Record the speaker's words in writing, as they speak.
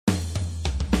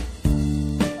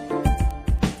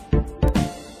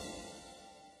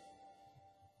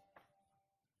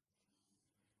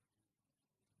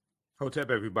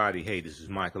Hotep, everybody. Hey, this is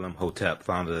Michael M. Hotep,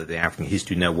 founder of the African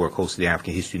History Network, host of the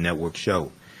African History Network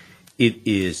show. It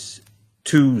is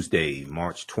Tuesday,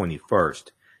 March 21st,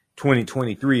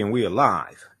 2023, and we are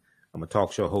live. I'm a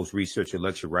talk show host, researcher,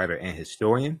 lecturer, writer, and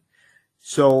historian.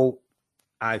 So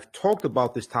I've talked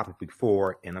about this topic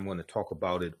before, and I'm going to talk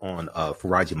about it on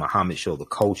Faraji Muhammad's show, The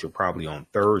Culture, probably on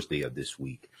Thursday of this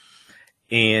week.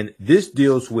 And this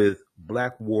deals with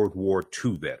Black World War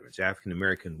II veterans,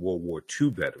 African-American World War II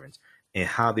veterans, and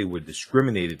how they were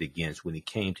discriminated against when it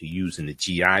came to using the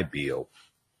GI Bill.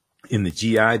 And the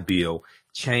GI Bill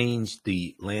changed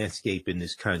the landscape in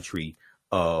this country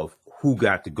of who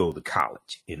got to go to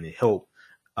college. And it helped,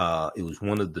 it was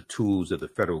one of the tools of the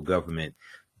federal government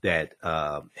that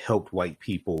helped white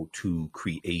people to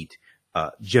create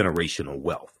generational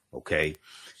wealth. Okay.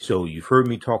 So you've heard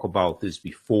me talk about this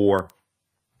before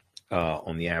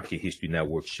on the African History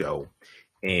Network show.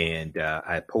 And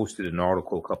I posted an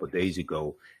article a couple of days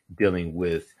ago dealing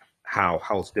with how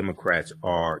House Democrats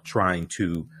are trying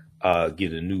to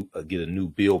get a new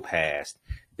bill passed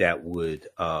that would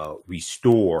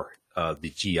restore the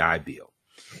GI Bill.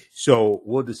 So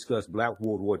we'll discuss Black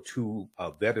World War II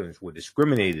veterans were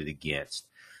discriminated against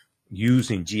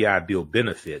using GI Bill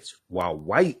benefits while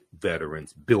white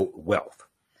veterans built wealth.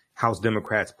 House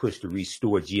Democrats pushed to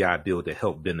restore GI Bill to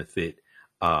help benefit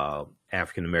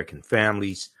African-American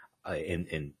families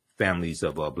and families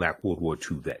of Black World War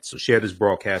II vets. So share this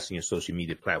broadcast on your social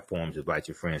media platforms. Invite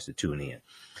your friends to tune in.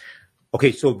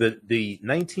 Okay, so the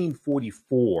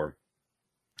 1944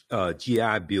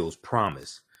 GI Bill's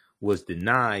promise was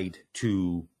denied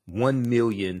to 1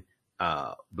 million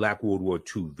Black World War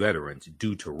II veterans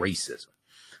due to racism.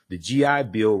 The GI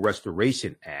Bill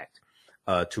Restoration Act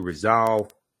to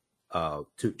resolve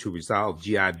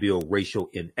GI Bill racial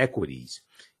inequities,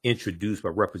 introduced by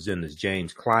Representatives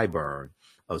James Clyburn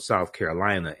of South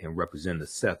Carolina and Representative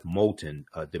Seth Moulton,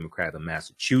 Democrat of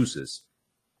Massachusetts,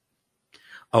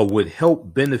 would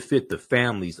help benefit the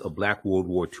families of Black World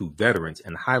War II veterans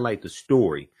and highlight the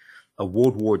story of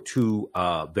World War II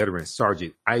veteran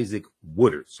Sergeant Isaac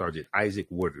Woodard,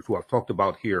 who I've talked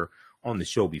about here on the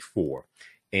show before.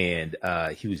 And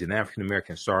he was an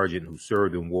African-American sergeant who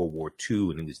served in World War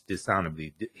II, and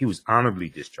he was honorably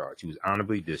discharged.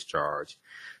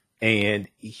 And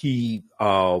he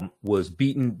was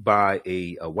beaten by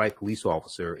a white police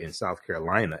officer in South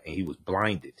Carolina, and he was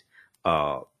blinded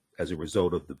as a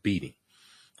result of the beating.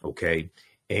 Okay.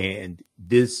 And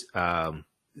this,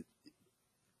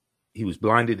 he was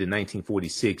blinded in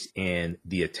 1946, and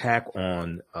the attack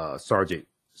on Sergeant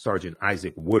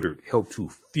Isaac Woodard helped to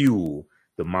fuel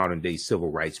the modern day civil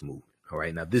rights movement. All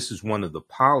right. Now, this is one of the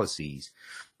policies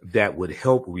that would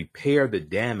help repair the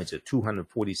damage of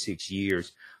 246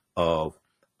 years of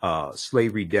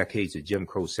slavery, decades of Jim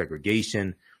Crow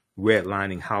segregation,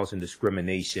 redlining, housing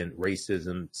discrimination,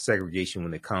 racism, segregation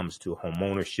when it comes to home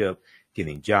ownership,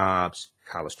 getting jobs,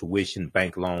 college tuition,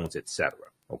 bank loans, etc.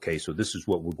 Okay. So this is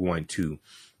what we're going to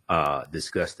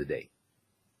discuss today.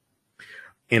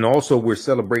 And also, we're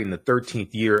celebrating the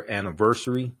 13th year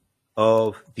anniversary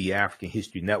of the African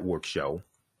History Network show,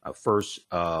 first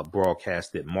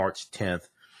broadcasted March 10th,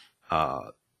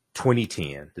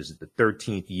 2010. This is the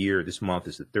 13th year. This month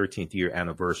is the 13th year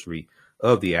anniversary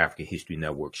of the African History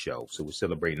Network show. So we're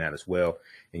celebrating that as well.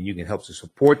 And you can help to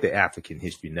support the African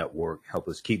History Network, help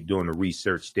us keep doing the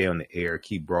research, stay on the air,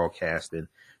 keep broadcasting,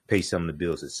 pay some of the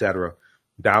bills, etc.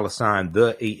 $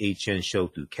 the AHN show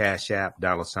through Cash App,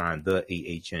 $ the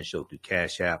AHN show through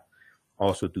Cash App.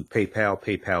 Also through PayPal,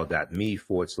 paypal.me/the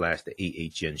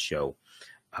AHN show.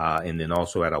 And then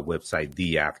also at our website,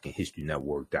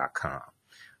 theafricanhistorynetwork.com.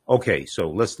 Okay,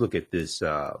 so let's look at this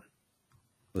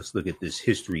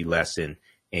history lesson,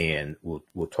 and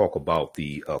we'll talk about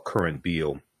the current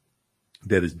bill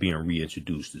that is being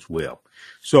reintroduced as well.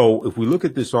 So if we look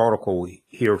at this article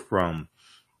here from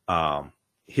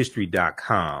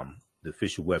history.com, the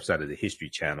official website of the History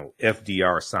Channel,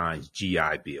 FDR signs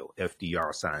GI Bill.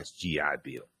 FDR signs GI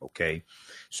Bill. Okay.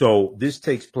 So this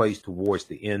takes place towards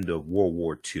the end of World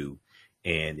War II,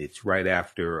 and it's right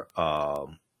after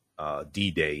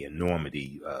D-Day in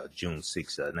Normandy, June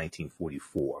 6,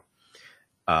 1944.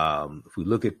 If we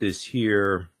look at this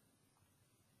here,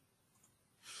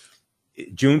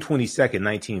 June 22nd,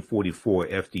 1944,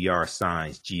 FDR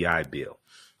signs GI Bill.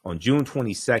 On June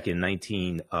 22nd,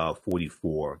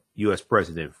 1944, U.S.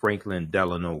 President Franklin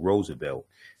Delano Roosevelt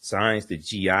signs the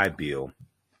GI Bill,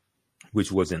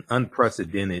 which was an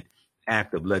unprecedented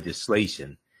act of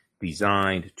legislation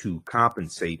designed to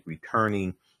compensate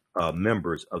returning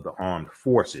members of the armed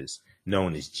forces,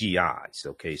 known as GIs.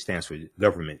 Okay, it stands for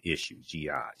government issued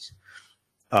GIs,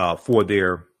 for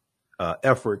their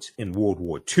efforts in World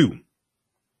War II.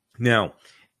 Now,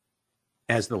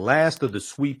 as the last of the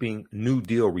sweeping New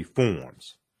Deal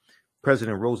reforms,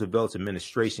 President Roosevelt's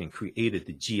administration created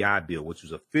the GI Bill, which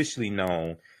was officially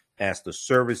known as the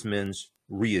Servicemen's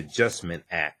Readjustment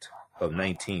Act of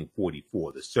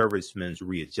 1944, the Servicemen's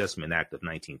Readjustment Act of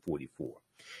 1944.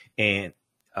 And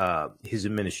his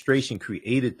administration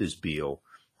created this bill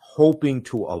hoping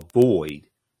to avoid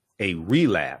a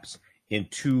relapse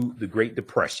into the Great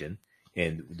Depression.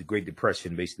 And the Great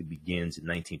Depression basically begins in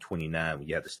 1929 when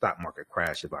you have the stock market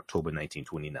crash of October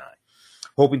 1929,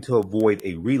 hoping to avoid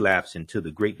a relapse into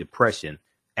the Great Depression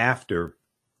after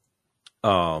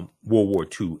World War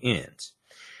II ends.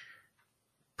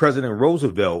 President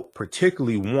Roosevelt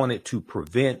particularly wanted to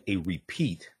prevent a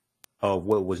repeat of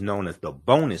what was known as the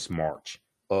Bonus March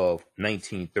of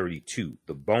 1932,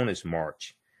 the Bonus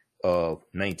March of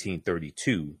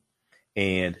 1932.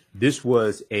 And this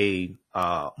was a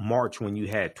march when you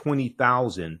had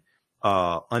 20,000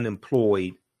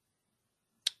 unemployed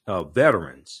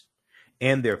veterans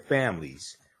and their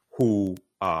families who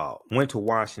went to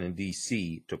Washington,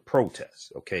 D.C. to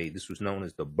protest. Okay, this was known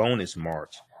as the Bonus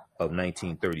March of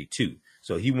 1932.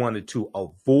 So he wanted to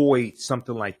avoid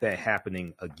something like that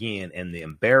happening again, and the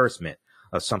embarrassment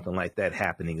of something like that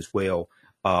happening as well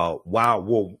while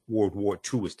World War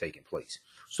II was taking place.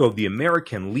 So the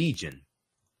American Legion,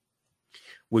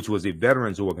 which was a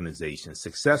veterans organization,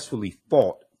 successfully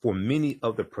fought for many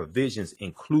of the provisions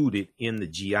included in the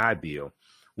GI Bill,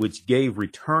 which gave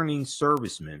returning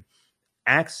servicemen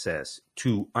access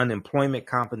to unemployment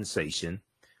compensation,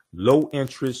 low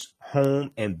interest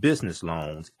home and business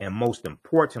loans, and most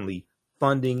importantly,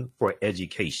 funding for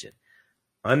education.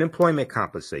 Unemployment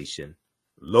compensation,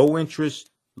 low interest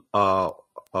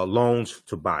loans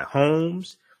to buy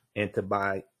homes and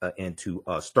to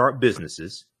start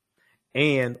businesses,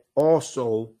 and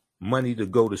also money to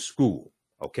go to school,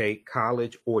 okay,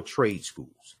 college or trade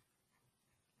schools.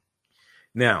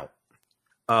 Now,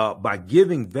 by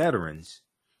giving veterans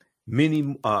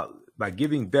money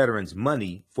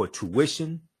for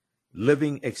tuition,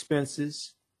 living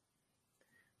expenses,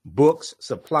 books,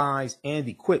 supplies, and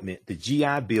equipment, the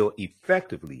GI Bill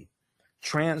effectively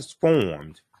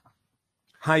transformed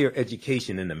higher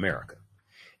education in America.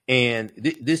 And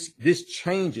this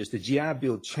changes, the GI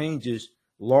Bill changes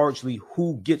largely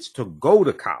who gets to go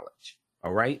to college,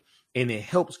 all right? And it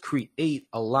helps create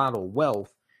a lot of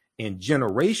wealth and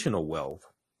generational wealth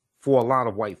for a lot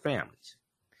of white families.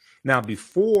 Now,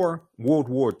 before World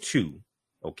War II,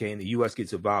 okay, and the U.S.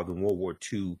 gets involved in World War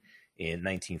II in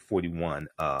 1941,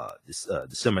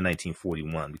 December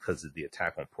 1941, because of the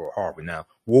attack on Pearl Harbor. Now,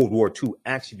 World War II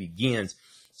actually begins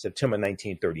September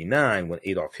 1939 when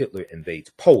Adolf Hitler invades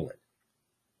Poland.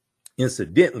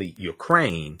 Incidentally,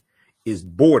 Ukraine is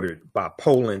bordered by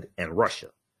Poland and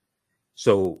Russia.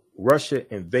 So Russia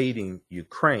invading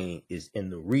Ukraine is in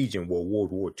the region where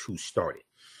World War II started.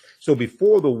 So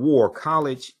before the war,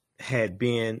 college had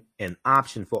been an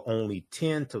option for only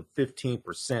 10 to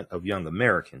 15% of young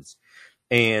Americans,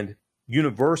 and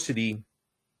university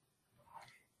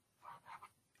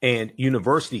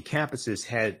campuses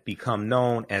had become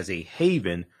known as a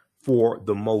haven for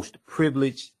the most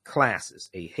privileged classes,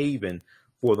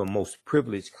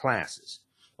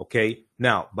 Okay.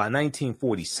 Now, by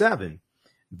 1947,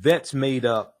 vets made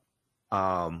up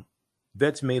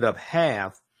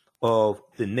half of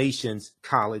the nation's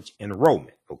college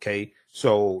enrollment. Okay.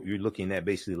 So you're looking at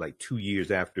basically like 2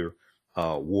 years after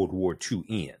World War II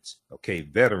ends. Okay.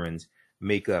 Veterans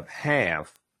make up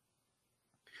half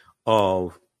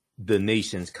of the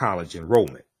nation's college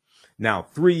enrollment. Now,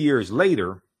 3 years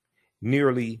later,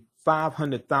 nearly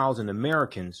 500,000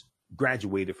 Americans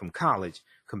graduated from college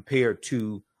compared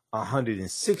to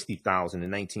 160,000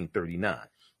 in 1939.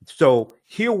 So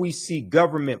here we see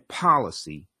government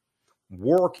policy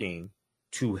working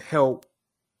to help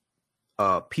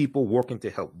people, working to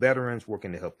help veterans,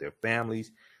 working to help their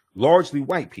families, largely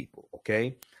white people.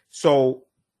 Okay. So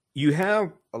you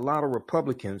have a lot of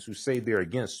Republicans who say they're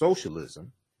against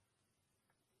socialism,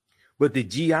 but the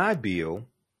GI Bill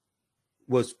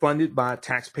was funded by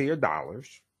taxpayer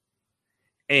dollars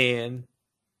and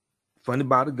funded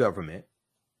by the government.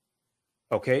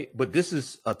 Okay. But this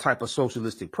is a type of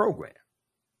socialistic program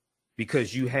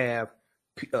because you have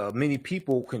many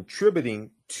people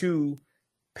contributing to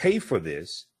pay for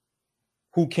this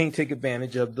who can't take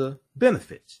advantage of the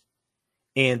benefits.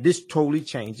 And this totally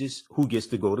changes who gets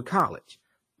to go to college.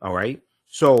 All right.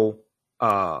 So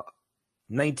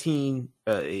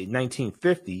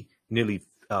 1950, nearly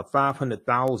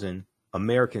 500,000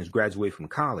 Americans graduate from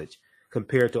college.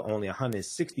 compared to only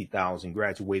 160,000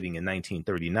 graduating in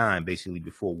 1939, basically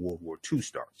before World War II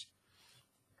starts.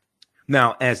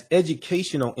 Now, as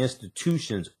educational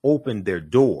institutions opened their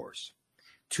doors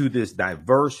to this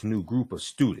diverse new group of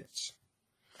students,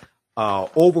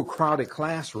 overcrowded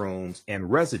classrooms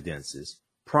and residences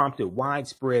prompted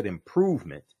widespread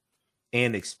improvement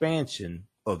and expansion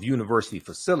of university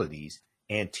facilities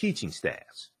and teaching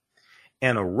staffs.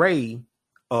 An array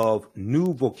of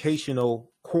new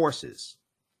vocational courses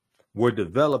were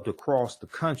developed across the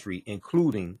country,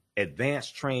 including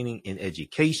advanced training in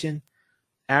education,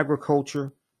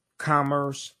 agriculture,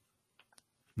 commerce,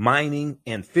 mining,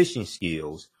 and fishing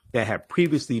skills that had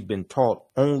previously been taught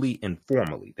only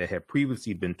informally.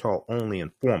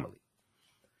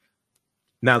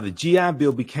 Now, the GI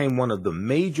Bill became one of the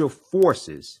major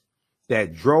forces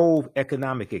that drove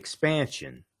economic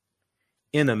expansion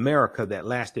in America that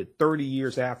lasted 30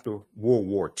 years after World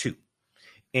War II.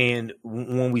 And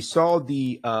when we saw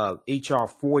the HR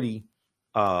 40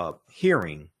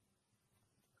 hearing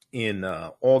in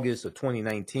August of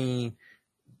 2019,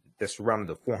 that's around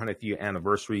the 400th year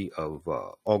anniversary of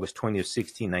August 20th,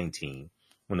 1619,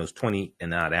 when those 20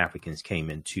 and odd Africans came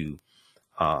into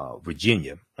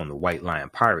Virginia on the White Lion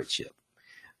pirate ship.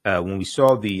 When we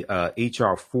saw the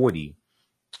HR 40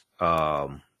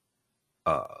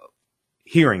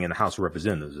 hearing in the House of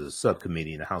Representatives, a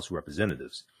subcommittee in the House of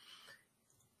Representatives,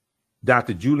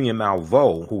 Dr. Julian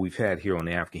Malveaux, who we've had here on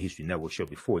the African History Network show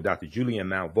before, Dr. Julian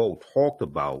Malveaux talked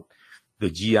about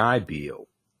the GI Bill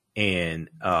and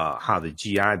how the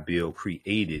GI Bill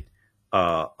created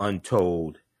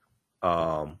untold,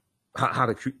 how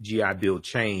the GI Bill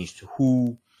changed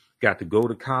who got to go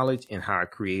to college and how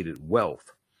it created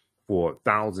wealth for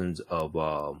thousands of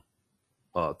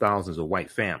white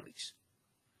families,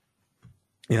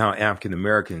 and how African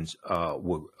Americans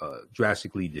were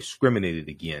drastically discriminated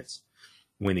against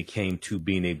when it came to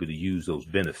being able to use those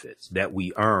benefits that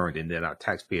we earned and that our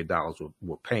taxpayer dollars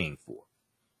were paying for.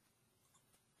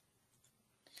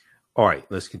 All right,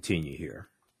 let's continue here.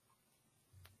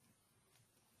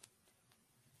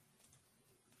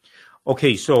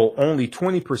 Okay, so only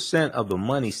 20% of the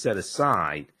money set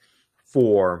aside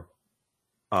for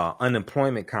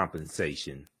unemployment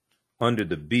compensation under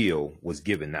the bill was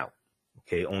given out.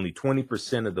 Okay, only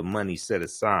 20% of the money set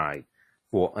aside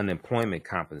for unemployment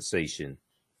compensation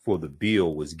for the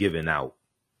bill was given out,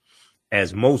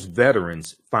 as most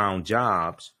veterans found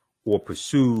jobs or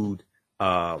pursued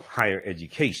higher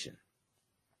education.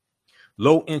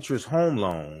 Low interest home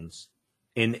loans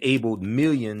enabled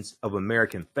millions of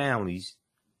American families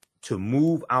to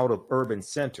move out of urban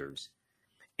centers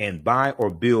and buy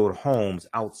or build homes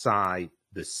outside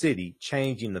the city,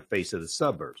 changing the face of the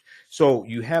suburbs. So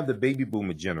you have the baby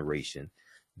boomer generation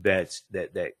that's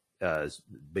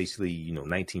basically,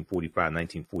 1945,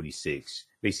 1946,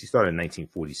 basically started in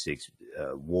 1946.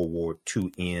 World War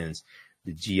II ends.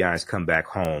 The GIs come back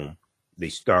home.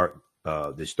 They're starting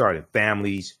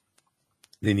families.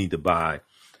 They need to buy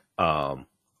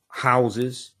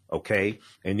houses. Okay.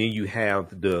 And then you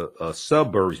have the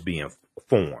suburbs being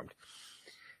formed.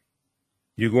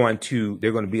 They're going to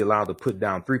be allowed to put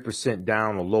down 3%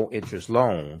 down on low interest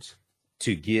loans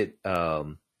to get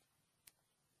to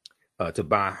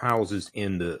buy houses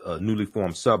in the newly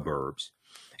formed suburbs.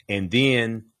 And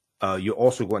then you're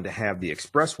also going to have the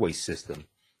expressway system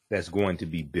that's going to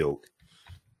be built.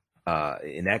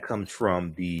 And that comes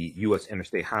from the U.S.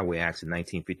 Interstate Highway Acts of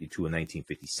 1952 and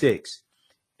 1956.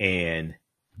 And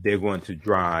they're going to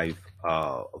drive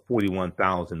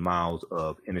 41,000 miles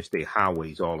of interstate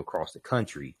highways all across the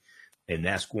country. And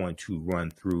that's going to run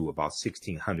through about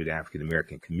 1,600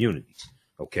 African-American communities,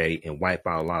 okay, and wipe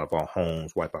out a lot of our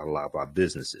homes, wipe out a lot of our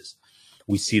businesses.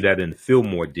 We see that in the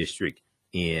Fillmore district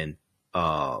in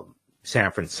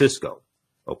San Francisco,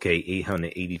 okay,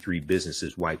 883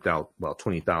 businesses wiped out, about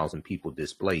 20,000 people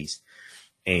displaced,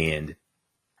 and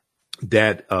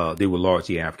that they were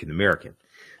largely African-American.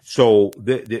 So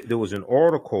there was an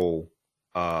article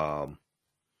that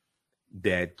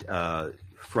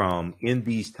from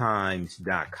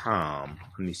InTheseTimes.com.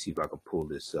 Let me see if I can pull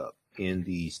this up.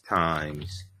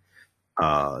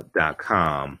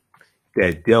 InTheseTimes.com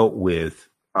that dealt with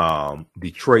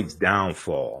Detroit's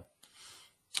downfall,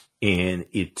 and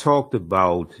it talked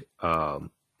about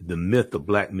the myth of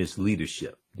black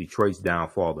misleadership. Detroit's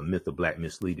downfall, the myth of black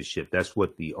misleadership. That's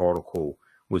what the article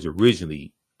was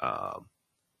originally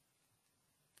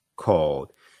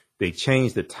called. They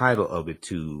changed the title of it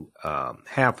to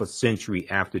half a century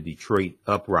after Detroit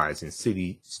uprising,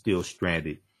 city still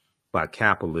stranded by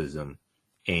capitalism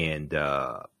and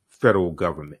federal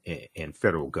government.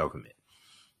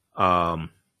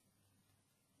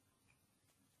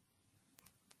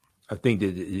 I think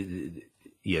that,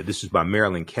 yeah, this is by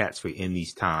Marilyn Katz for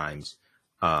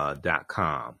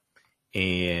InTheseTimes.com.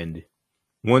 And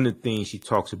one of the things she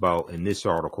talks about in this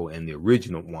article and the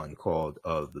original one called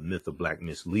The Myth of Black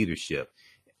Misleadership,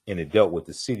 and it dealt with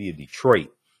the city of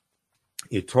Detroit.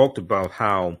 It talked about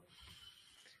how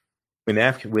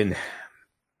when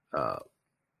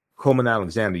Coleman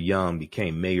Alexander Young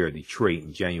became mayor of Detroit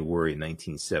in January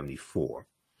 1974,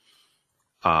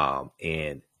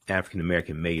 and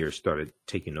African-American mayors started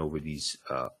taking over these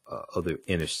other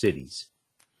inner cities.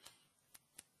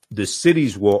 The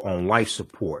cities were on life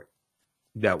support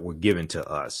that were given to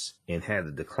us and had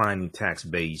a declining tax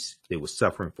base. They were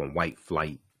suffering from white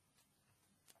flight,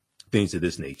 things of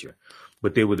this nature.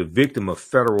 But they were the victim of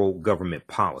federal government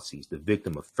policies, So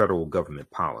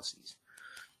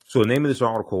the name of this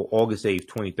article, August 8th,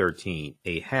 2013,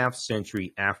 a half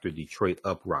century after Detroit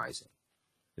uprising.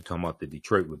 They're talking about the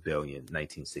Detroit Rebellion,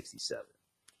 1967.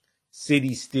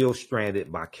 Cities still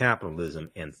stranded by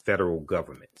capitalism and federal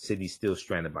government.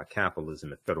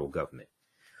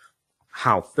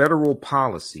 How federal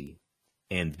policy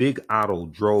and Big Otto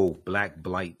drove black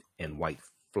blight and white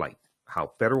flight.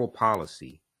 How federal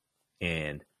policy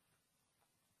and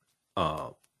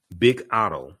Big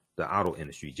Otto, the auto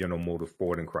industry, General Motors,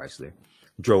 Ford, and Chrysler,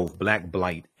 drove black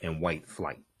blight and white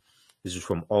flight. This is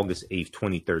from August 8th,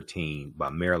 2013 by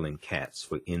Marilyn Katz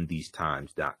for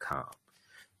InTheseTimes.com.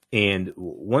 And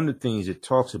one of the things it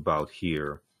talks about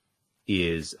here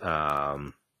is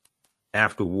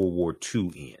after World War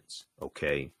II ends,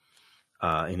 okay?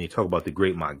 And they talk about the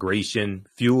Great Migration,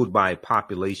 fueled by a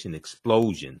population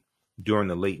explosion during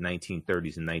the late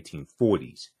 1930s and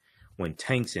 1940s, when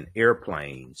tanks and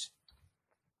airplanes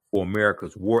for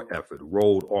America's war effort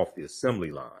rolled off the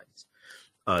assembly lines.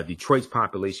 Detroit's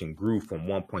population grew from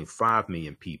 1.5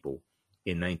 million people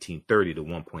in 1930 to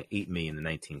 1.8 million in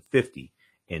 1950.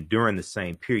 And during the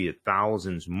same period,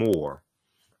 thousands more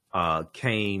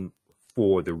came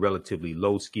for the relatively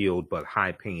low-skilled but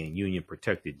high-paying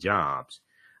union-protected jobs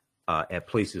at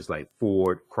places like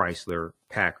Ford, Chrysler,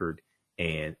 Packard,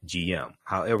 and GM.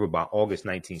 However, by August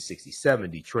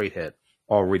 1967, Detroit had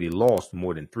already lost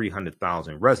more than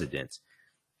 300,000 residents,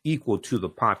 equal to the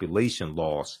population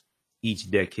loss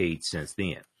each decade since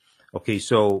then. Okay,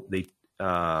 so they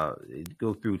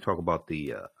go through, talk about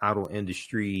the auto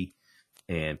industry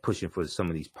and pushing for some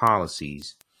of these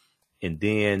policies. And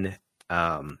then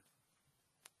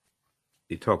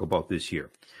they talk about this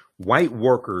here. White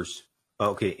workers,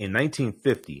 okay, in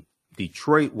 1950,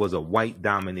 Detroit was a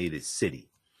white-dominated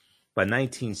city. By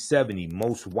 1970,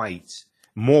 more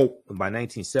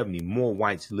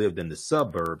whites lived in the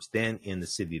suburbs than in the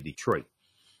city of Detroit.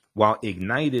 While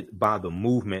ignited by the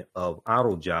movement of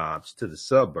auto jobs to the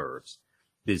suburbs,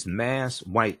 this mass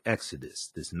white exodus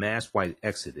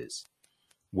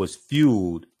was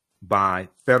fueled by the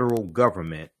federal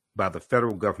government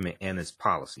and its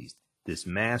policies. This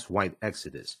mass white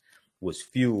exodus was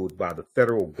fueled by the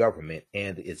federal government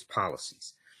and its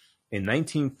policies. In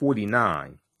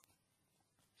 1949,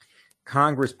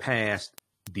 Congress passed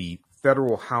the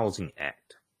Federal Housing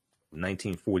Act.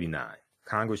 1949,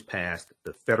 Congress passed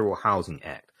the Federal Housing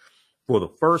Act. For the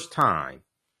first time,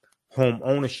 home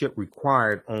ownership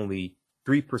required only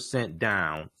 3%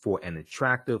 down for an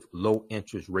attractive low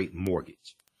interest rate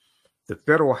mortgage. The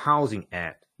Federal Housing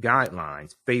Act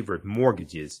guidelines favored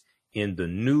mortgages in the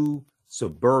new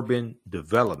suburban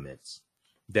developments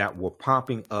that were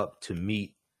popping up to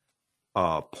meet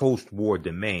post-war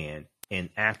demand, and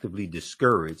actively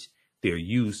discouraged their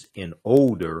use in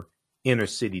older inner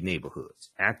city neighborhoods.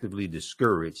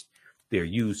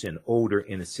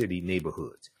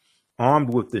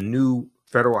 Armed with the new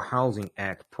Federal Housing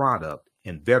Act product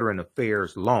and Veteran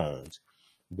Affairs loans,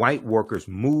 white workers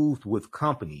moved with the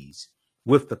companies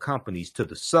to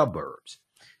the suburbs,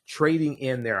 trading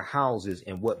in their houses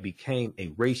in what became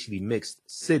a racially mixed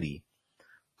city,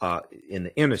 in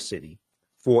the inner city,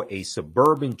 for a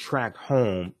suburban tract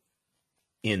home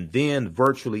in then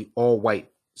virtually all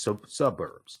white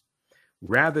suburbs.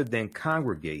 Rather than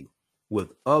congregate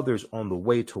with others on the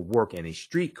way to work in a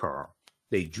streetcar,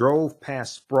 they drove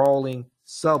past sprawling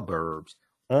suburbs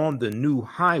on the new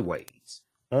highways,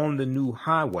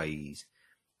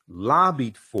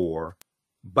 lobbied for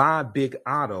by Big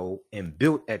Otto and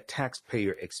built at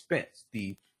taxpayer expense.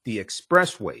 The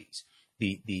expressways,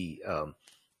 the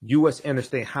U.S.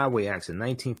 Interstate Highway Acts in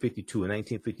 1952 and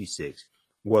 1956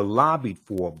 were lobbied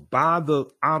for by the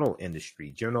auto industry,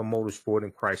 General Motors, Ford,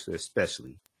 and Chrysler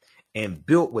especially, and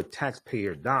built with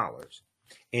taxpayer dollars,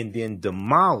 and then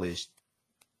demolished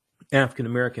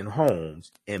African-American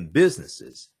homes and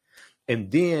businesses And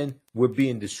then we're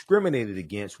being discriminated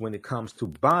against when it comes to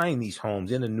buying these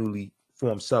homes in the newly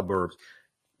formed suburbs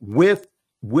with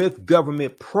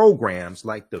government programs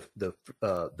like the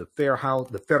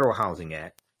Federal Housing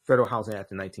Act of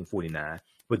 1949,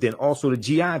 but then also the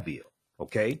GI Bill.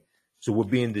 Okay, so we're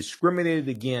being discriminated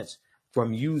against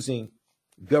from using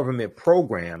government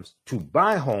programs to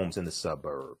buy homes in the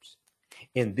suburbs,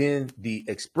 and then the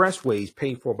expressways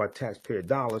paid for by taxpayer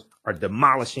dollars are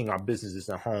demolishing our businesses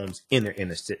and homes in the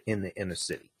inner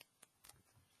city.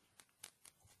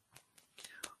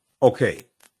 Okay,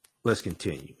 let's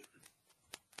continue.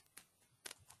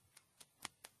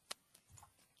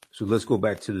 So let's go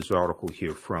back to this article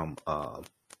here from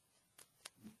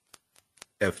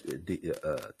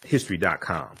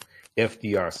history.com.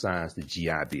 FDR signs the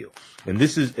GI Bill. And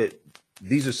these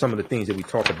are some of the things that we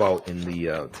talk about in the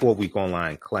 12-week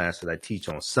online class that I teach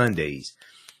on Sundays.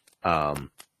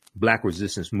 Black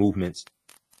resistance movements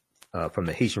from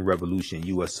the Haitian Revolution,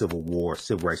 U.S. Civil War,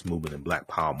 Civil Rights Movement, and Black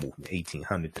Power Movement,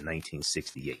 1800 to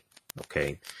 1968.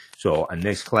 Okay, so our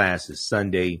next class is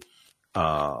Sunday,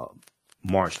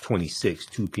 March 26,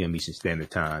 2 p.m. Eastern Standard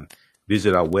Time.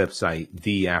 Visit our website,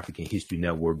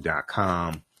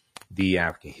 theafricanhistorynetwork.com,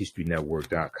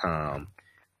 theafricanhistorynetwork.com,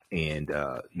 and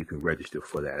you can register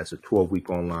for that. That's a 12-week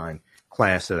online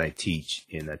class that I teach,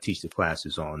 and I teach the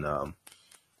classes on,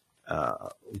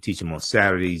 we teach them on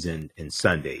Saturdays and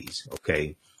Sundays,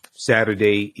 okay?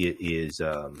 Saturday, it is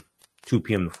 2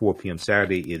 p.m. to 4 p.m.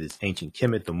 Saturday, it is Ancient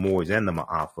Kemet, the Moors, and the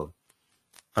Ma'afa.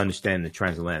 Understanding the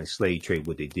transatlantic slave trade,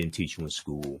 what they didn't teach you in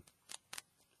school.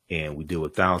 And we deal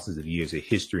with thousands of years of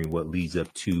history and what leads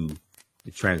up to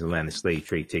the transatlantic slave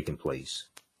trade taking place.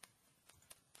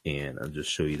 And I'll just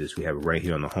show you this. We have it right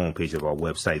here on the homepage of our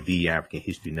website,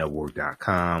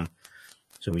 theafricanhistorynetwork.com.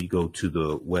 So when you go to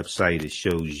the website, it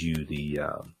shows you the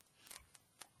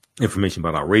information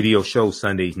about our radio show,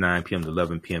 Sundays, 9 p.m. to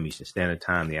 11 p.m. Eastern Standard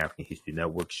Time, the African History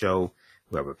Network show.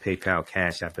 We have a PayPal,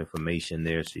 Cash App information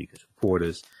there so you can support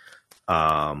us.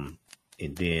 And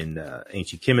then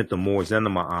Ancient Kemet, the Moors, and the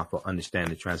Ma'afa,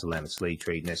 Understand the Transatlantic Slave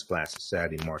Trade. Next class is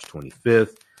Saturday, March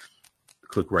 25th.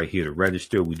 Click right here to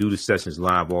register. We do the sessions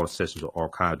live. All the sessions are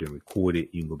archived and recorded.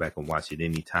 You can go back and watch it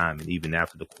anytime. And even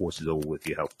after the course is over with,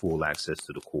 you have full access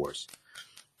to the course.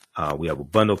 We have a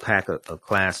bundle pack of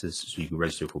classes, so you can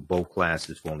register for both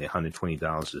classes for only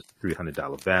 $120. It's a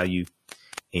 $300 value.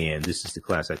 And this is the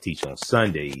class I teach on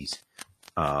Sundays.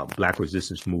 Black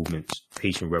resistance movements,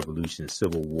 Haitian Revolution,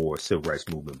 Civil War, Civil Rights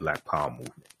Movement, Black Power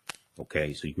Movement.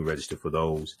 Okay, so you can register for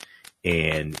those.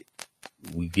 And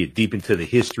we get deep into the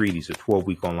history. These are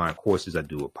 12-week online courses. I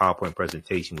do a PowerPoint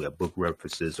presentation. We have book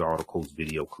references, articles,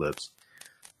 video clips.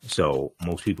 So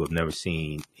most people have never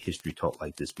seen history taught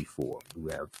like this before.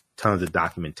 We have tons of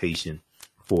documentation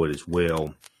for it as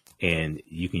well. And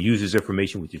you can use this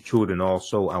information with your children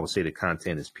also. I would say the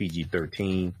content is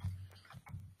PG-13.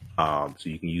 So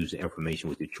you can use the information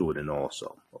with your children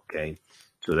also. Okay.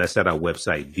 So that's at our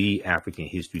website,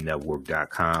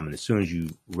 theafricanhistorynetwork.com. And as soon as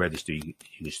you register, you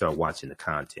can start watching the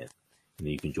content. And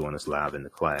then you can join us live in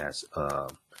the class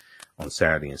on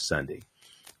Saturday and Sunday.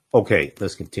 Okay,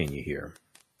 let's continue here.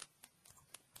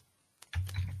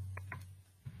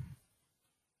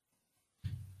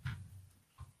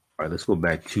 All right, let's go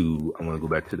back to, I want to go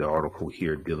back to the article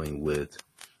here dealing with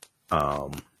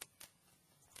the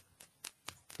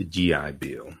GI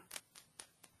Bill.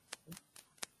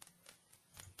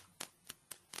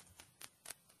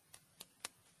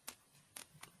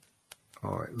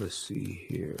 All right, let's see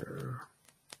here.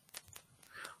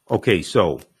 Okay,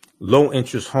 so low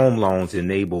interest home loans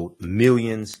enabled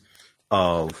millions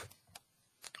of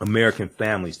American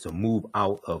families to move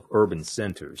out of urban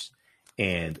centers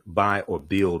and buy or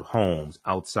build homes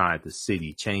outside the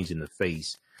city, changing the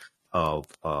face of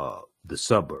the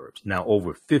suburbs. Now,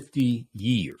 over 50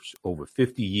 years,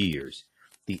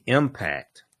 the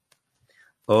impact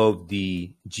of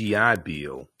the GI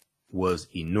Bill was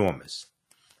enormous,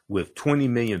 with 20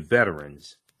 million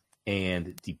veterans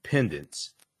and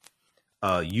dependents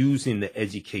using the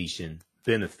education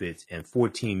benefits and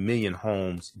 14 million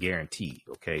homes guaranteed.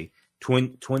 Okay,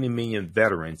 20 million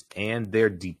veterans and their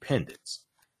dependents,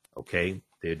 okay,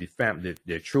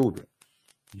 their children,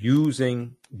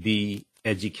 using the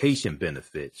education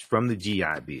benefits from the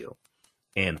GI Bill,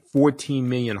 and 14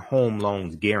 million home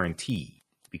loans guaranteed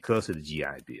because of the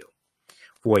GI Bill,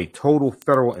 for a total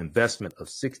federal investment of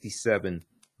 $67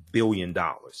 billion.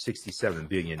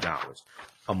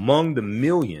 Among the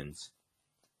millions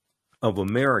of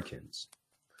Americans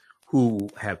who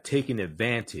have taken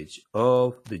advantage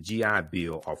of the GI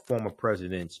Bill are former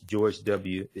Presidents George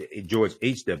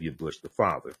H.W. Bush, the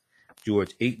father,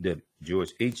 George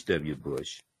H.W.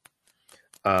 Bush,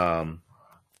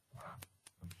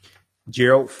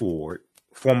 Gerald Ford,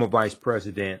 former Vice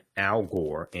President Al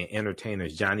Gore, and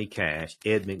entertainers Johnny Cash,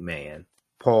 Ed McMahon,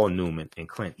 Paul Newman, and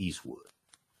Clint Eastwood.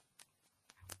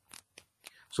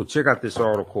 So check out this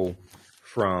article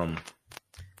from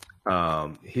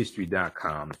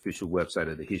history.com, the official website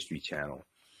of the History Channel.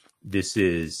 This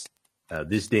is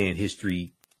This Day in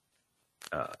History,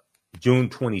 June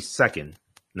 22nd,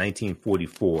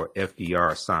 1944,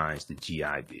 FDR signs the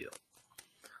GI Bill.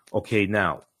 Okay,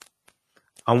 now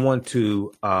I want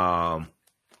to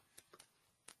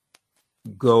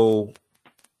go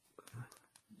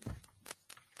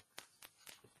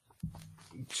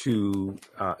to,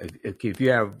 if you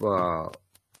have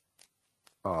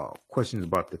questions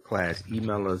about the class,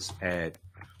 email us at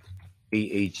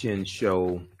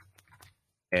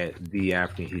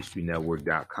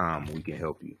ahnshow@theafricanhistorynetwork.com. We can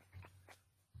help you.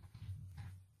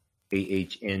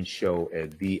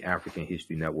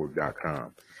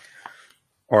 ahnshow@theafricanhistorynetwork.com.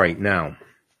 All right, now,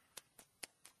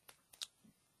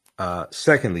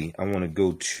 secondly, I want to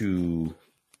go to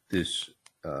this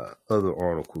other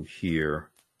article here.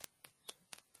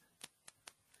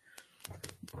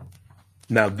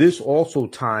 Now, this also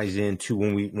ties into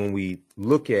when we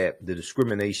look at the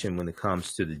discrimination when it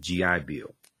comes to the GI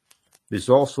Bill. This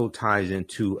also ties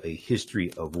into a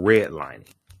history of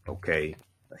redlining, okay?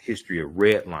 A history of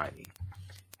redlining.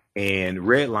 And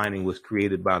redlining was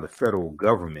created by the federal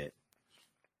government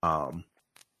right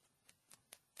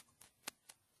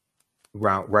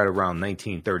around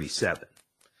 1937.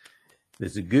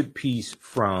 There's a good piece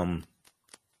from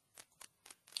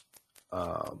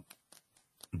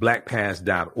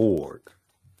blackpast.org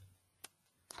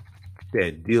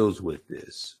that deals with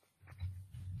this.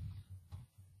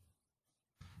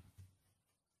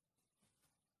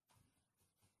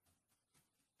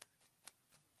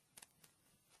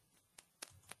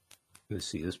 Let's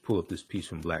see, let's pull up this piece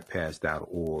from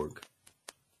blackpast.org.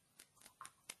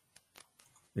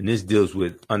 And this deals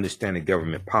with understanding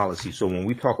government policy. So when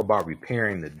we talk about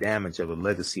repairing the damage of a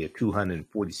legacy of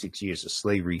 246 years of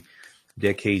slavery,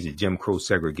 decades of Jim Crow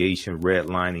segregation,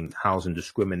 redlining, housing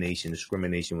discrimination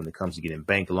when it comes to getting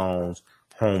bank loans,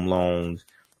 home loans,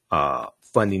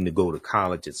 funding to go to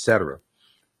college, etc.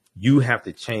 You have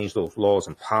to change those laws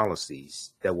and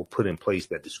policies that were put in place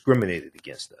that discriminated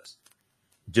against us.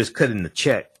 Just cutting the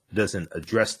check doesn't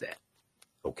address that,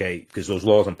 okay? Because those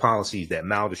laws and policies that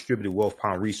maldistributed wealth,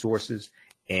 power, resources,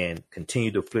 and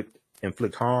continue to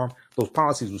inflict harm, those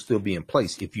policies will still be in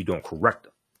place if you don't correct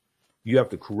them. You have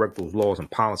to correct those laws and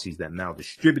policies that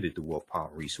maldistributed the wealth, power,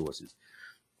 and resources.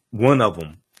 One of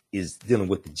them is dealing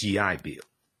with the GI Bill.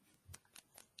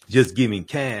 Just giving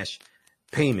cash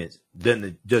payments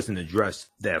doesn't address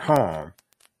that harm,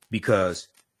 because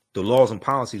the laws and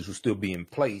policies will still be in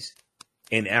place.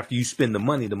 And after you spend the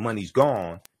money's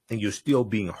gone, and you're still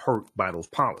being hurt by those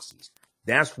policies.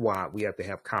 That's why we have to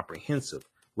have comprehensive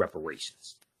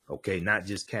reparations, okay? Not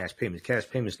just cash payments. Cash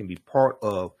payments can be part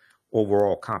of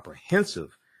overall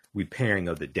comprehensive repairing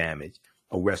of the damage,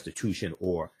 or restitution,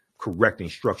 or correcting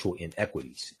structural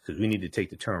inequities, because we need to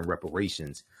take the term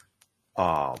reparations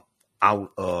out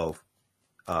of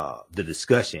the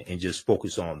discussion and just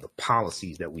focus on the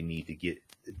policies that we need to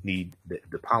the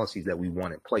policies that we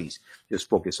want in place. Just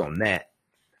focus on that,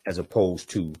 as opposed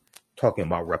to talking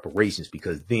about reparations,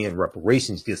 because then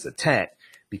reparations gets attacked,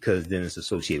 because then it's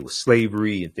associated with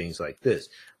slavery and things like this.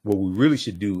 What we really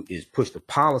should do is push the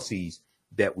policies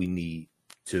that we need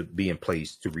to be in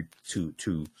place to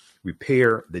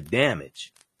repair the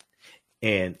damage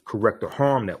and correct the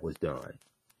harm that was done,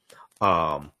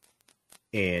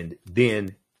 and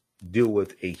then deal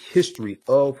with a history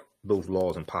of those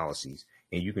laws and policies.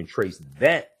 And you can trace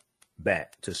that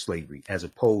back to slavery, as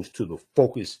opposed to the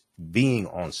focus being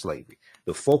on slavery.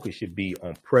 The focus should be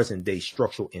on present day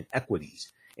structural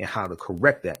inequities and how to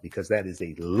correct that, because that is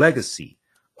a legacy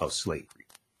of slavery.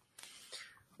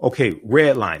 Okay,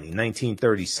 redlining,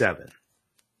 1937.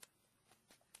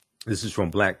 This is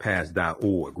from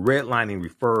blackpast.org. Redlining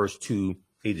refers to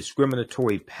a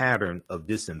discriminatory pattern of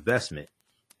disinvestment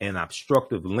and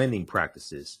obstructive lending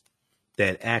practices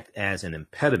that act as an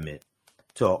impediment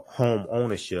to home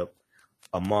ownership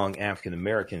among African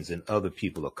Americans and other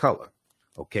people of color.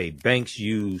 Okay, banks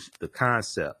use the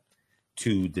concept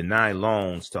to deny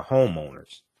loans to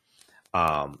homeowners.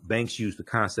 Banks use the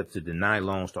concept to deny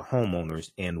loans to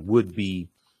homeowners and would-be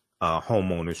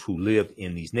homeowners who lived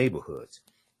in these neighborhoods.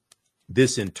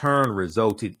 This in turn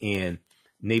resulted in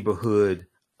neighborhood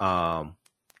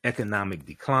economic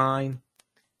decline,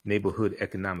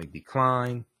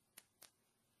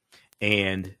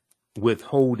 and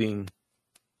withholding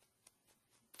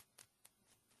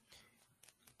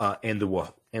and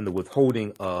the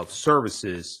withholding of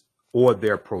services or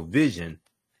their provision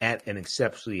at an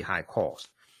exceptionally high cost.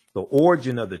 The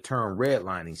origin of the term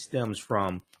redlining stems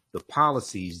from the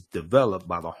policies developed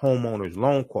by the Homeowners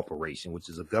Loan Corporation, which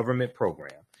is a government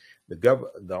program. The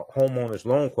Homeowners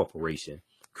Loan Corporation,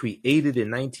 created in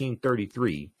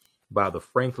 1933 by the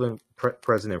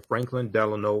President Franklin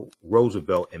Delano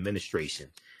Roosevelt administration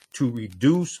to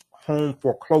reduce home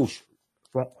foreclosures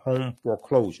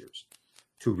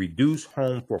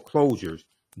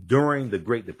during the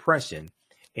Great Depression,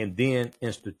 and then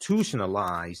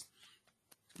institutionalized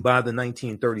by the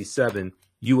 1937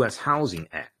 U.S. Housing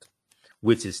Act,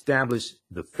 which established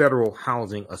the Federal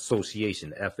Housing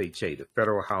Association, FHA, the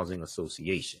Federal Housing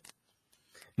Association.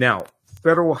 Now,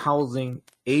 federal housing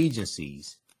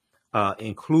agencies,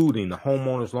 including the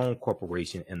Homeowners Loan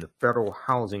Corporation and the Federal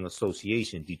Housing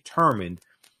Association, determined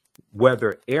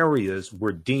whether areas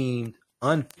were deemed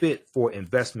unfit for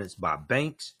investments by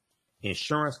banks,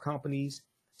 insurance companies,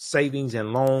 savings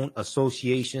and loan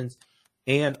associations,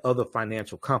 and other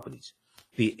financial companies.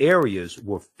 The areas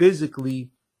were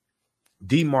physically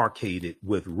demarcated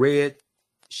with red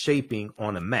shaping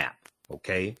on a map.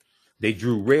 Okay, they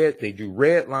drew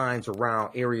red lines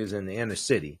around areas in the inner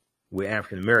city where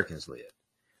African Americans live.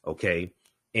 Okay,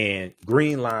 and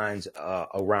green lines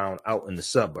around out in the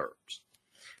suburbs.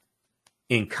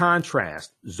 In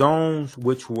contrast, zones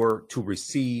which were to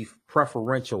receive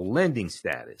preferential lending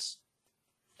status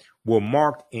were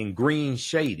marked in green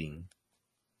shading,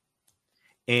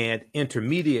 and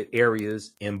intermediate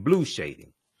areas in blue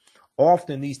shading.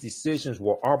 Often these decisions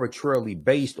were arbitrarily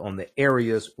based on the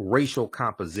area's racial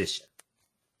composition,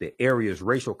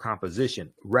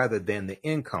 rather than the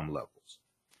income levels.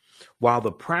 While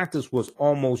the practice was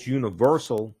almost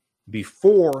universal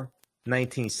before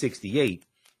 1968,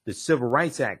 the Civil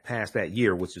Rights Act passed that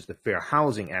year, which is the Fair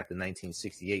Housing Act of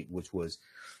 1968, which was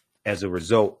as a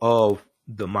result of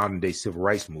the modern day civil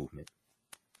rights movement.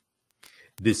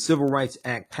 The Civil Rights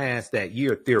Act passed that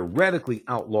year theoretically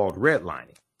outlawed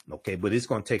redlining, okay, but it's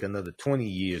going to take another 20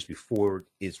 years before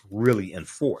it's really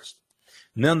enforced.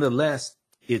 Nonetheless,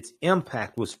 its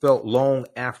impact was felt long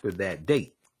after that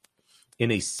date.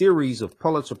 In a series of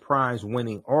Pulitzer Prize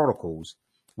winning articles,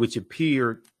 which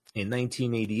appeared in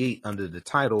 1988 under the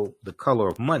title The Color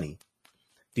of Money,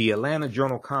 the Atlanta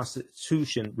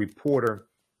Journal-Constitution reporter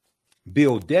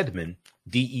Bill Dedman,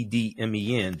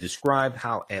 D-E-D-M-E-N, described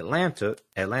how Atlanta,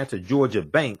 Georgia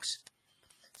banks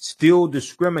still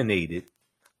discriminated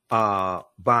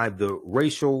by the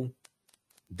racial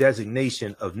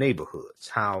designation of neighborhoods,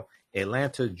 how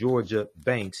Atlanta, Georgia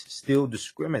banks still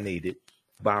discriminated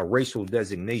by racial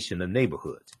designation of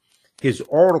neighborhoods. His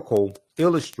article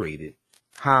illustrated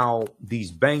how these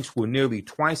banks were nearly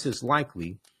twice as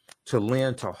likely to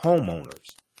lend to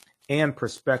homeowners and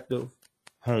prospective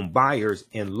home buyers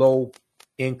in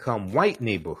low-income white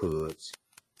neighborhoods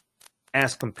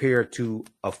as compared to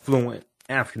affluent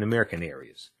African-American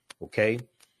areas, okay?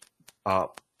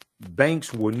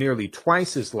 Banks were nearly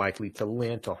twice as likely to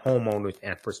lend to homeowners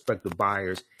and prospective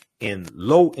buyers in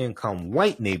low-income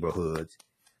white neighborhoods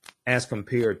as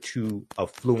compared to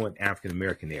affluent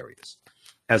African-American areas.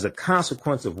 As a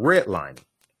consequence of redlining,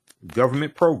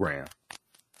 government program,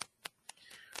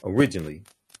 originally,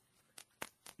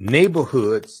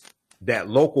 neighborhoods that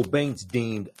local banks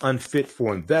deemed unfit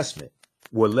for investment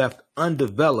were left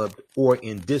undeveloped or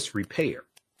in disrepair.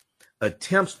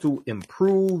 Attempts to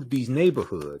improve these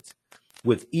neighborhoods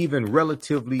with even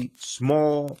relatively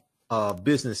small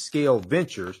business scale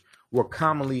ventures were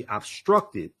commonly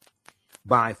obstructed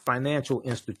by financial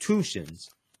institutions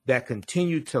that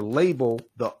continued to label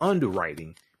the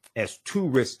underwriting as too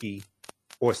risky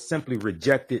or simply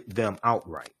rejected them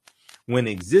outright. When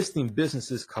existing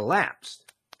businesses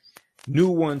collapsed, new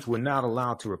ones were not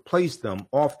allowed to replace them,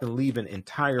 often leaving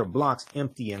entire blocks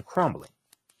empty and crumbling.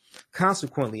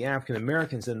 Consequently, African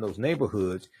Americans in those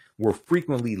neighborhoods were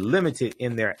frequently limited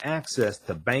in their access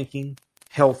to banking,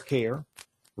 healthcare,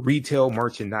 retail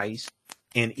merchandise,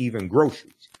 and even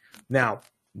groceries. Now,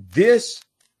 these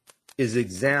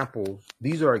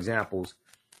are examples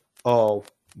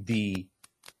of the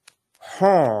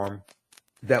harm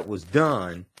that was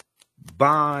done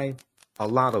by a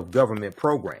lot of government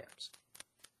programs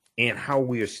and how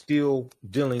we are still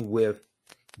dealing with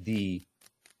the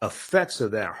effects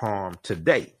of that harm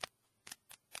today.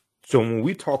 So when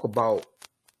we talk about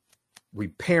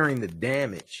repairing the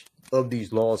damage of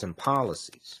these laws and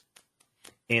policies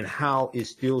and how it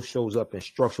still shows up in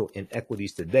structural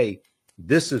inequities today,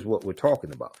 this is what we're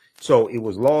talking about. So it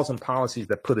was laws and policies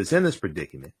that put us in this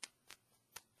predicament.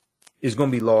 is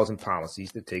going to be laws and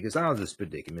policies to take us out of this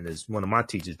predicament, as one of my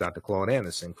teachers, Dr. Claude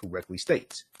Anderson, correctly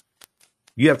states.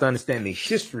 You have to understand the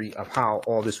history of how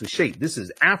all this was shaped. This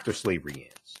is after slavery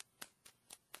ends.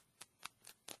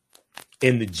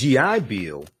 And the GI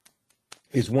Bill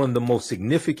is one of the most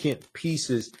significant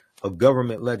pieces of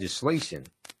government legislation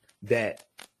that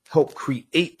helped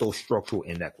create those structural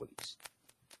inequities.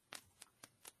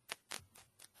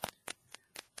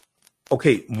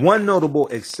 Okay, one notable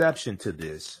exception to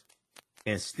this,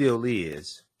 and still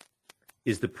is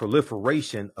the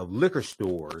proliferation of liquor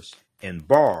stores and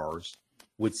bars,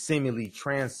 which seemingly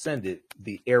transcended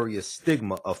the area's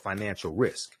stigma of financial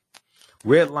risk.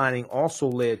 Redlining also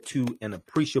led to an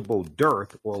appreciable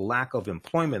dearth or lack of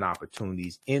employment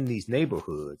opportunities in these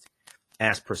neighborhoods,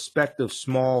 as prospective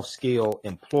small-scale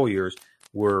employers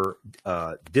were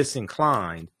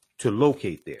disinclined to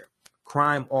locate there.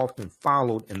 Crime often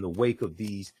followed in the wake of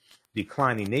these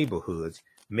declining neighborhoods,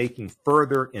 making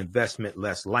further investment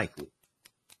less likely.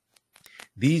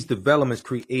 These developments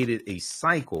created a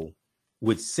cycle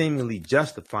which seemingly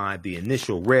justified the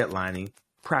initial redlining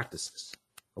practices.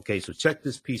 Okay, so check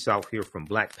this piece out here from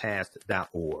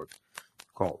blackpast.org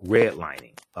called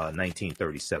Redlining,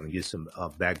 1937. Give some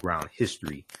background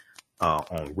history on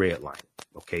redlining.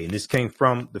 Okay, and this came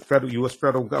from the U.S.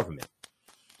 federal government.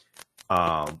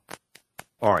 All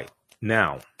right,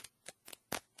 now,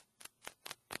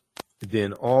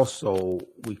 then also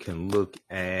we can look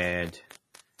at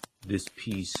this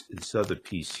piece, this other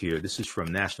piece here. This is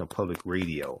from National Public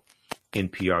Radio,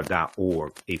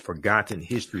 NPR.org, A Forgotten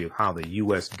History of How the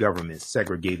U.S. Government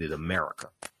Segregated America.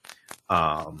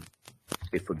 A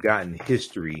Forgotten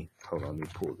History, hold on, let me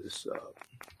pull this up.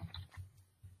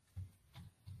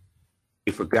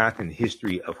 A Forgotten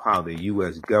History of How the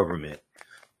U.S. Government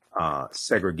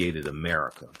Segregated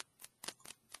America.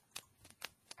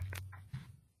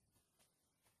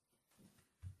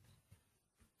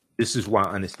 This is why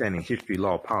understanding history,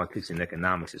 law, politics, and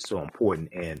economics is so important.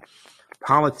 And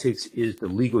politics is the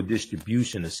legal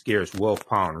distribution of scarce wealth,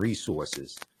 power, and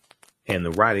resources, and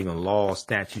the writing of laws,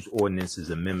 statutes,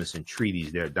 ordinances, amendments, and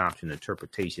treaties, their adoption,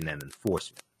 interpretation, and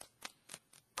enforcement.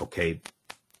 Okay.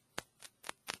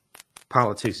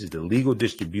 Politics is the legal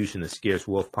distribution of scarce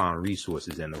wealth, power, and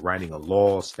resources, and the writing of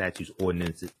laws, statutes,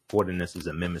 ordinances,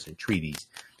 amendments, and treaties,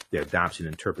 their adoption,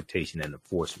 interpretation, and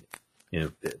enforcement. You know,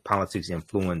 politics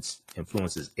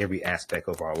influences every aspect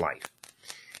of our life.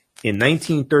 In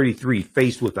 1933,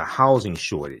 faced with a housing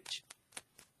shortage,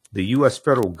 the U.S.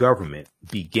 federal government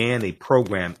began a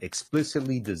program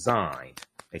explicitly designed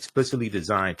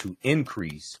to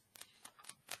increase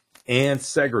and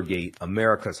segregate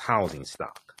America's housing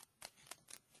stock.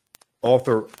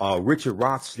 Author Richard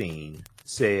Rothstein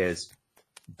says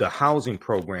the housing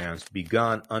programs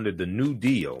begun under the New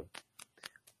Deal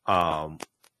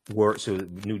so the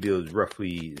New Deal is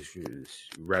roughly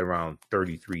right around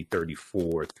 33,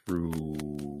 34 through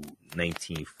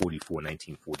 1944,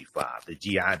 1945. The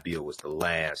GI Bill was the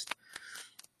last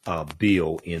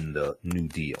bill in the New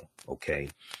Deal. Okay.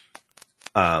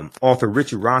 Author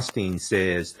Richard Rothstein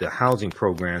says the housing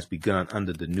programs begun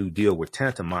under the New Deal were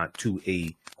tantamount to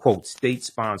a, quote,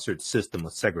 state-sponsored system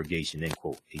of segregation, end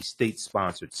quote, a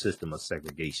state-sponsored system of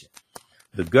segregation.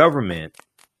 The government's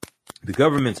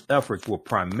efforts were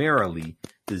primarily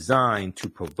designed to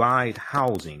provide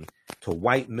housing to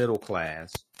white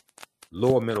middle-class,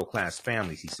 lower middle-class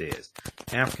families, he says.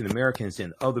 African Americans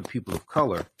and other people of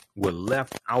color were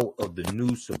left out of the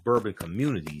new suburban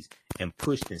communities and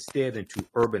pushed instead into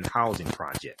urban housing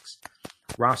projects.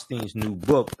 Rothstein's new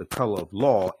book, The Color of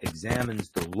Law, examines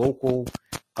the local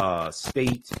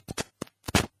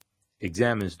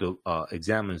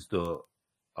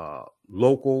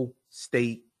local,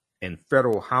 state, and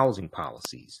federal housing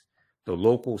policies,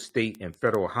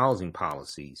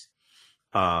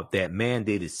 that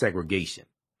mandated segregation.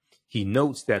 He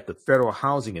notes that the Federal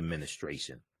Housing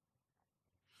Administration,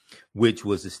 which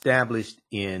was established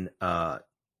in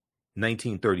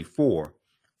 1934,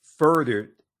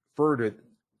 furthered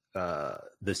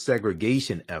the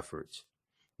segregation efforts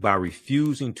by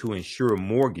refusing to insure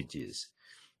mortgages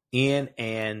in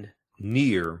and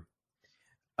near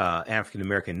African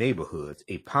American neighborhoods,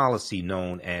 a policy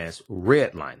known as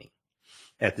redlining.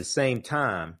 At the same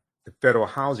time, the Federal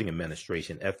Housing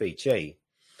Administration, FHA,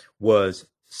 was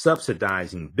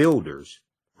subsidizing builders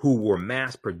who were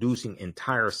mass producing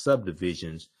entire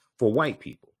subdivisions for white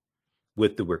people,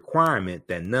 with the requirement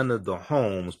that none of the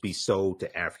homes be sold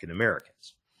to African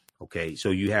Americans. Okay, so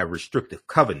you have restrictive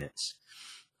covenants,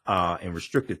 and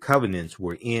restrictive covenants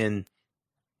were in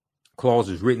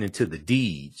clauses written into the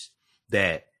deeds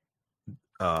that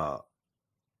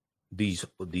these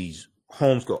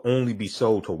homes could only be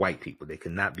sold to white people. They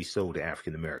could not be sold to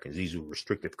African Americans. These were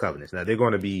restrictive covenants. Now they're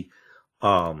going to be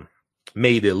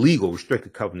made illegal.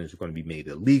 Restrictive covenants are going to be made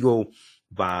illegal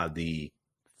by the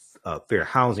Fair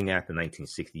Housing Act of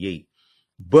 1968.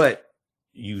 But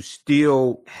you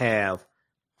still have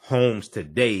homes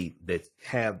today that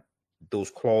have those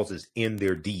clauses in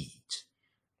their deeds.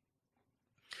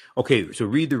 Okay, so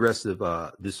read the rest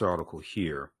of this article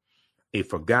here. A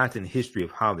forgotten history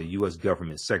of how the U.S.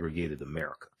 government segregated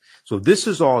America. So this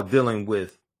is all dealing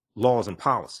with laws and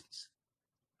policies.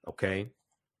 Okay.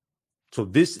 So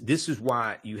this is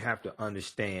why you have to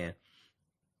understand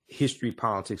history,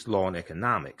 politics, law, and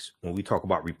economics when we talk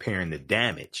about repairing the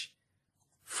damage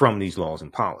from these laws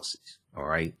and policies. All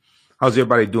right. How's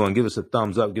everybody doing? Give us a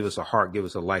thumbs up, give us a heart, give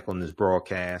us a like on this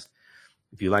broadcast.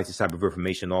 If you like this type of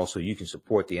information, also, you can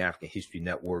support the African History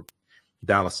Network.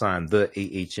 $ the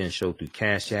AHN show through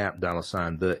Cash App,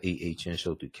 $ the AHN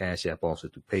show through Cash App, also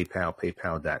through PayPal,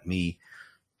 paypal.me/the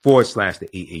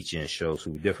AHN show.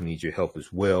 So we definitely need your help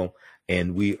as well.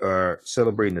 And we are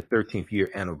celebrating the 13th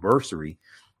year anniversary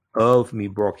of me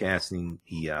broadcasting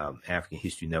the African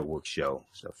History Network show.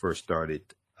 So I first started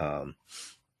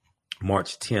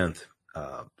March 10th,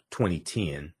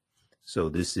 2010. So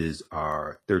this is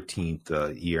our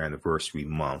 13th year anniversary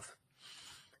month.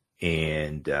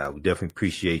 And we definitely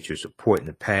appreciate your support in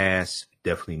the past.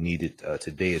 Definitely need it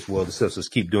today as well. This helps us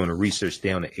keep doing the research,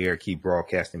 stay on the air, keep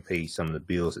broadcasting, pay some of the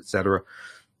bills, etc.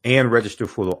 And register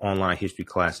for the online history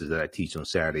classes that I teach on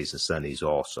Saturdays and Sundays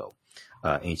also.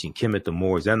 Ancient Kemet, the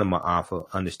Moors, and the Ma'afa,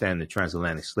 understanding the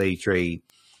transatlantic slave trade,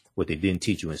 what they didn't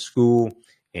teach you in school,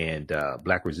 and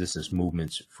Black resistance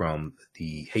movements from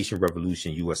the Haitian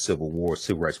Revolution, U.S. Civil War,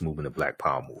 Civil Rights Movement, and Black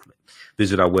Power movement.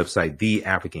 Visit our website,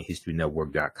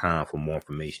 theafricanhistorynetwork.com, for more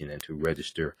information and to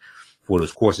register for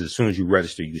those courses. As soon as you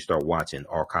register, you start watching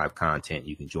archive content.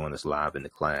 You can join us live in the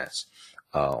class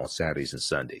on Saturdays and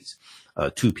Sundays,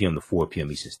 2 p.m. to 4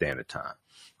 p.m. Eastern Standard Time.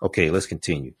 Okay, let's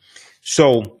continue.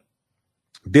 So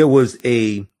there was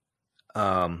a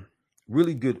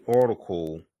really good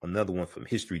article, another one from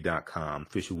history.com,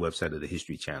 official website of the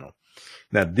History Channel.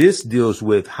 Now, this deals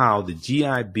with how the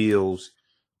GI Bill's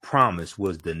promise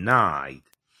was denied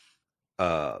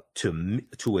to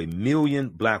a million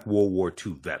Black World War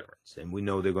II veterans. And we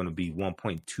know they're going to be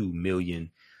 1.2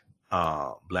 million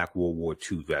Black World War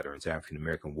II veterans,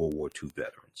 African-American World War II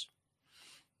veterans.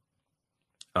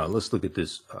 Let's look at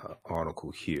this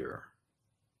article here.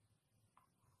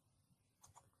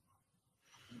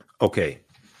 Okay.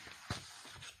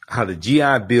 How the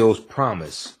GI Bill's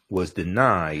promise was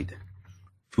denied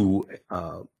to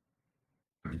a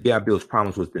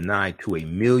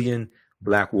million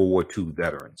Black World War II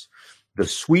veterans. The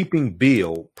sweeping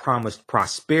bill promised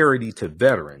prosperity to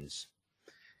veterans.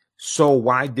 So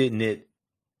why didn't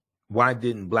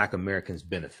Black Americans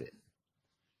benefit?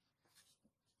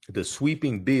 The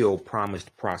sweeping bill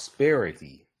promised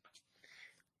prosperity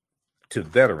to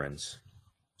veterans.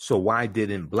 So why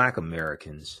didn't Black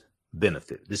Americans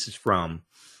benefit? This is from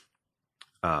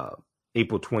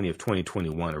April 20th,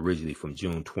 2021, originally from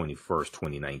June 21st,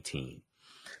 2019.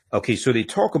 Okay, so they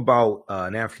talk about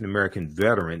an African-American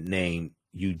veteran named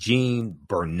Eugene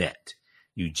Burnett.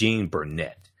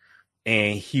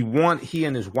 And he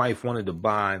and his wife wanted to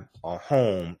buy a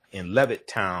home in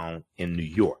Levittown in New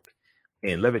York.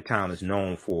 And Levittown is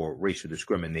known for racial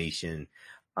discrimination,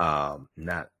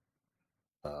 not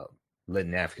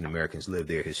letting African Americans live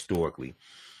there historically.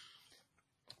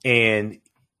 And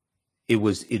it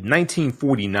was in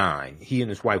 1949, he and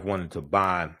his wife wanted to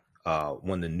buy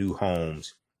one of the new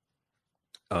homes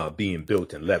being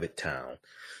built in Levittown.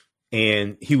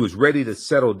 And he was ready to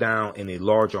settle down in a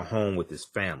larger home with his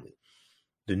family.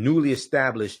 The newly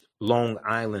established Long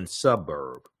Island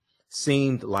suburb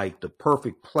seemed like the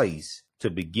perfect place to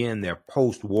begin their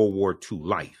post-World War II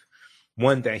life,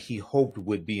 one that he hoped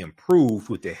would be improved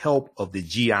with the help of the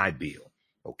GI Bill.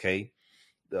 Okay,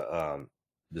 the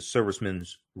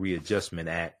Servicemen's Readjustment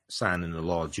Act, signed into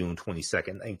law June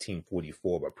 22nd,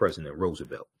 1944 by President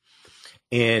Roosevelt.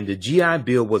 And the GI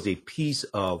Bill was a piece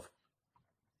of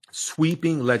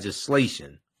sweeping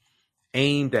legislation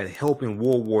aimed at helping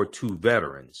World War II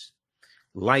veterans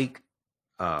like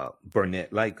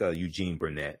Eugene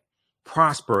Burnett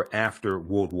prosper after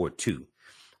World War II.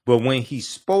 But when he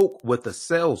spoke with a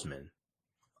salesman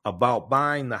about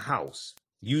buying the house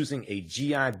using a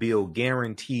GI Bill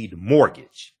guaranteed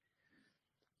mortgage,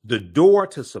 the door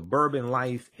to suburban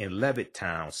life in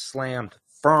Levittown slammed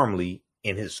firmly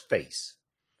in his face.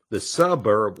 The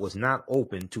suburb was not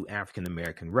open to African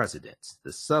American residents.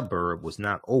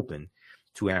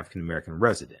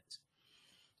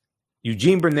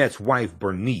 Eugene Burnett's wife,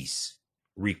 Bernice,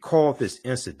 recalled this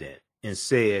incident and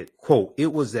said, quote,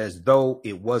 "It was as though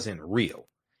it wasn't real.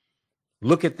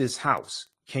 Look at this house.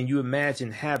 Can you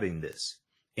imagine having this?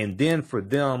 And then for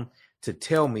them to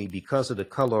tell me because of the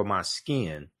color of my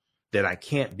skin that I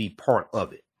can't be part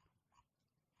of it."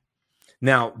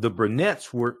 Now, the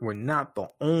Burnett's were not the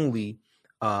only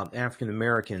African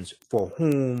Americans for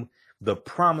whom the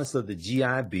promise of the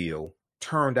GI Bill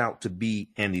turned out to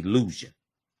be an illusion.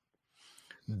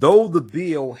 Though the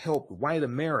bill helped white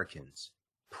Americans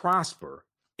prosper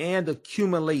and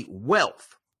accumulate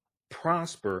wealth in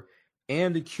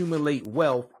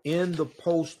the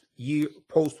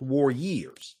post-war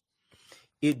years,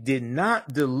 it did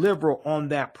not deliver on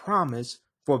that promise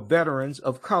for veterans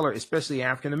of color, especially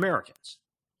African Americans.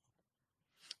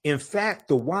 In fact,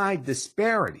 the wide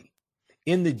disparity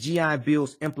in the GI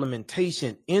Bill's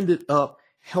implementation ended up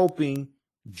helping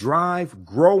drive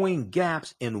growing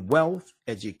gaps in wealth,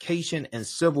 education, and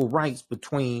civil rights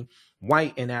between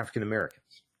white and African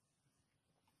Americans.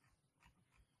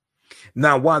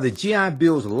 Now, while the GI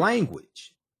Bill's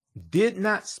language did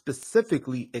not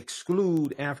specifically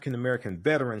exclude African American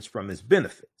veterans from its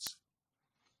benefits,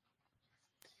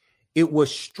 it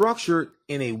was structured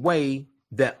in a way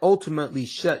that ultimately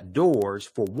shut doors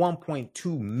for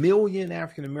 1.2 million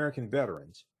African American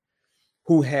veterans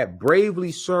who had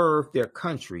bravely served their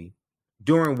country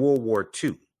during World War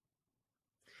II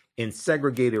in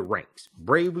segregated ranks.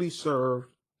 Bravely served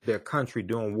their country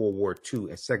during World War II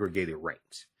in segregated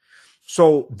ranks.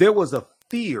 So there was a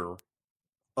fear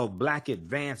of Black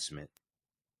advancement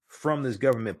from this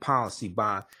government policy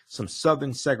by some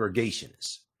Southern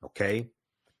segregationists, okay?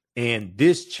 And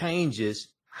this changes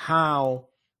how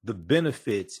the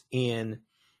benefits in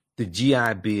the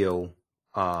GI Bill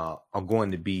are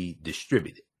going to be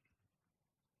distributed.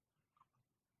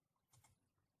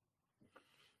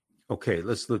 Okay,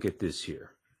 let's look at this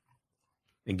here.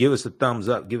 And give us a thumbs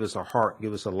up, give us a heart,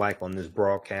 give us a like on this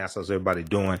broadcast. How's everybody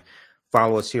doing?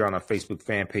 Follow us here on our Facebook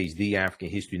fan page, The African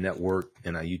History Network,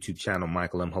 and our YouTube channel,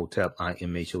 Michael M. Hotep,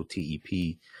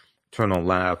 IMHOTEP. Turn on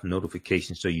live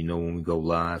notifications so you know when we go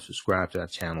live. Subscribe to our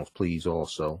channels, please,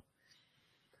 also.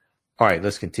 All right,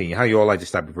 let's continue. How you all like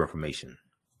this type of information?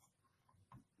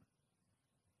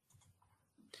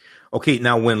 Okay,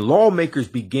 now when lawmakers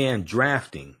began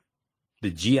drafting the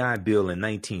GI Bill in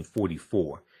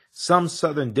 1944, some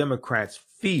Southern Democrats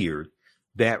feared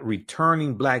that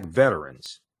returning Black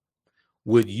veterans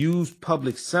would use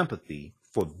public sympathy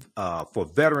for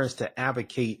veterans to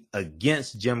advocate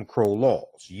against Jim Crow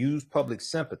laws. Use public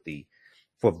sympathy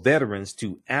for veterans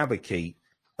to advocate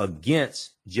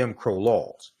against Jim Crow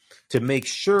laws to make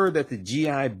sure that the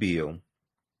GI Bill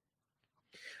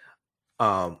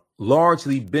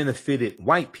largely benefited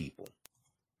white people.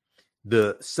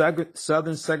 The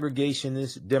Southern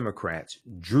segregationist Democrats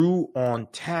drew on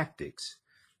tactics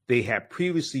they had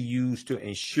previously used to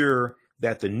ensure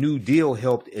that the New Deal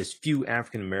helped as few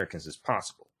African Americans as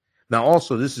possible. Now,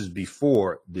 also, this is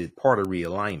before the party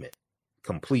realignment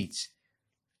completes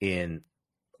in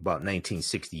about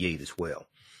 1968 as well.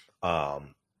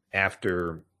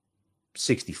 After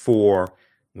 64,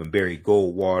 when Barry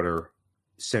Goldwater,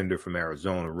 senator from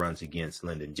Arizona, runs against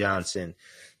Lyndon Johnson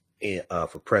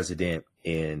for president,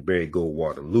 and Barry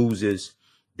Goldwater loses.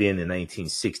 Then in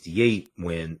 1968,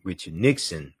 when Richard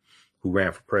Nixon, who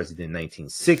ran for president in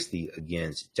 1960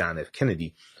 against John F.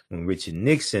 Kennedy, when Richard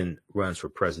Nixon runs for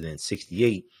president in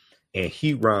 68, and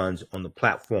he runs on the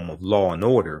platform of law and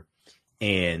order.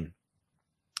 And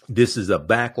this is a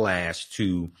backlash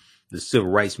to the civil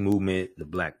rights movement, the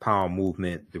Black Power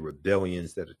movement, the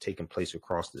rebellions that are taking place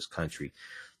across this country.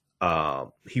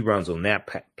 He runs on that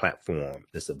platform.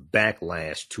 It's a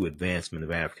backlash to advancement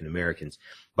of African Americans.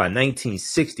 By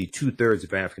 1960, 2/3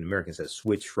 of African Americans have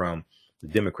switched from the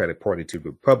Democratic Party to the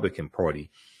Republican Party.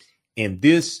 And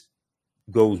this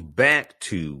goes back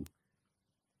to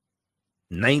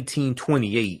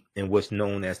 1928 and what's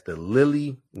known as the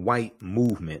Lily White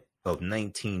Movement of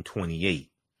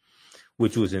 1928,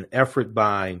 which was an effort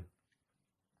by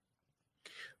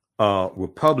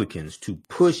Republicans to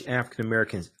push African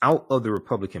Americans out of the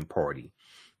Republican Party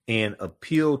and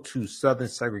appeal to Southern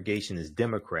segregationist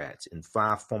Democrats in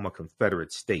 5 former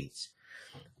Confederate states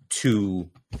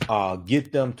to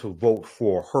get them to vote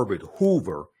for Herbert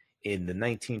Hoover in the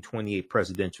 1928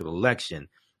 presidential election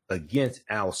against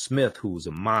Al Smith, who was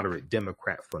a moderate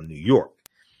Democrat from New York.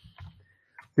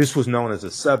 This was known as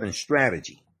a Southern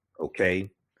strategy,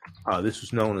 okay? This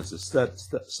was known as a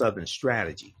Southern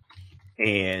strategy.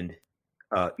 And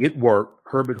it worked.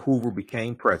 Herbert Hoover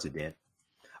became president.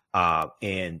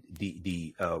 And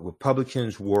the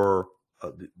Republicans were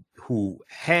who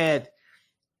had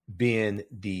been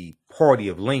the party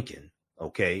of Lincoln,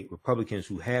 okay, Republicans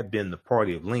who have been the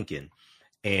party of Lincoln.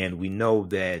 And we know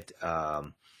that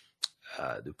the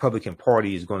Republican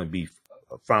Party is going to be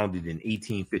founded in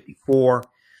 1854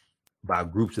 by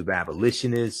groups of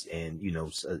abolitionists and,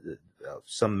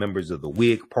 some members of the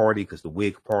Whig Party, because the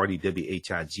Whig Party,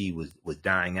 WHIG, was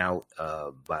dying out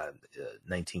by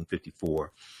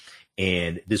 1954.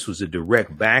 And this was a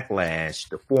direct backlash.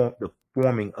 The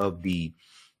forming of the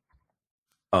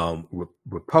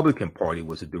Republican Party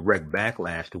was a direct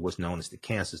backlash to what's known as the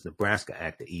Kansas-Nebraska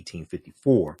Act of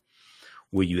 1854,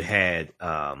 where you had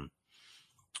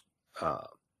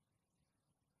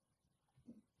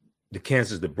the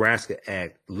Kansas-Nebraska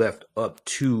Act left up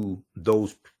to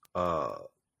those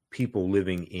people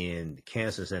living in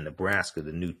Kansas and Nebraska,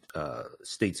 the new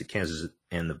states of Kansas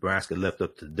and Nebraska, left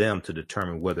up to them to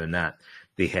determine whether or not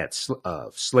they had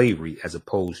slavery, as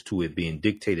opposed to it being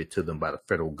dictated to them by the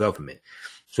federal government.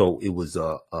 So it was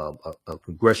a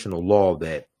congressional law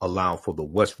that allowed for the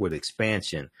westward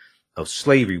expansion of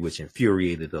slavery, which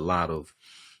infuriated a lot of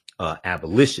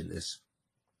abolitionists.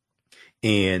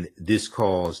 And this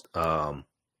caused a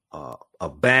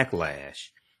backlash,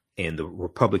 and the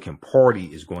Republican Party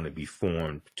is going to be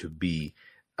formed to be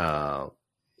formed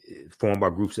by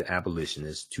groups of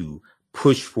abolitionists to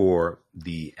push for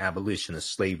the abolition of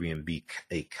slavery and be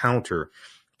a counter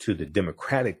to the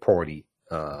Democratic Party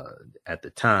at the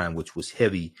time, which was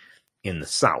heavy in the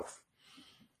South.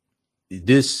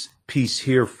 This piece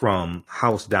here from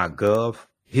house.gov,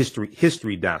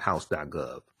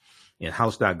 history.house.gov. And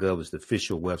house.gov is the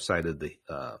official website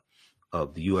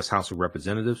of the U.S. House of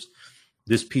Representatives.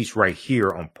 This piece right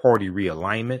here on party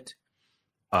realignment,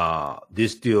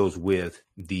 this deals with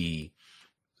the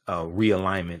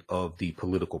realignment of the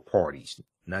political parties,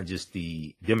 not just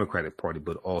the Democratic Party,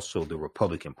 but also the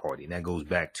Republican Party. And that goes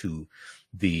back to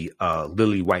the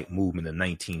Lily White movement of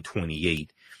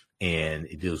 1928. And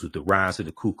it deals with the rise of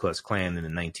the Ku Klux Klan in the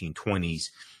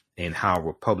 1920s and how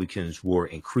Republicans were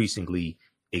increasingly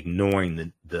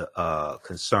ignoring the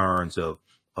concerns of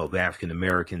African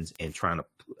Americans and trying to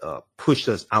push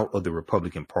us out of the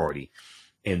Republican Party.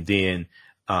 And then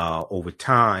over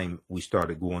time, we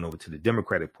started going over to the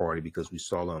Democratic Party because we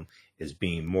saw them as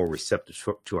being more receptive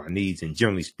to our needs. And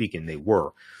generally speaking, they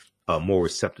were more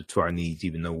receptive to our needs,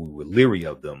 even though we were leery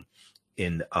of them.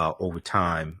 And over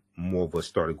time, more of us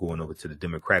started going over to the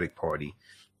Democratic Party.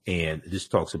 And this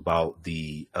talks about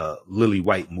the Lily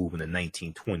White movement in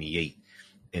 1928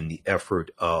 and the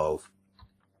effort of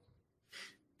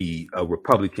the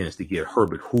Republicans to get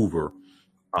Herbert Hoover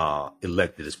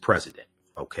elected as president.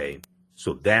 Okay,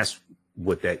 so that's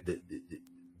what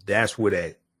that's where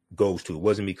that goes to. It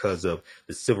wasn't because of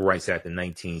the Civil Rights Act of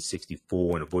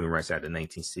 1964 and the Voting Rights Act of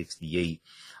 1968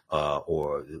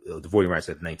 or the Voting Rights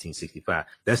Act of 1965.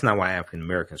 That's not why African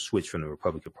Americans switched from the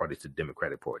Republican Party to the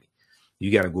Democratic Party.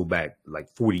 You got to go back like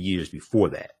 40 years before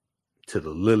that to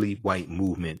the Lily White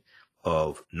movement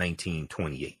of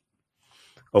 1928.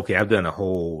 Okay, I've done a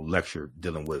whole lecture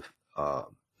dealing with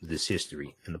this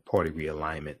history and the party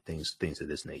realignment, things of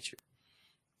this nature.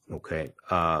 Okay,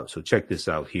 so check this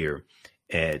out here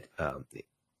at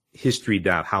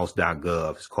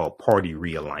history.house.gov. It's called Party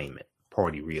Realignment.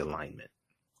 Party Realignment.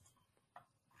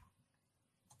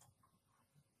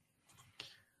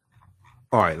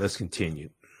 All right, let's continue.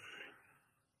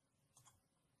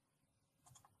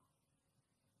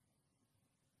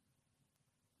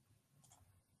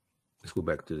 Let's go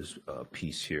back to this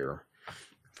piece here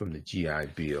from the GI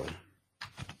Bill.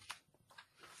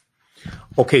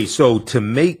 Okay, so to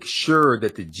make sure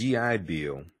that the GI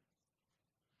Bill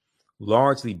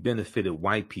largely benefited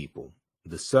white people,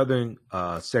 the Southern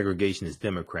segregationist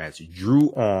Democrats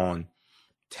drew on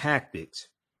tactics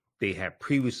they had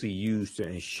previously used to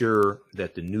ensure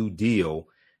that the New Deal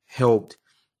helped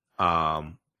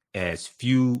as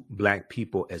few black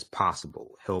people as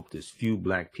possible,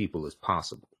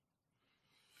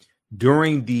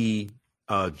 During the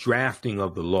drafting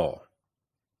of the law,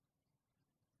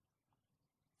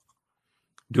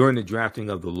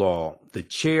 the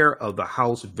chair of the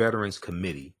House Veterans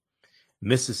Committee,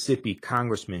 Mississippi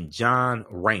Congressman John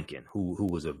Rankin, who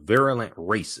was a virulent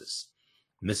racist,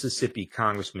 Mississippi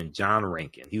Congressman John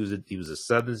Rankin, he was a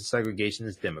Southern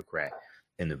segregationist Democrat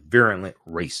and a virulent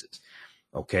racist.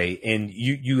 Okay, and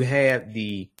you had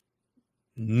the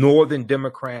Northern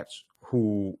Democrats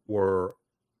who were,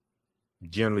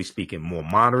 generally speaking, more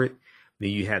moderate.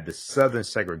 Then you had the Southern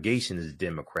segregationist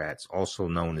Democrats, also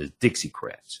known as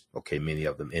Dixiecrats. Okay, many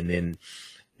of them. And then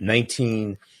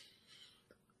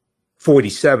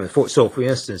 1947. So, for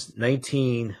instance,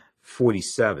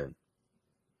 1947,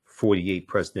 48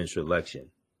 presidential election.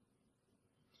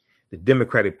 the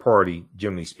Democratic Party,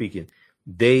 generally speaking,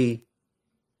 they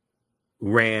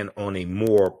ran on a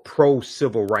more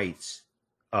pro-civil rights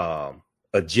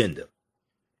agenda.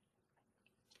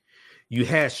 You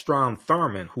had Strom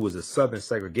Thurmond, who was a Southern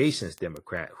segregationist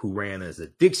Democrat, who ran as a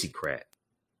Dixiecrat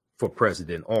for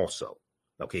president also.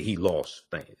 Okay, he lost,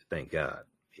 thank God.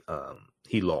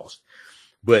 He lost.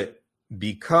 But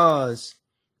because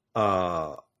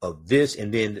of this,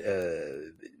 and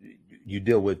then you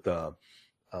deal with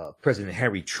President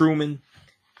Harry Truman,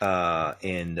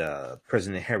 and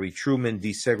President Harry Truman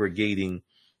desegregating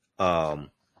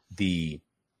the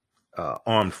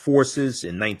armed forces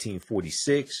in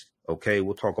 1946. Okay,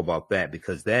 we'll talk about that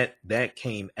because that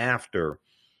came after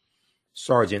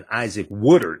Sergeant Isaac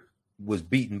Woodard was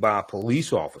beaten by a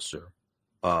police officer.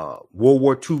 World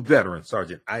War II veteran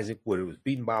Sergeant Isaac Woodard was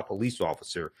beaten by a police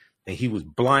officer, and he was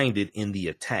blinded in the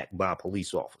attack by a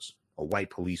police officer, a white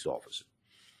police officer.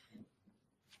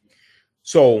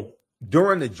 So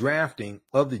during the drafting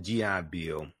of the GI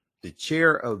Bill, the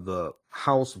chair of the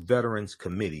House Veterans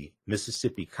Committee,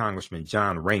 Mississippi Congressman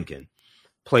John Rankin,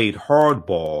 played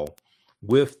hardball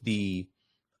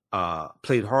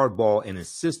and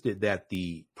insisted that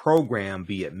the program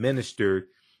be administered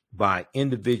by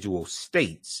individual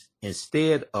states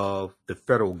instead of the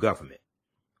federal government.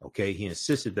 Okay, he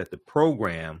insisted that the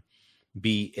program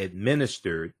be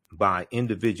administered by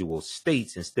individual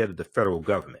states instead of the federal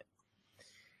government.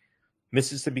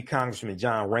 Mississippi Congressman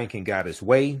John Rankin got his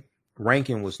way.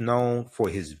 Rankin was known for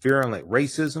his virulent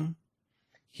racism.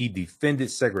 He defended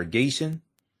segregation,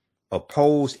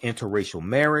 opposed interracial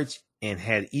marriage, and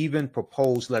had even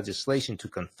proposed legislation to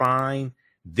confine,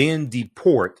 then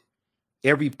deport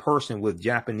every person with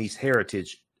Japanese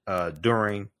heritage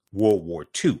during World War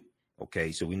II.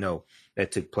 Okay, so we know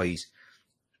that took place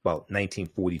about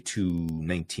 1942,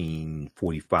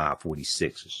 1945,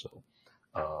 46 or so.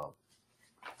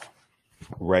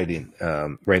 Right in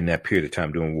that period of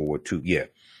time during World War II. Yeah.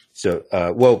 So,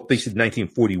 basically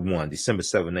 1941, December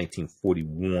 7,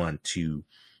 1941 to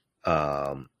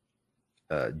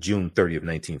June 30 of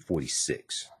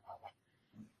 1946.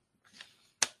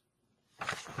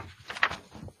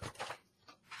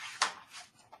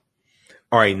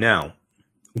 All right, now,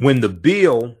 when the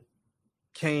bill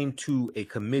came to a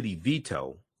committee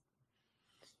veto,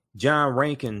 John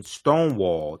Rankin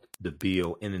stonewalled the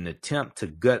bill in an attempt to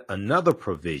gut another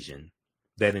provision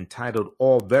that entitled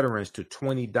all veterans to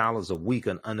 $20 a week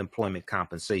on unemployment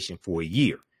compensation for a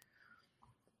year.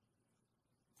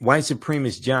 White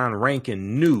supremacist John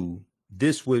Rankin knew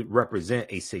this would represent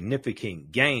a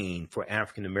significant gain for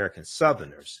African American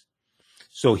Southerners,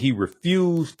 so he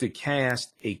refused to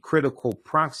cast a critical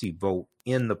proxy vote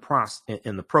in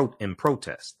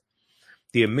protest.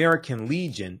 The American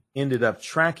Legion ended up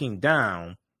tracking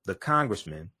down the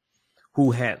congressman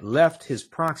who had left his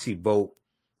proxy vote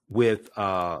with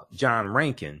John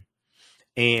Rankin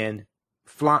and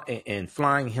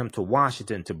flying him to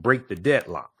Washington to break the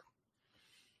deadlock.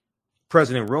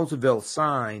 President Roosevelt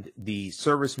signed the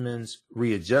Servicemen's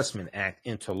Readjustment Act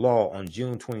into law on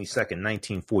June 22nd,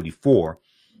 1944,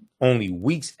 only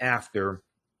weeks after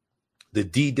the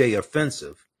D-Day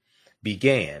offensive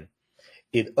began.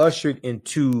 It ushered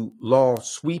into law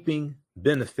sweeping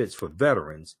benefits for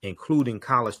veterans, including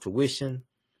college tuition,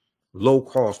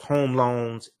 low-cost home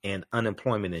loans, and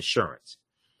unemployment insurance.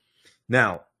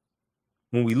 Now,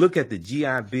 when we look at the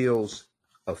GI Bill's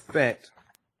effect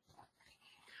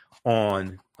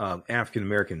on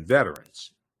African-American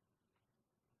veterans,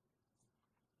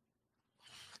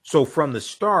 so from the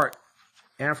start,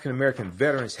 African-American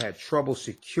veterans had trouble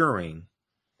securing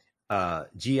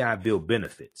GI Bill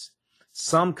benefits.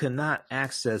 Some could not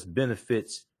access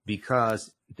benefits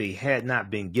because they had not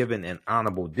been given an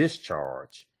honorable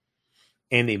discharge,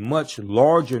 and a much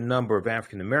larger number of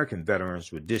African-American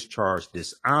veterans were discharged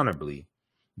dishonorably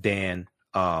than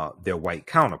their white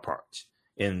counterparts.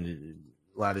 And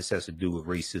a lot of this has to do with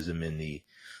racism in the,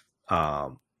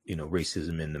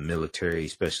 racism in the military,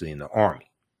 especially in the Army,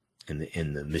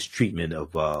 in the mistreatment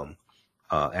of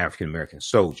African-American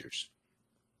soldiers.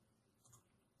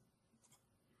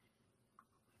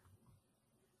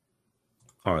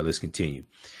 All right, let's continue.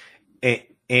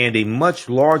 And a much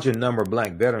larger number of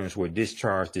black veterans were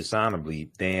discharged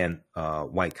dishonorably than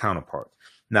white counterparts.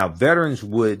 Now, veterans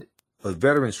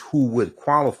who would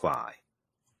qualify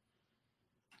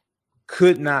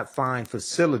could not find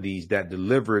facilities that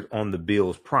delivered on the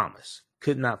bill's promise.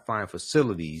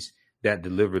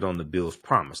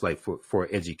 Like for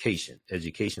education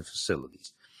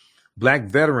facilities. Black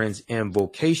veterans in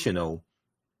vocational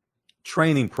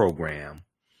training program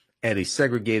at a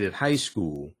segregated high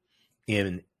school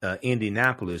in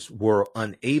Indianapolis were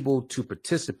unable to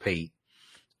participate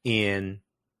in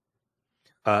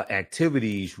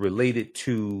activities related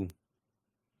to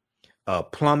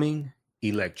plumbing,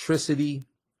 electricity,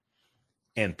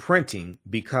 and printing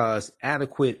because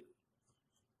adequate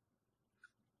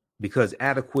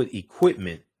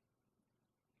equipment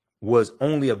was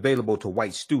only available to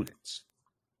white students.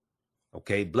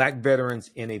 Okay, black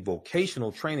veterans in a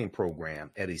vocational training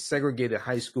program at a segregated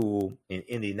high school in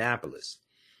Indianapolis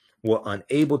were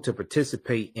unable to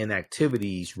participate in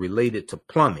activities related to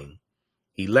plumbing,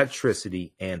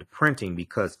 electricity, and printing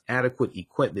because adequate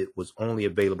equipment was only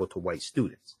available to white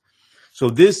students. So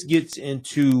this gets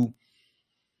into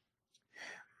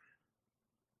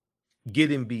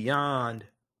getting beyond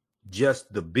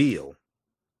just the bill,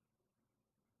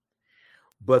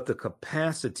 but the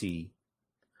capacity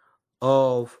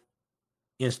of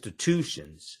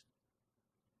institutions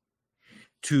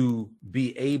to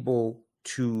be able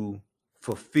to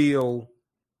fulfill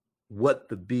what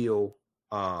the bill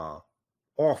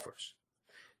offers,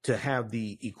 to have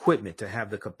the equipment, to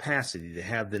have the capacity, to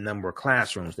have the number of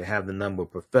classrooms, to have the number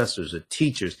of professors or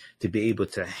teachers, to be able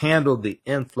to handle the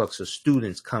influx of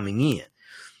students coming in.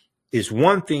 It's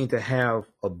one thing to have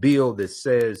a bill that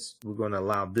says we're going to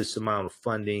allow this amount of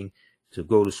funding to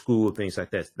go to school, things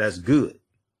like that. That's good.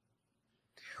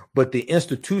 But the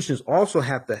institutions also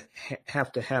have to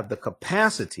have the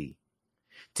capacity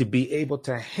to be able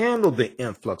to handle the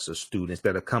influx of students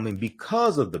that are coming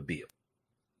because of the bill.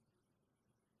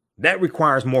 That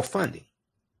requires more funding.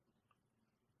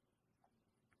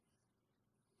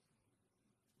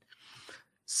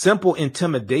 Simple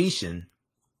intimidation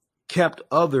kept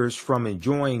others from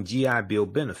enjoying GI Bill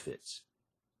benefits.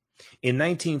 In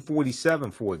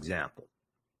 1947, for example,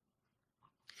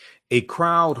 a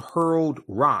crowd hurled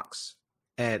rocks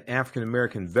at African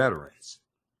American veterans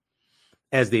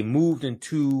as they moved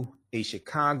into a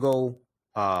Chicago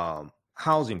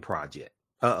housing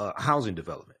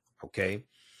development. Okay,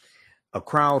 a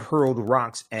crowd hurled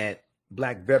rocks at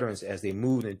black veterans as they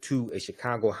moved into a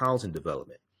Chicago housing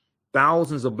development.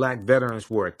 Thousands of black veterans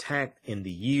were attacked in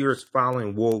the years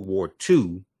following World War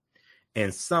II,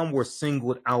 and some were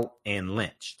singled out and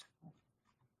lynched.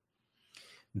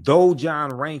 Though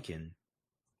John Rankin,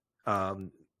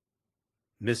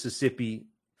 Mississippi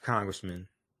Congressman,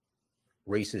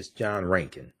 racist John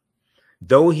Rankin,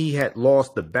 though he had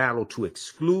lost the battle to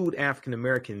exclude African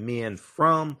American men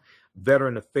from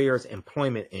Veteran Affairs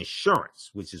employment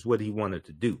insurance, which is what he wanted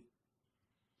to do,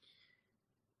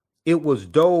 it was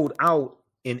doled out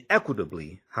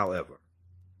inequitably, however.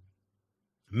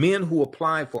 Men who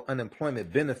applied for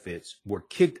unemployment benefits were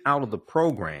kicked out of the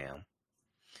program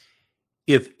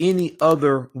if any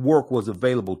other work was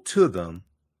available to them,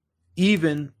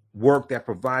 even work that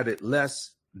provided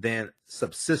less than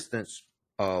subsistence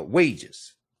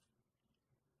wages.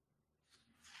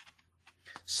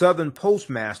 Southern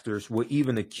postmasters were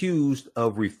even accused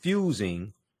of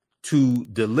refusing to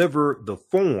deliver the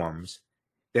forms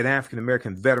that African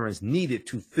American veterans needed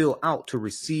to fill out to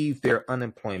receive their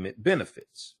unemployment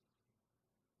benefits.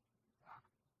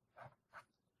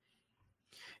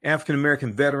 African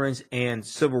American veterans and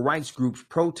civil rights groups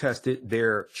protested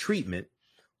their treatment,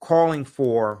 calling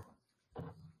for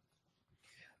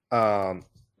Just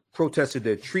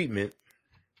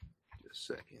a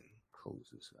second, close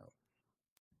this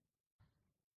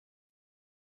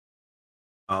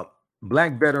out.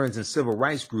 Black veterans and civil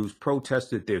rights groups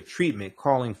protested their treatment,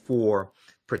 calling for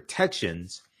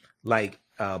protections like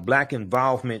black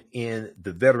involvement in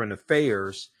the veteran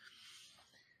affairs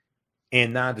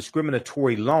and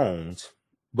non-discriminatory loans,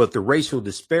 but the racial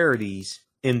disparities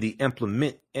in the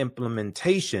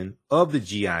implementation of the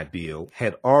GI Bill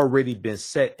had already been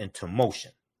set into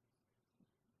motion.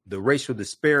 The racial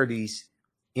disparities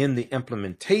in the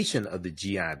implementation of the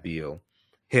GI Bill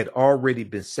had already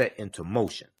been set into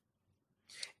motion.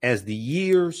 As the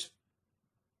years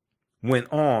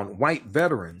went on, white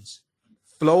veterans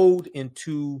flowed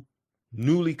into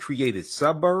newly created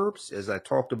suburbs, as I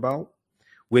talked about,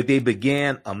 where they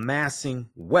began amassing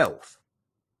wealth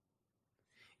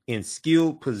in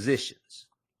skilled positions.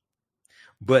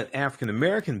 But African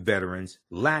American veterans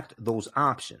lacked those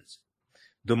options.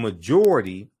 The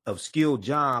majority of skilled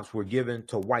jobs were given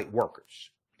to white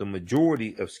workers. The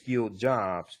majority of skilled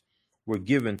jobs were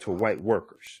given to white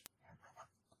workers.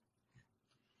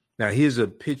 Now, here's a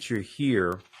picture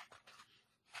here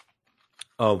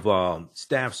of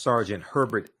Staff Sergeant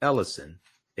Herbert Ellison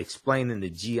explaining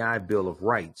the GI Bill of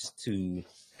Rights to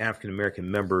African American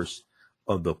members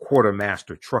of the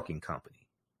Quartermaster Trucking Company.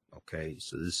 Okay,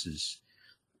 so this is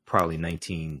probably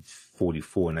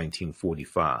 1944,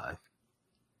 1945.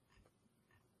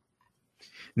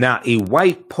 Now, a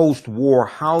white post-war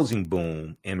housing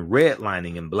boom and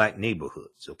redlining in black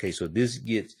neighborhoods. Okay, so this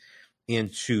gets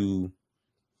into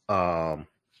what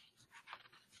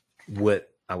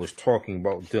I was talking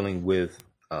about dealing with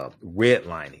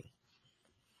redlining.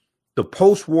 The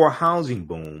post-war housing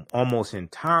boom almost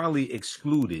entirely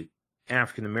excluded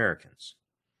African Americans,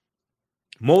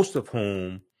 most of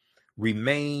whom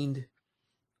remained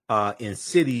in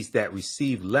cities that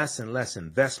received less and less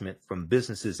investment from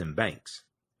businesses and banks.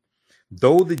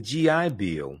 Though the GI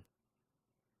Bill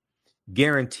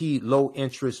guaranteed low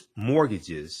interest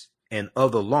mortgages and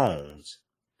other loans,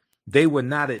 they were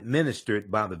not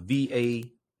administered by the VA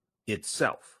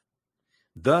itself.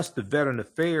 Thus, the Veteran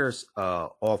Affairs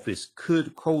Office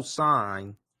could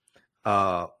co-sign,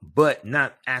 but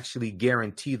not actually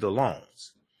guarantee the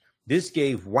loans. This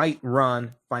gave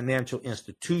white-run financial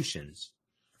institutions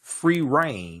free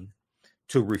rein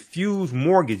to refuse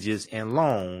mortgages and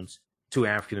loans to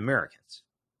African Americans.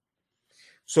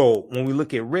 So when we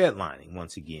look at redlining,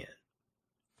 once again,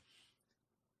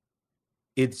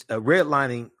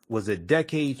 redlining was a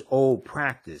decades-old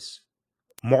practice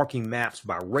marking maps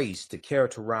by race to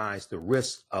characterize the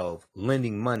risks of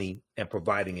lending money and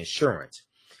providing insurance.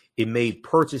 It made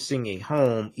purchasing a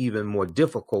home even more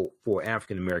difficult for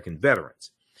African American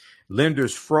veterans.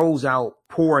 Lenders froze out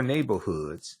poor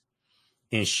neighborhoods,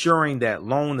 ensuring that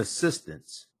loan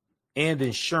assistance and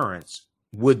insurance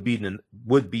would be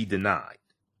denied.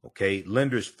 Okay,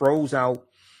 lenders froze out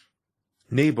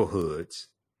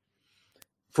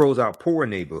poor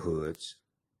neighborhoods,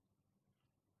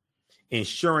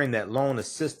 ensuring that loan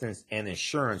assistance and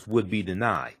insurance would be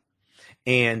denied.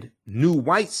 And new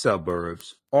white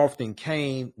suburbs often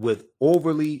came with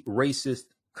overly racist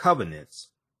covenants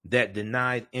that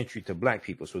denied entry to black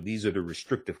people. So these are the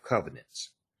restrictive covenants,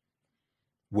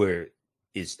 where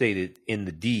it stated in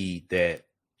the deed that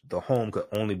the home could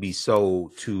only be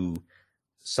sold to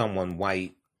someone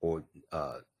white, or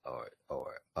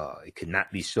it could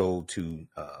not be sold to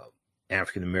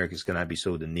African Americans, cannot be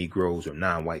sold to Negroes or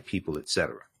non-white people,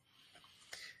 etc.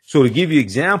 So to give you an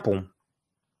example,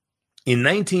 in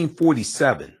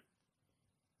 1947,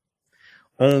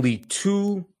 only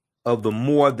 2 of the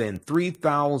more than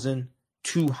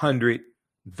 3,200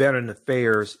 Veteran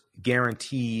Affairs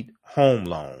guaranteed home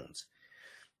loans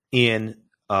in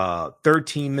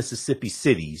 13 Mississippi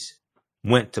cities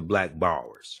went to black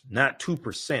borrowers. Not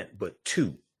 2%, but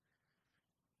 2.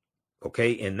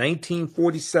 Okay, in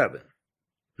 1947.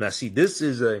 Now, see, this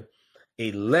is a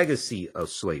legacy of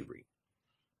slavery.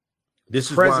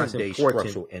 This is why it's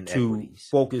important to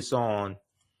focus on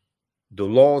the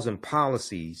laws and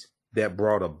policies that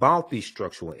brought about these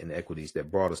structural inequities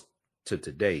that brought us to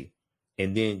today.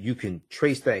 And then you can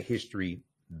trace that history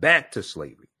back to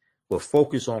slavery, but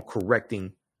focus on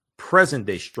correcting present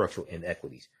day structural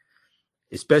inequities,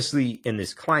 especially in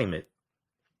this climate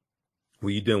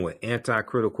where you're dealing with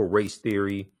anti-critical race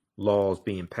theory laws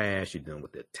being passed. You're dealing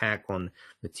with the attack on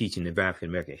the teaching of African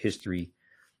American history,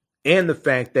 and the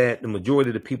fact that the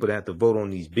majority of the people that have to vote on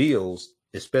these bills,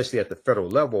 especially at the federal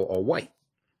level, are white.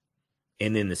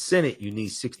 And in the Senate, you need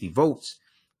 60 votes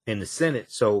in the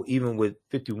Senate. So even with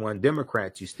 51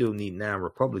 Democrats, you still need 9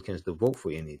 Republicans to vote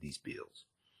for any of these bills,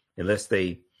 unless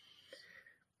they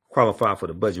qualify for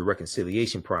the budget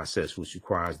reconciliation process, which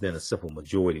requires then a simple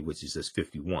majority, which is just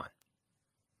 51.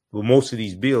 But most of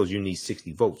these bills, you need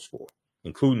 60 votes for,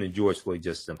 including the George Floyd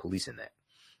Justice and Policing Act.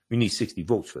 You need 60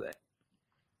 votes for that.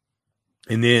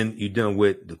 And then you're done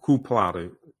with the coup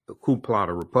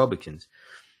plotter Republicans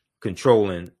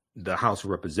controlling the House of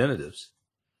Representatives.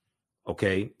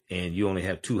 Okay. And you only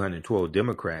have 212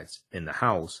 Democrats in the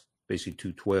House, basically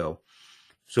 212.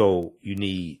 So you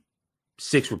need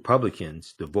 6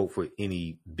 Republicans to vote for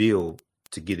any bill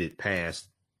to get it passed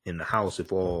in the House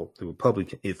if all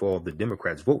the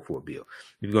Democrats vote for a bill.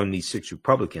 You're going to need 6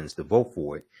 Republicans to vote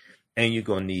for it. And you're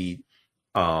going to need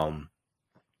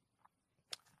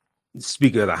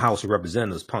Speaker of the House of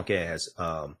Representatives, punk ass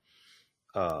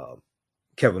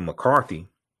Kevin McCarthy,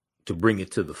 to bring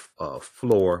it to the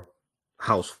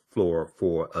House floor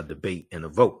for a debate and a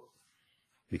vote,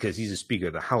 because he's a Speaker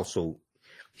of the House, so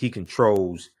he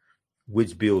controls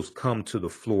which bills come to the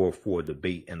floor for a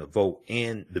debate and a vote,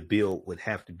 and the bill would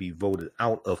have to be voted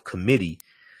out of committee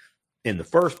in the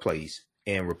first place,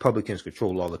 and Republicans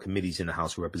control all the committees in the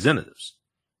House of Representatives.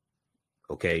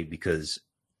 Okay, because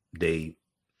they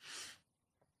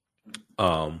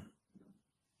have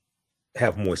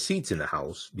more seats in the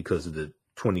House because of the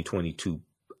 2022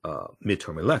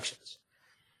 midterm elections.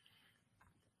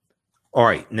 All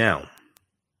right, now,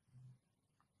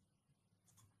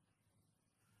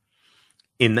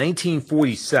 in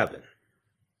 1947,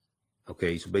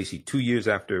 Okay, so basically 2 years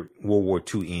after World War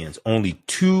II ends, only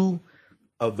 2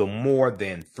 of the more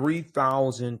than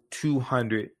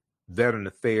 3,200 Veteran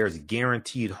Affairs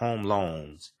guaranteed home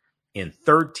loans in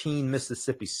 13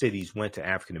 Mississippi cities went to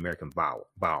African American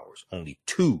borrowers. Only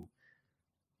 2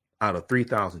 out of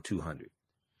 3,200.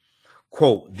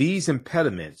 Quote, these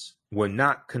impediments were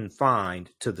not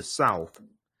confined to the South,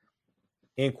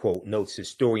 end quote, notes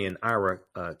historian Ira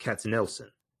Katznelson.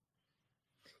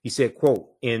 He said, quote,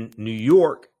 in New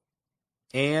York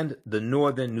and the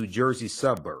northern New Jersey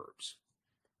suburbs,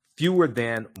 fewer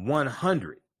than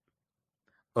 100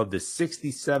 of the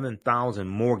 67,000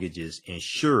 mortgages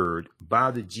insured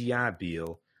by the GI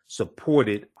Bill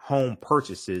supported home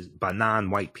purchases by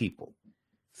non-white people.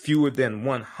 Fewer than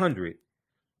 100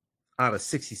 out of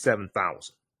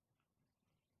 67,000.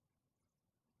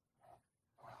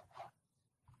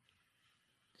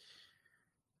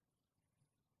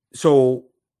 So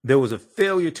there was a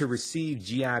failure to receive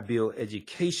GI Bill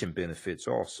education benefits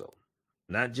also,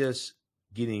 not just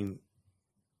getting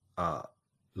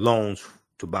loans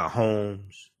to buy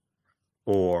homes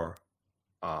or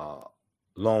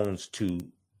loans to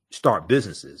start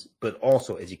businesses, but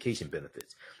also education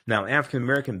benefits. Now, African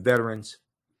American veterans,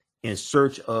 in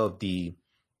search of the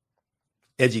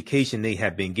education they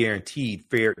have been guaranteed,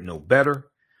 fared no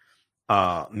better.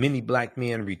 Many black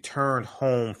men returned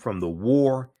home from the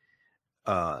war,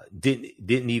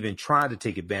 didn't even try to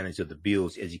take advantage of the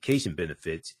bill's education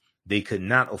benefits. They could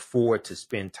not afford to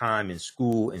spend time in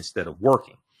school instead of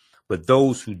working. But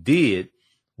those who did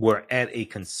were at a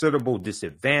considerable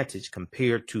disadvantage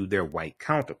compared to their white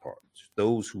counterparts.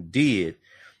 Those who did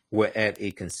were at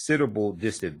a considerable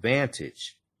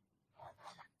disadvantage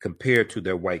compared to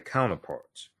their white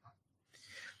counterparts.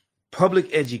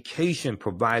 Public education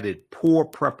provided poor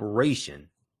preparation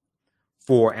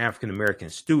for African American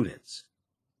students,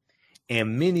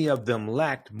 and many of them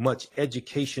lacked much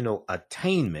educational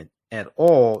attainment at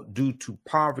all due to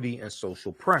poverty and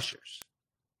social pressures.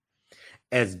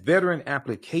 As veteran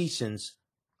applications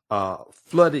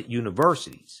flooded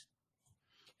universities,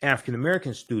 African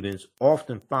American students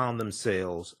often found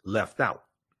themselves left out.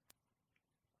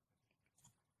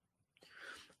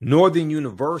 Northern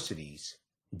universities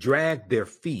dragged their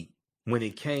feet when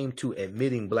it came to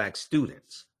admitting black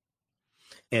students,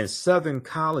 and Southern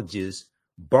colleges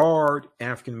barred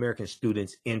African American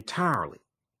students entirely.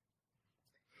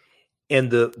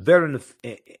 And the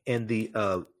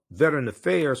Veteran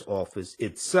Affairs Office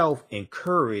itself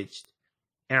encouraged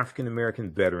African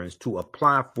American veterans to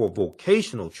apply for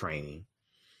vocational training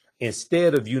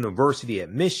instead of university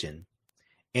admission,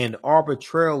 and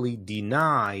arbitrarily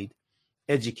denied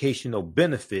educational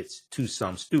benefits to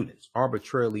some students.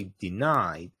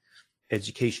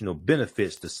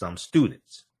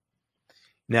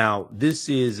 Now, this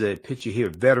is a picture here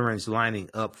of veterans lining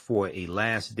up for a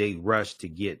last day rush to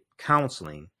get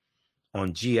counseling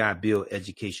on GI Bill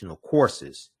educational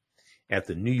courses at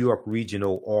the New York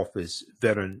Regional Office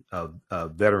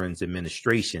Veterans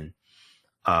Administration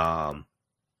on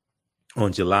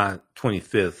July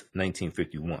 25th,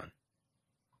 1951.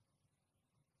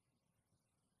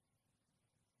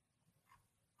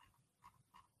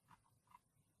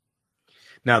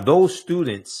 Now, those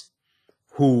students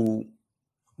who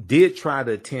did try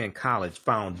to attend college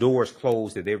found doors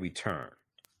closed at every turn.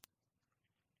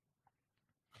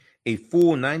 A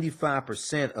full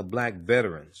 95% of black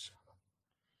veterans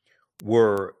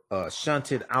were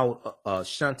shunted off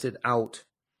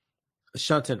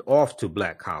to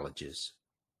black colleges,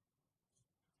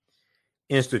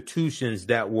 institutions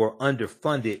that were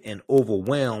underfunded and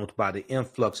overwhelmed by the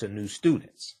influx of new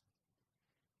students.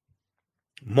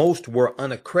 Most were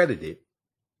unaccredited,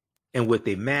 and with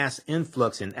a mass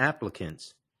influx in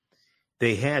applicants,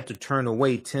 they had to turn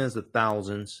away tens of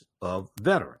thousands of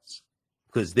veterans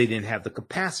because they didn't have the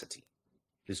capacity.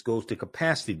 This goes to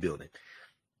capacity building.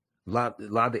 A lot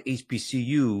of the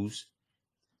HBCUs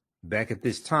back at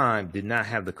this time did not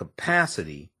have the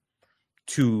capacity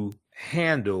to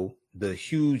handle the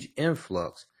huge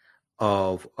influx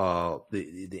of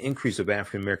the increase of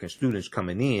African American students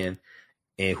coming in,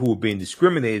 and who were being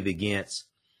discriminated against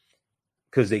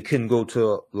because they couldn't go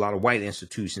to a lot of white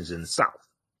institutions in the South.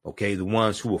 Okay, the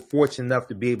ones who were fortunate enough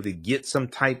to be able to get some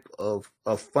type of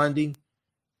funding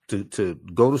to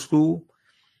go to school,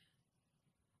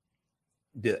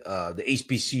 the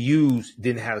HBCUs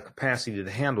didn't have the capacity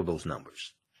to handle those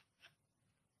numbers.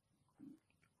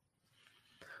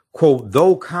 Quote,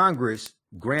 though Congress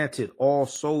granted all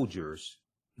soldiers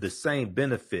the same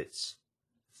benefits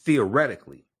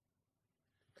theoretically,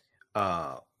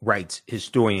 writes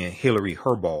historian Hillary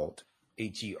Herbold,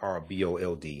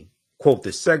 Herbold, quote,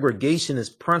 the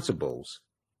segregationist principles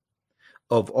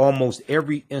of almost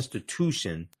every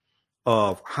institution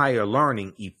of higher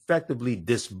learning effectively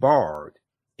disbarred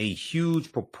a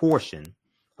huge proportion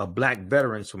of Black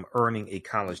veterans from earning a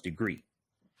college degree.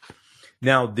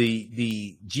 Now,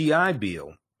 the GI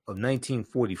Bill of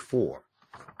 1944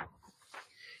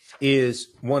 is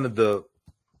one of the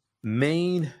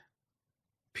main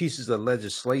pieces of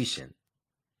legislation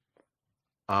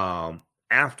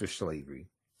after slavery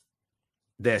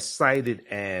that's cited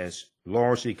as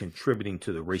largely contributing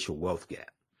to the racial wealth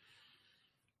gap.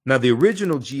 Now, the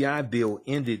original GI Bill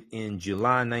ended in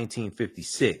July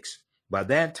 1956. By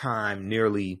that time,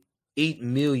 nearly 8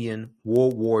 million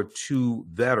World War II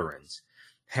veterans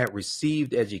had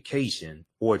received education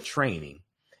or training,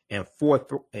 and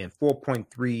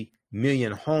 4.3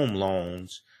 million home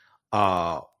loans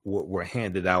were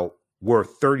handed out,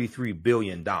 worth $33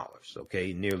 billion.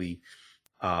 Okay, nearly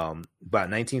by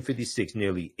 1956,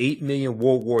 nearly 8 million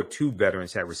World War II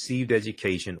veterans had received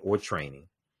education or training,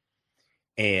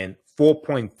 and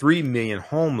 4.3 million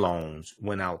home loans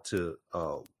went out to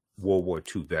World War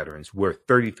II veterans, worth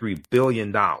 $33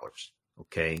 billion,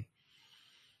 okay,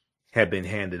 had been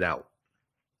handed out.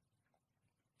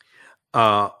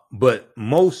 But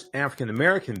most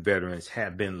African-American veterans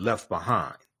have been left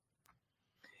behind.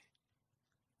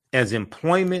 As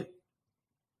employment,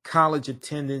 college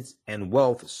attendance, and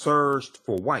wealth surged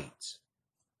for whites,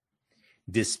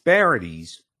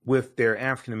 disparities with their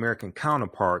African-American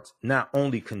counterparts not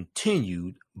only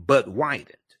continued, but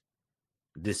widened.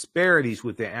 Disparities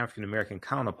with their African-American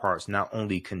counterparts not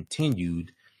only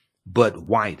continued, but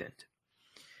widened.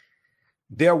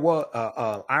 There was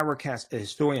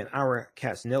historian Ira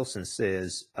Katz-Nelson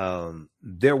says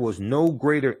there was no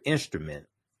greater instrument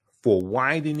for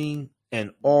widening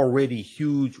an already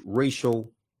huge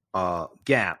racial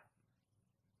gap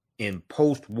in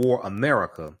post-war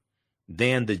America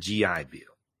than the GI Bill.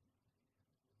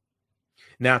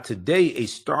 Now, today, a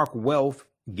stark wealth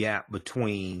gap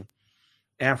between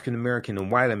African American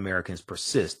and white Americans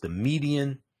persists. The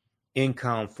median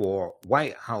income for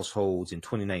white households in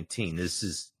 2019, this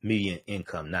is median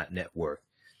income, not net worth.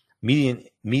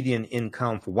 Median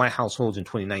income for white households in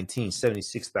 2019,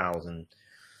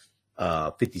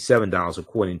 $76,057,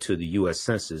 according to the U.S.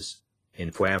 Census,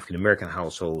 and for African American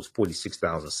households,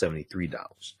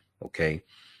 $46,073. Okay.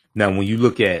 Now, when you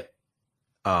look at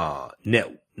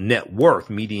net worth,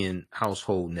 median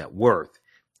household net worth,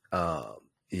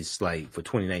 it's like for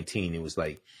 2019, it was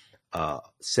like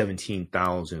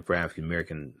 17,000 for African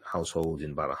American households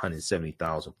and about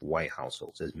 170,000 for white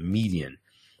households. That's median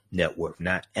net worth,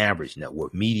 not average net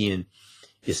worth. Median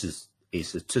is a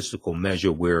statistical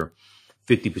measure where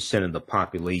 50% of the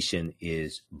population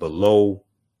is below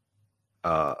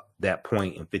that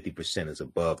point and 50% is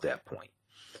above that point.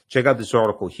 Check out this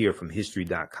article here from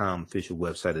history.com, official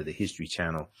website of the History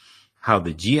Channel, how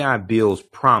the GI Bill's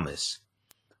promise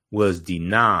was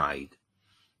denied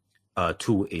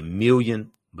to 1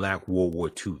 million Black World War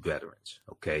II veterans.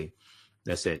 Okay,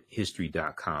 that's at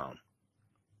history.com.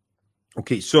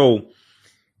 Okay, so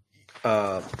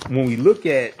when we look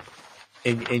at,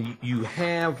 and you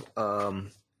have a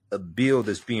bill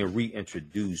that's being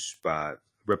reintroduced by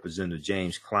Representative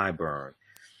James Clyburn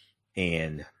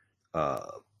and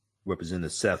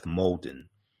Representative Seth Moulton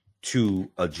to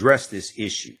address this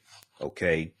issue,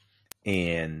 okay,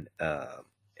 and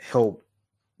help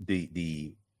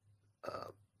the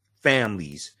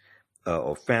families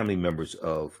or family members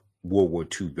of World War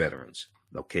II veterans,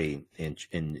 okay,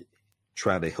 and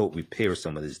try to help repair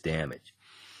some of this damage.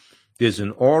 There's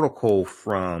an article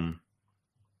from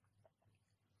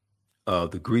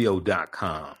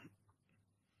thegrio.com,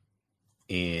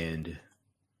 and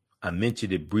I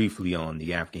mentioned it briefly on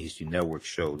the African History Network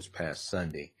show this past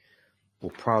Sunday. We'll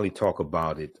probably talk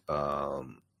about it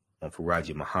on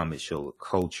Faraji Muhammad's show, The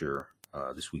Culture,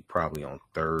 this week, probably on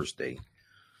Thursday.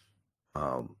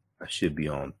 I should be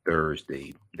on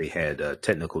Thursday. They had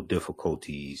technical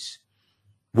difficulties.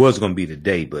 Was going to be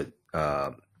today, but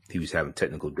he was having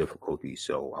technical difficulties,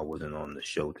 so I wasn't on the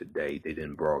show today. They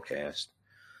didn't broadcast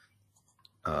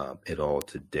at all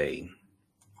today.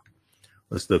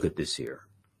 Let's look at this here.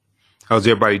 How's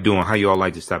everybody doing? How y'all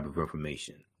like this type of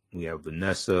information? We have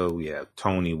Vanessa, we have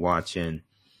Tony watching,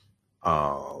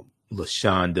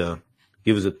 LaShonda.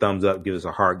 Give us a thumbs up, give us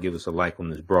a heart, give us a like on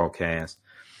this broadcast.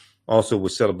 Also, we're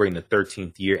celebrating the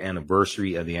 13th year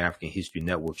anniversary of the African History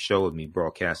Network show, of me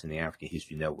broadcasting the African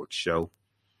History Network show.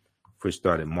 First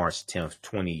started March 10th,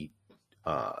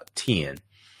 2010.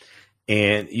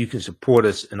 And you can support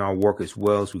us in our work as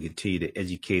well as we continue to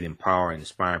educate, empower, and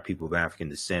inspire people of African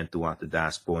descent throughout the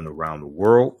diaspora and around the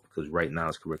world, because right now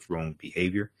it's correct wrong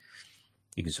behavior.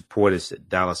 You can support us at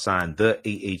 $ the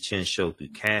AHN show through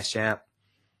Cash App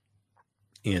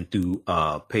and through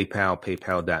PayPal,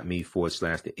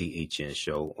 paypal.me/the AHN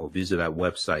show, or visit our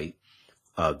website,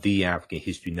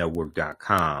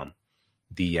 theafricanhistorynetwork.com,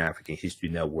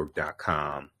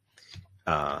 theafricanhistorynetwork.com,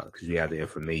 because we have the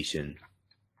information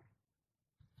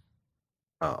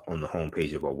on the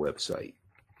homepage of our website.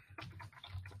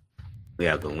 We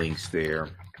have the links there.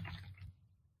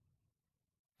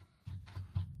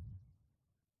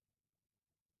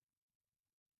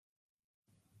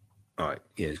 All right,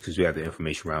 yes, because we have the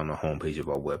information around the homepage of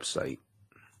our website.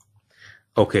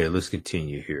 Okay, let's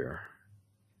continue here.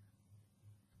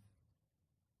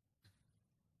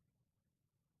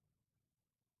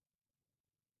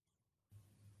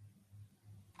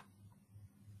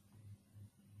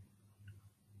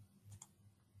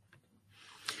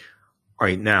 All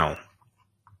right, now,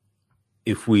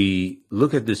 if we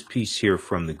look at this piece here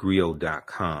from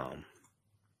thegrio.com,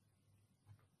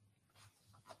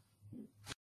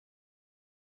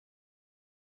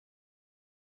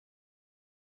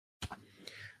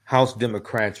 House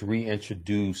Democrats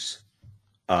reintroduce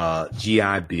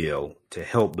GI Bill to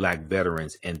help Black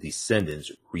veterans and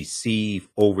descendants receive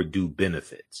overdue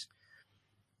benefits.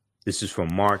 This is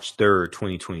from March 3rd,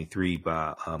 2023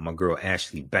 by my girl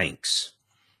Ashley Banks.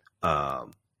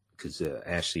 Because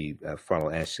Ashley, I follow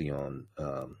Ashley on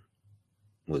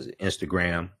was it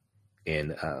Instagram,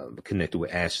 and connected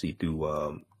with Ashley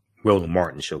through Roland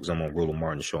Martin show, because I'm on Roland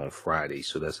Martin show on Friday,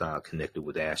 so that's how I connected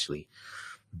with Ashley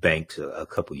Banks a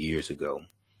couple years ago.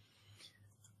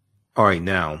 All right,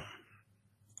 now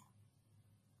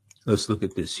let's look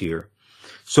at this here.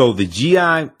 So the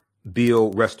GI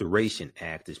Bill Restoration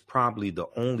Act is probably the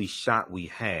only shot we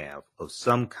have of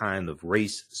some kind of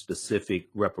race-specific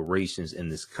reparations in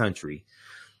this country,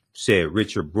 said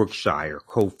Richard Brookshire,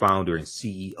 co-founder and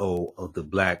CEO of the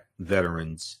Black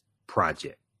Veterans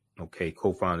Project. Okay,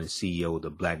 co-founder and CEO of the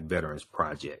Black Veterans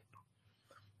Project.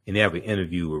 And they have an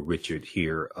interview with Richard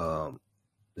here.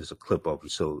 There's a clip of it,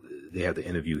 so they have the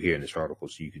interview here in this article,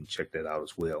 so you can check that out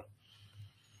as well.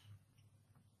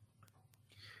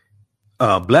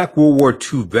 Black World War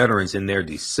II veterans and their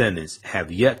descendants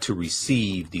have yet to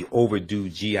receive the overdue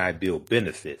GI Bill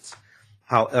benefits.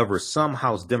 However, some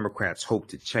House Democrats hope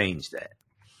to change that.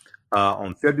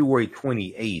 On February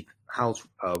 28th, House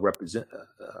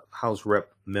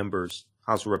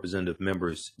Representative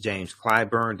members James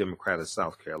Clyburn, Democrat of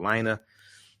South Carolina,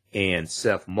 and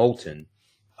Seth Moulton,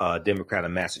 Democrat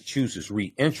of Massachusetts,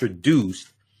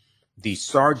 reintroduced the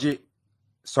Sergeant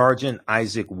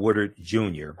Isaac Woodard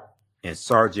Jr. and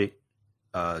Sergeant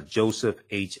Joseph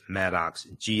H. Maddox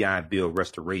GI Bill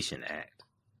Restoration Act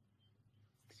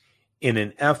in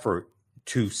an effort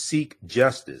to seek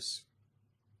justice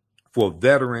for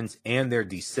veterans and their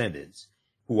descendants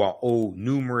who are owed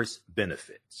numerous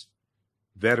benefits.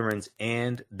 Veterans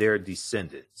and their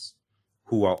descendants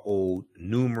who are owed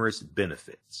numerous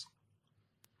benefits.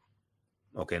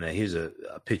 Okay, now here's a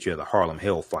picture of the Harlem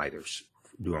Hellfighters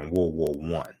during World War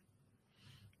I.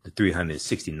 The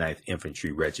 369th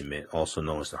Infantry Regiment, also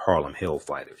known as the Harlem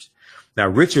Hellfighters. Now,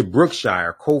 Richard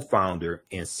Brookshire, co-founder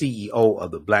and CEO of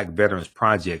the Black Veterans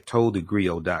Project, told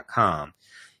thegrio.com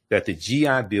that the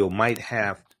GI Bill might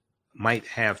have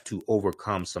to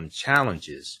overcome some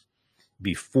challenges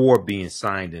before being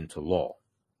signed into law.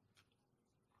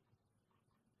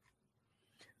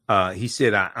 He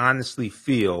said, I honestly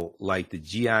feel like the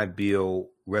GI Bill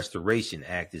Restoration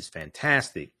Act is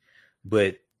fantastic,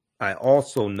 but I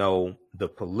also know the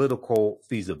political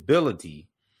feasibility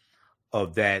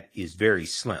of that is very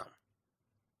slim.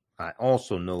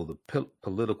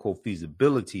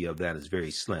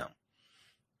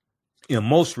 In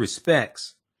most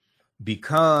respects,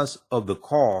 because of the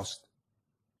cost,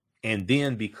 and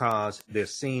then because there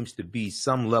seems to be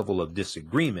some level of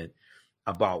disagreement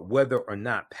about whether or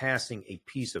not passing a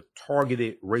piece of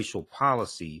targeted racial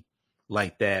policy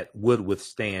like that would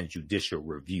withstand judicial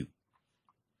review.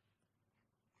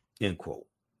 End quote.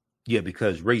 Yeah,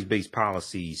 because race-based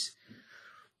policies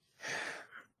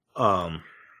at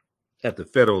the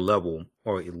federal level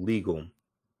are illegal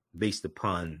based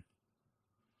upon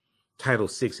Title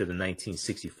VI of the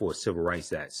 1964 Civil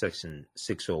Rights Act, Section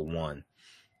 601,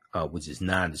 which is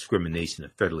non-discrimination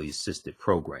of federally assisted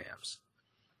programs.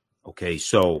 Okay,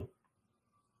 so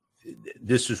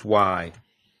this is why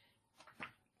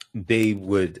they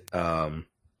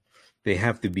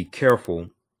have to be careful.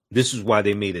 This is why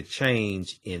they made a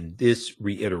change in this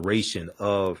reiteration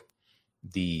of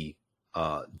the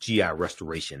GI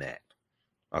Restoration Act.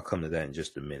 I'll come to that in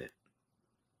just a minute.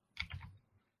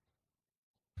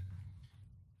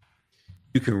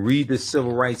 You can read the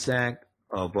Civil Rights Act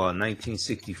of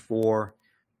 1964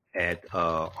 at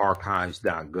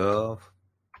archives.gov.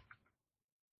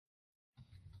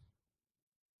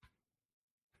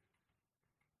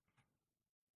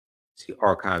 See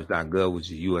archives.gov, which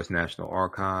is U.S. National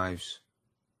Archives,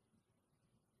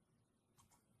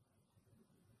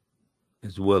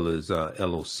 as well as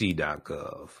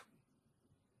loc.gov.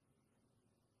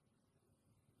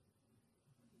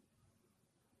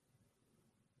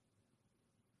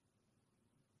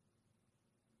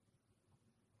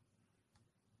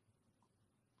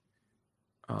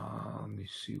 Let me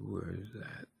see, where is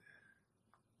that?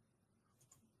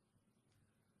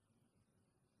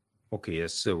 Okay,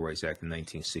 that's Civil Rights Act of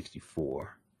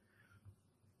 1964.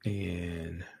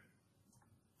 And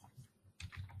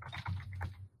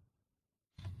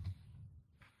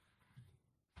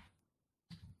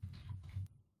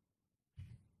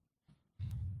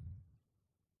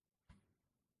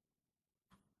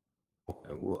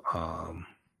okay, well,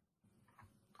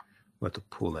 we'll have to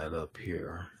pull that up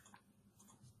here.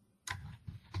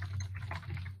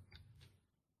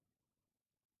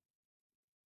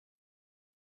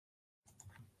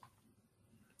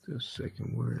 The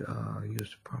second word, U.S.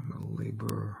 Department of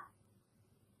Labor.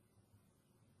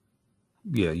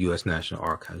 Yeah, U.S. National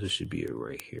Archives. This should be it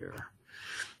right here.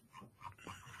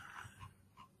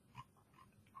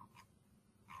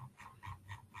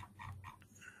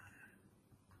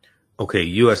 Okay,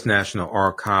 U.S. National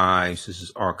Archives. This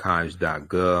is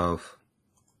archives.gov.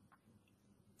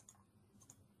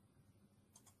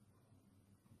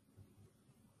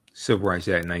 Civil Rights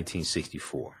Act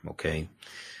 1964. Okay.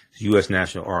 U.S.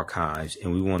 National Archives,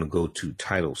 and we want to go to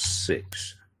Title VI.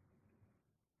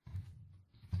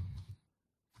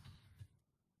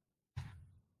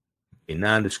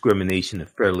 Non-discrimination in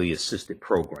federally assisted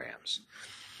programs.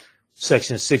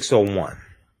 Section 601.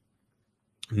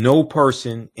 No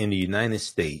person in the United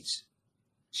States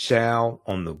shall,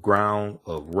 on the ground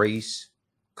of race,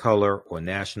 color, or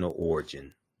national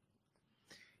origin,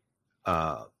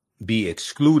 be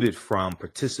excluded from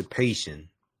participation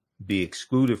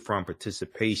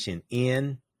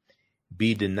in,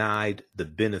 be denied the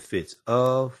benefits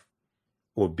of,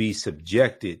 or be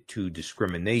subjected to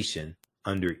discrimination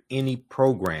under any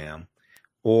program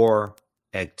or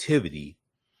activity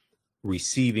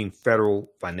receiving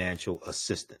federal financial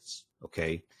assistance.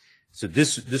 Okay, so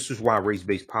this is why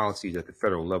race-based policies at the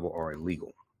federal level are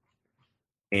illegal.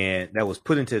 And that was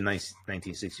put into the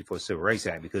 1964 Civil Rights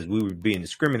Act because we were being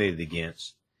discriminated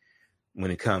against when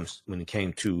it came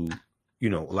to, a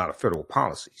lot of federal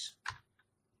policies.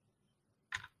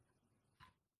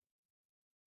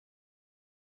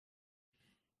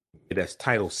 That's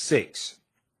Title VI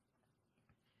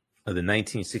of the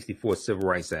 1964 Civil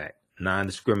Rights Act,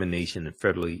 non-discrimination in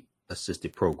federally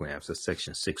assisted programs. That's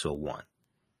Section 601.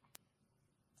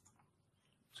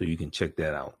 So you can check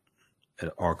that out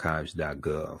at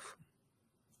archives.gov.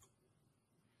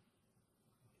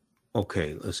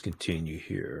 Okay, let's continue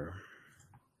here.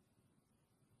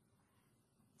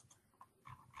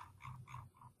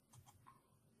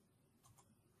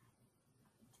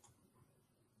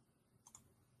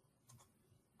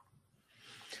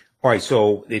 All right,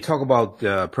 so they talk about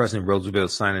President Roosevelt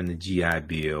signing the GI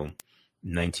Bill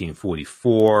in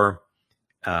 1944,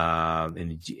 and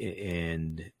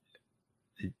the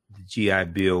GI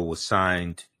Bill was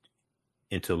signed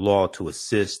into law to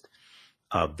assist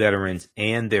veterans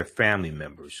and their family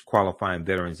members, qualifying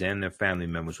veterans and their family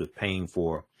members with paying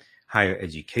for higher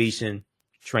education,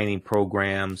 training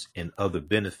programs, and other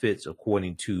benefits,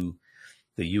 according to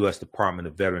the U.S. Department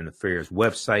of Veteran Affairs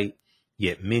website.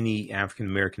 Yet many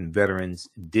African-American veterans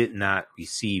did not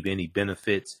receive any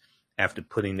benefits after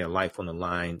putting their life on the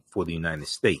line for the United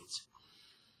States.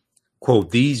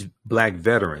 Quote, these black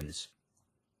veterans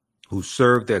who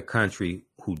served their country,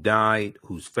 who died,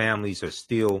 whose families are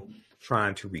still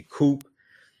trying to recoup,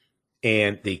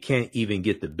 and they can't even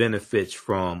get the benefits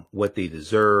from what they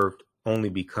deserved only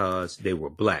because they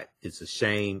were black. It's a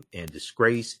shame and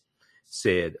disgrace,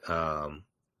 said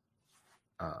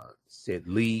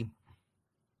Lee.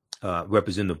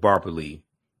 Representative Barbara Lee,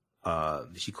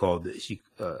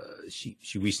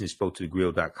 she recently spoke to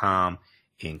thegrill.com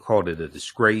and called it a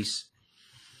disgrace,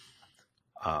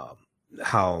 how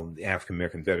the African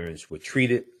American veterans were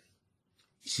treated.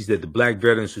 She said the black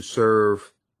veterans who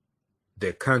serve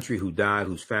their country, who died,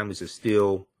 whose families are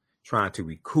still trying to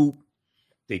recoup,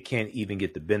 they can't even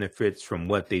get the benefits from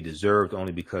what they deserved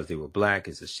only because they were black.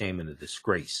 It's a shame and a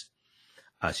disgrace.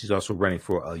 She's also running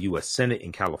for a U.S. Senate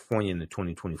in California in the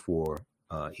 2024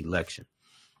 election.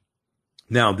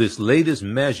 Now, this latest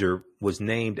measure was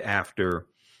named after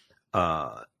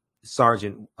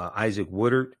Sergeant Isaac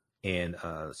Woodard and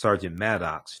Sergeant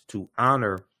Maddox to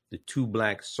honor the two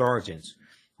black sergeants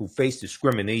who faced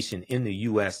discrimination in the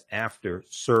U.S. after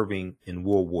serving in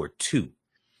World War II.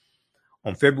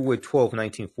 On February 12,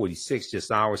 1946,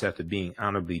 just hours after being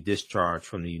honorably discharged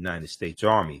from the United States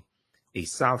Army, a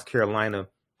South Carolina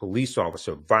police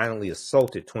officer violently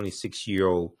assaulted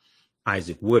 26-year-old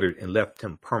Isaac Woodard and left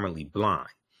him permanently blind.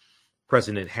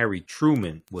 President Harry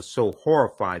Truman was so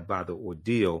horrified by the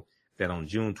ordeal that on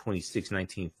June 26,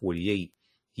 1948,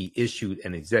 he issued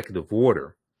an executive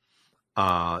order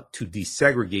to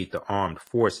desegregate the armed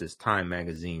forces, Time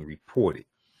magazine reported.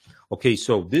 Okay,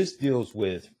 so this deals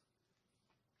with,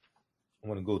 I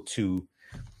want to go to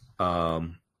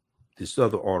this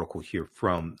other article here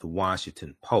from the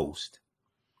Washington Post.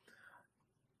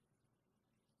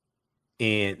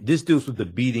 And this deals with the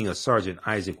beating of Sergeant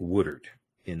Isaac Woodard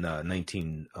in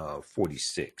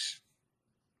 1946.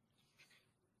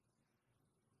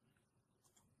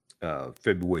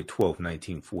 February 12,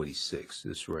 1946,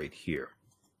 this right here.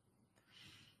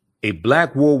 A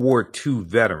black World War II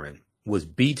veteran was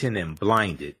beaten and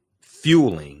blinded,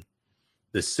 fueling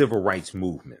the civil rights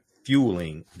movement.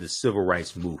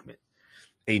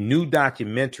 A new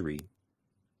documentary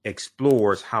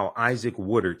explores how Isaac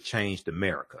Woodard changed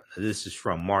America. This is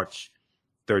from March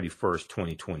 31st,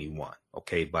 2021,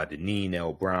 okay, by Deneen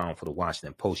L. Brown for the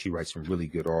Washington Post. She writes some really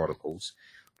good articles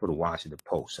for the Washington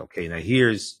Post. Okay, now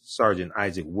here's Sergeant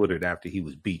Isaac Woodard after he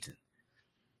was beaten.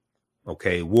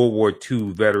 Okay, World War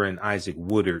II veteran Isaac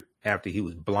Woodard after he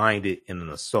was blinded in an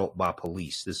assault by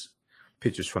police. This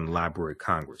picture's from the Library of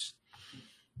Congress.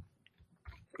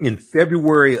 In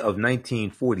February of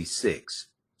 1946,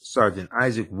 Sergeant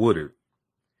Isaac Woodard,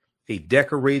 a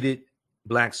decorated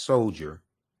black soldier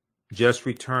just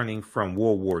returning from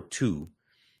World War II,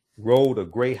 rode a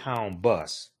Greyhound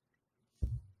bus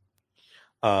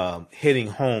heading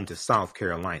home to South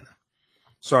Carolina.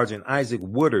 Sergeant Isaac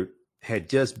Woodard had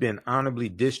just been honorably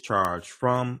discharged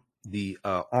from the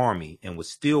Army and was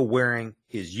still wearing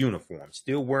his uniform.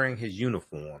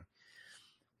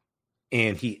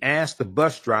 And he asked the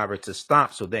bus driver to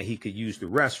stop so that he could use the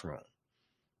restroom.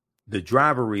 The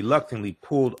driver reluctantly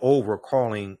pulled over,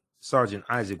 calling Sergeant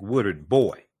Isaac Woodard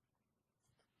boy.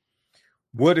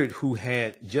 Woodard, who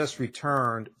had just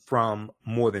returned from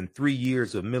more than 3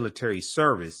 years of military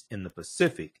service in the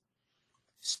Pacific,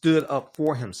 stood up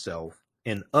for himself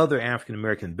and other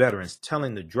African-American veterans,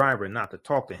 telling the driver not to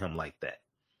talk to him like that.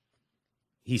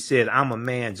 He said, "I'm a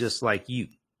man just like you."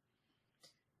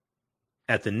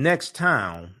 At the next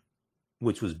town,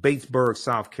 which was Batesburg,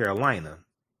 South Carolina,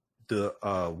 the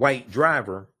white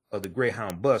driver of the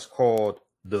Greyhound bus called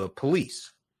the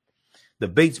police. The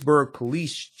Batesburg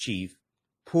police chief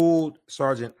pulled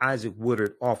Sergeant Isaac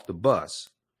Woodard off the bus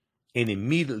and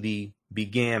immediately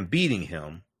began beating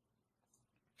him,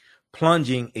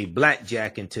 plunging a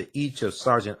blackjack into each of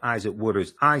Sergeant Isaac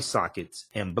Woodard's eye sockets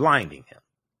and blinding him.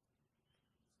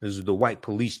 This is the white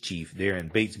police chief there in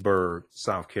Batesburg,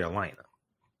 South Carolina.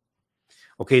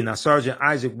 Okay, now Sergeant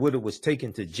Isaac Woodard was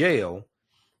taken to jail,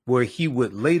 where he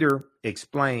would later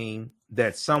explain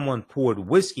that someone poured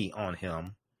whiskey on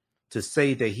him to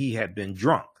say that he had been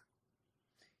drunk.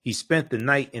 He spent the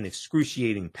night in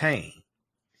excruciating pain.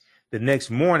 The next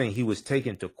morning, he was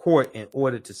taken to court and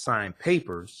ordered to sign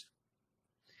papers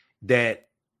that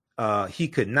he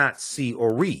could not see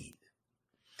or read.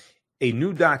 A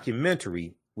new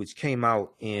documentary, which came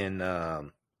out in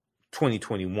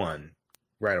 2021,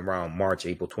 right around March,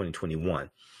 April 2021,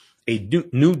 a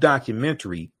new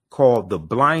documentary called The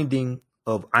Blinding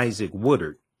of Isaac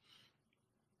Woodard,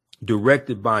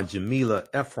 directed by Jamila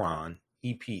Efron,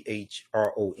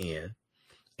 E-P-H-R-O-N,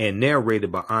 and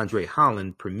narrated by Andre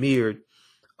Holland, premiered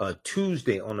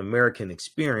Tuesday on American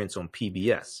Experience on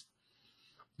PBS.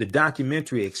 The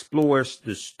documentary explores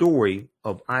the story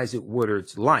of Isaac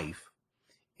Woodard's life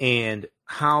and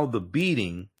how the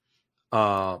beating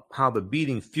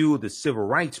fueled the civil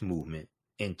rights movement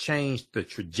and changed the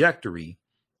trajectory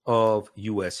of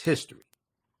U.S. history.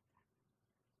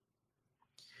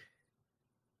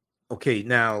 Okay,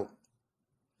 now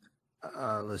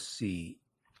let's see.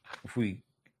 If we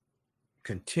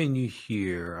continue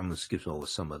here, I'm going to skip over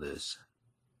some of this.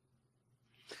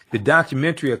 The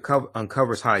documentary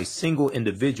uncovers how a single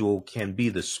individual can be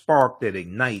the spark that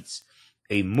ignites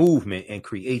a movement and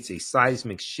creates a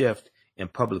seismic shift in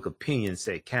public opinion,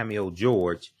 said Camille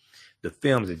George, the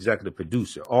film's executive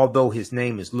producer. Although his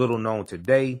name is little known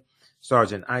today,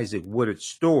 Sergeant Isaac Woodard's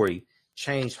story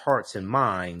changed hearts and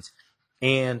minds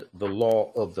and the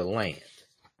law of the land,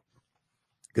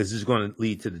 because this is going to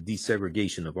lead to the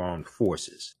desegregation of armed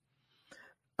forces.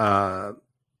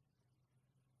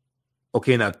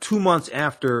 Okay, now 2 months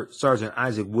after Sergeant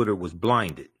Isaac Woodard was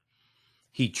blinded,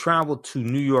 he traveled to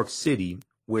New York City,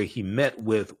 where he met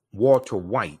with Walter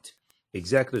White,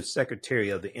 Executive Secretary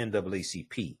of the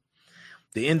NAACP.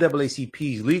 The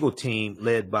NAACP's legal team,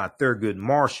 led by Thurgood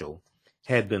Marshall,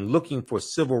 had been looking for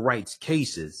civil rights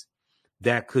cases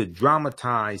that could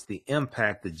dramatize the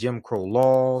impact of Jim Crow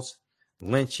laws,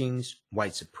 lynchings,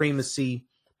 white supremacy,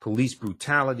 police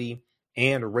brutality,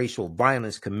 and racial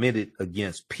violence committed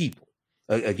against people,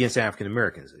 against African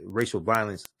Americans, racial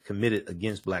violence committed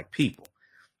against black people.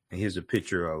 And here's a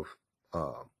picture of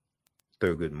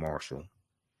Thurgood Marshall.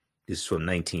 This is from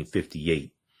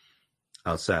 1958,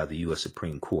 outside the U.S.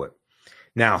 Supreme Court.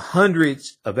 Now,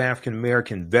 hundreds of African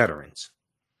American veterans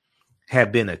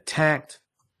have been attacked,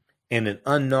 and an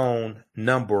unknown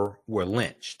number were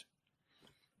lynched.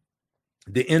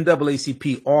 The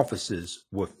NAACP offices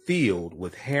were filled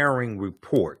with harrowing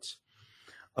reports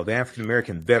of African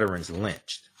American veterans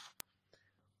lynched.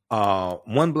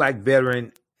 One black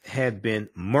veteran had been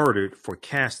murdered for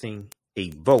casting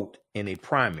a vote in a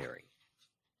primary.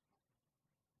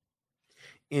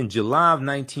 In July of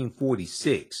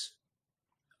 1946,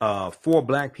 4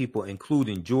 black people,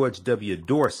 including George W.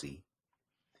 Dorsey,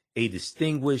 a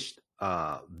distinguished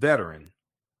veteran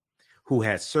who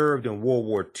had served in World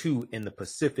War II in the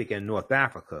Pacific and North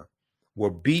Africa, were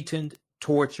beaten,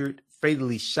 tortured,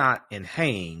 fatally shot, and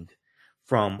hanged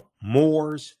from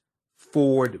Moore's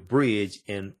Ford Bridge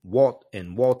in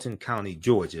Walton County,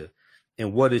 Georgia,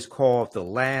 in what is called the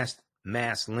last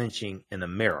mass lynching in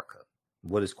America.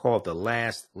 What is called the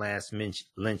last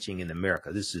lynching in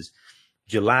America. This is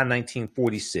July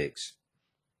 1946,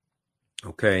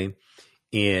 okay,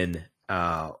 in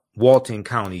Walton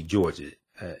County, Georgia.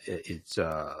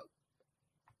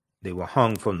 They were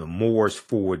hung from the Moore's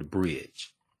Ford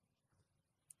Bridge.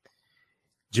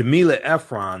 Jamila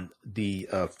Efron, the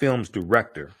film's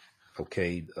director,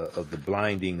 okay, of the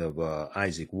blinding of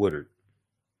Isaac Woodard,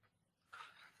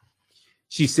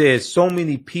 she says so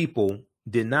many people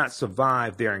did not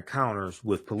survive their encounters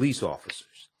with police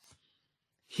officers.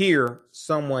 Here,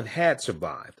 someone had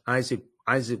survived. Isaac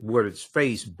Woodard's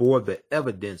face bore the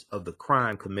evidence of the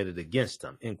crime committed against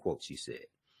him, end quote, she said.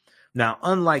 Now,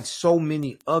 unlike so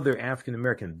many other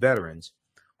African-American veterans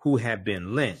who had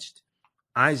been lynched,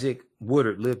 Isaac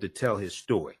Woodard lived to tell his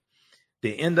story.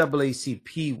 The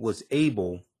NAACP was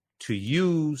able to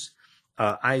use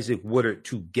Isaac Woodard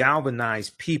to galvanize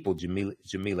people,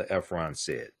 Jamila Efron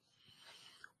said.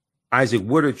 Isaac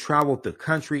Woodard traveled the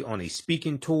country on a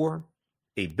speaking tour.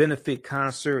 A benefit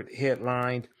concert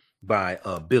headlined by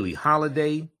Billie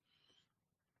Holiday,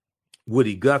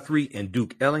 Woody Guthrie, and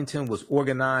Duke Ellington was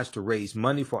organized to raise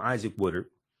money for Isaac Woodard.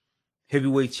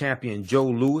 Heavyweight champion Joe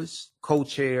Louis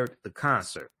co-chaired the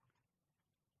concert.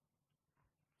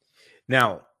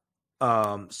 Now,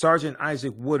 Sergeant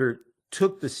Isaac Woodard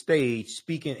took the stage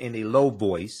speaking in a low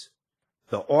voice.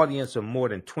 The audience of more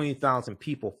than 20,000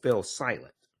 people fell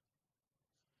silent.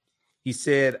 He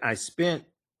said, I spent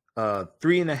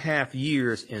 3.5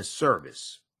 years in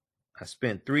service. I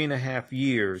spent 3.5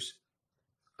 years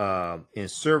in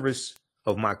service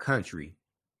of my country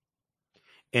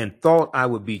and thought I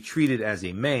would be treated as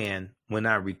a man when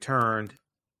I returned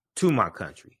to my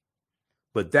country.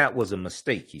 But that was a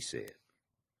mistake, he said.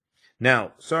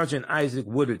 Now, Sergeant Isaac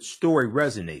Woodard's story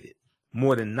resonated.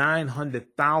 More than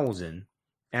 900,000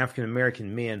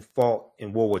 African-American men fought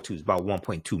in World War II. It's about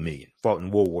 1.2 million fought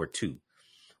in World War II.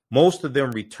 Most of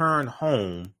them returned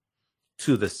home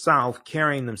to the South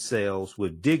carrying themselves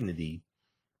with dignity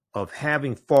of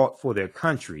having fought for their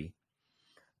country,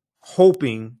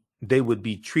 hoping they would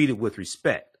be treated with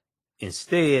respect.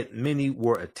 Instead, many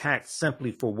were attacked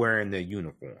simply for wearing their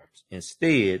uniforms.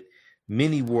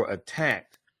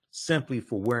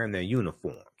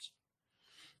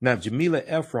 Now, Jamila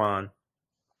Efron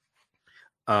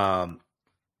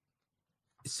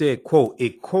said, quote,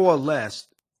 it coalesced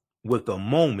with a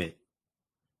moment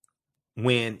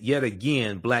when yet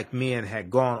again black men had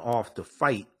gone off to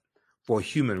fight for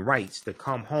human rights to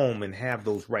come home and have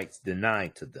those rights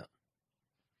denied to them.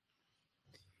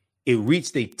 It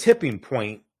reached a tipping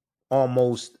point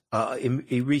amongst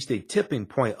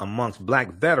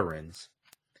black veterans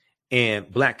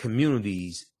and black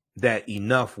communities that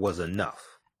enough was enough.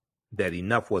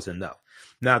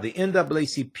 Now, the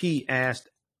NAACP asked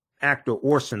actor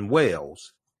Orson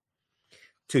Welles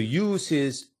to use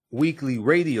his weekly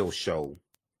radio show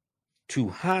to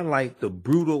highlight the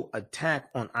brutal attack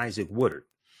on Isaac Woodard.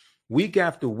 Week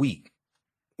after week,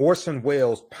 Orson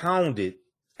Welles pounded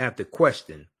at the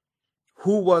question,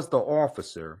 who was the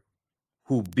officer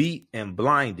who beat and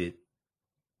blinded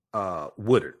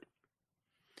Woodard?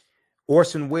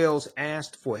 Orson Welles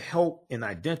asked for help in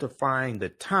identifying the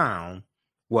town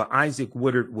where Isaac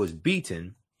Woodard was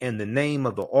beaten and the name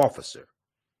of the officer.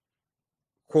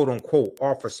 Quote unquote,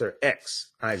 Officer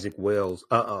X,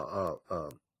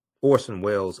 Orson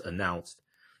Welles announced,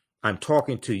 I'm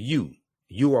talking to you.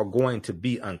 You are going to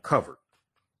be uncovered.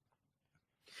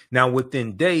 Now,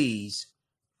 within days,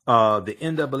 the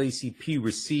NAACP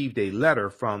received a letter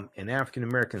from an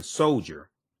African-American soldier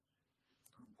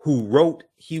who wrote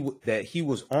that he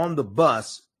was on the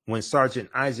bus when Sergeant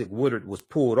Isaac Woodard was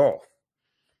pulled off.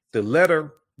 The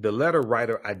letter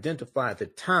writer identified the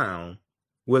town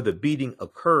where the beating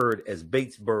occurred as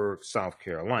Batesburg, South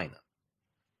Carolina.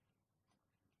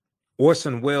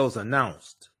 Orson Welles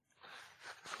announced,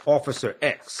 Officer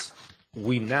X,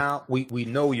 we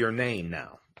know your name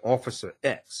now. Officer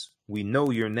X, we know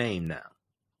your name now.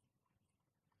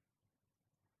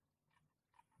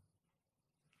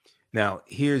 Now,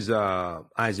 here's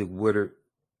Isaac Woodard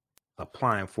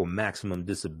applying for maximum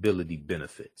disability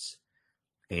benefits,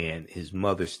 and his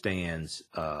mother stands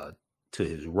to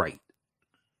his right.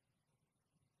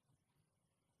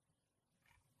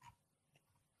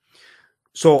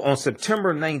 So on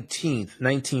September 19th,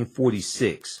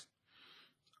 1946,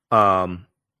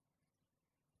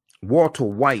 Walter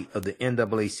White of the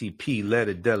NAACP led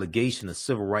a delegation of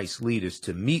civil rights leaders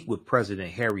to meet with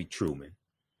President Harry Truman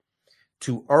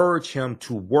to urge him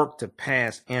to work to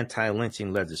pass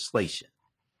anti-lynching legislation.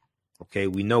 Okay,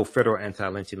 we know federal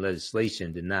anti-lynching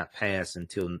legislation did not pass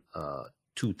until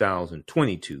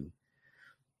 2022,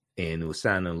 and it was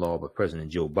signed into law by President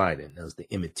Joe Biden. That was the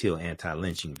Emmett Till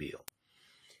anti-lynching bill.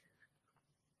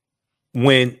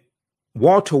 When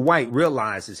Walter White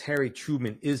realizes Harry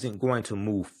Truman isn't going to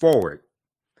move forward,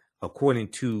 according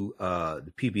to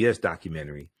the PBS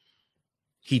documentary,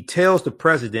 he tells the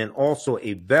president, also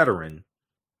a veteran,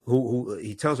 who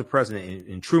he tells the president,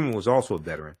 and Truman was also a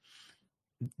veteran,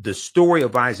 the story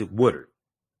of Isaac Woodard,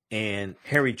 and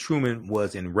Harry Truman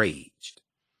was enraged.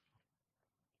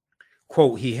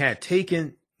 Quote, he had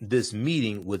taken this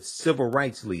meeting with civil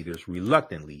rights leaders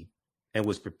reluctantly and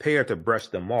was prepared to brush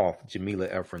them off, Jamila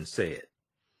Efron said.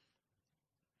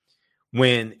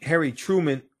 When Harry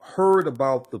Truman heard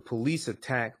about the police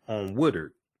attack on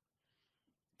Woodard,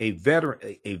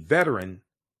 President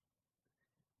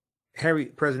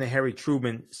Harry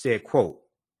Truman said, quote,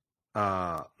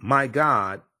 my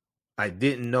God, I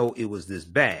didn't know it was this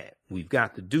bad. We've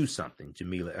got to do something,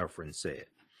 Jamila Efron said.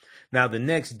 Now, the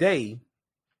next day,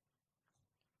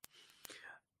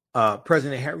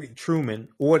 President Harry Truman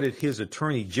ordered his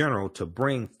attorney general to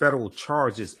bring federal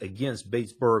charges against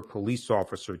Batesburg police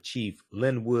officer Chief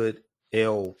Linwood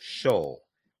L. Shull,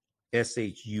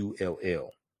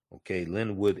 S-H-U-L-L. Okay,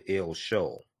 Linwood L.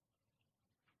 Shull,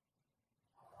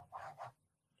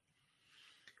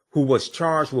 who was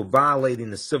charged with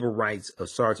violating the civil rights of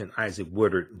Sergeant Isaac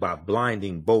Woodard by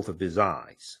blinding both of his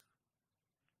eyes.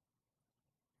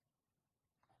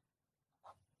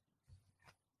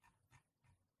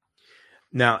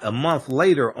 Now, a month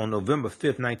later, on November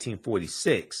 5th,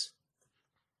 1946,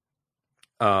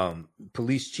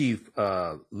 Police Chief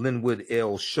Linwood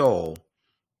L. Shull,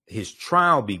 his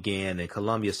trial began in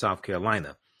Columbia, South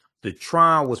Carolina. The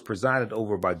trial was presided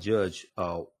over by Judge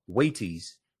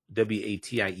Waities,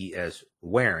 W-A-T-I-E-S,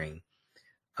 Waring,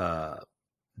 the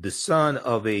son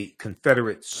of a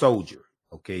Confederate soldier.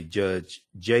 Okay, Judge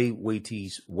J.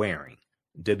 Waities Waring,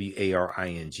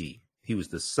 W-A-R-I-N-G. He was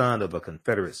the son of a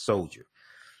Confederate soldier.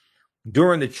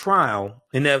 During the trial,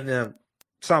 and now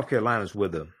South Carolina is where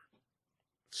the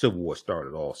Civil War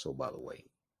started also, by the way,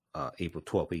 April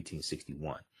 12,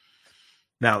 1861.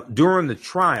 Now, during the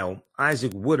trial,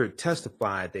 Isaac Woodard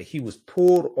testified that he was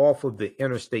pulled off of the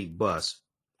interstate bus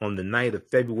on the night of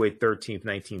February 13th,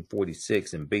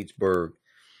 1946 in Batesburg,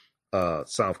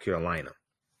 South Carolina.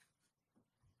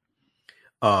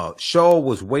 Shull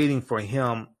was waiting for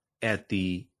him at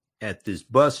this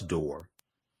bus door,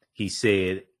 he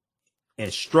said, and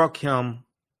struck him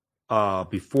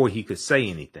before he could say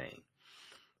anything,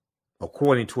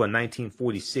 according to a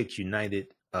 1946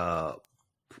 United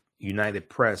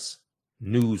Press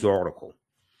news article.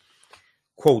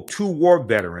 Quote, two war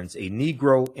veterans, a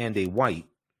Negro and a white,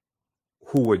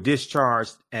 who were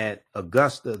discharged at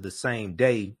Augusta the same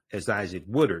day as Isaac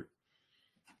Woodard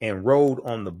and rode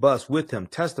on the bus with him,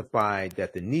 testified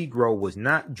that the Negro was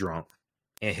not drunk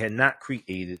and had not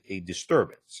created a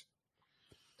disturbance.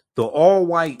 The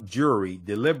all-white jury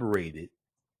deliberated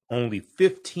only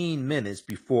 15 minutes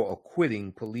before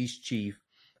acquitting Police Chief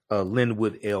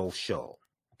Linwood L. Shaw.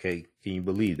 Okay, can you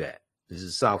believe that? This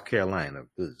is South Carolina.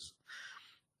 This is,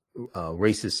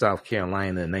 racist South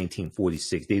Carolina in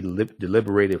 1946. They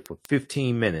deliberated for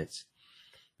 15 minutes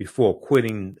before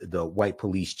acquitting the white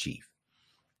police chief.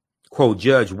 Quote,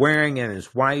 Judge Waring and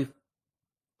his wife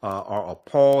are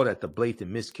appalled at the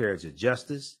blatant miscarriage of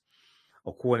justice.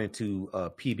 According to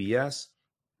PBS,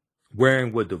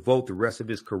 Waring would devote the rest of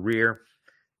his career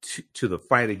to the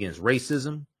fight against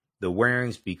racism. The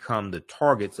Warings become the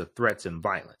targets of threats and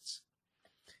violence.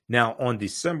 Now, on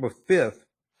December 5th,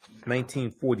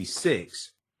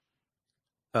 1946,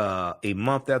 a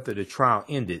month after the trial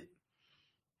ended,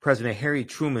 President Harry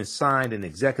Truman signed an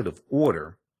executive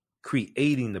order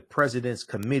creating the President's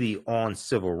Committee on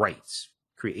Civil Rights.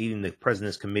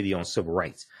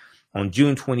 On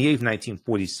June 28,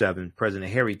 1947,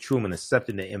 President Harry Truman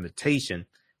accepted the invitation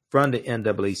from the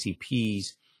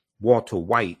NAACP's Walter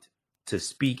White to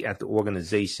speak at the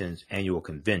organization's annual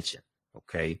convention.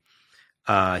 Okay.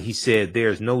 He said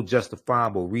there's no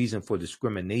justifiable reason for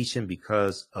discrimination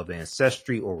because of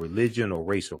ancestry or religion or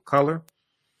race or color.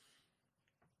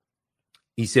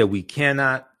 He said we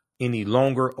cannot any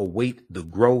longer await the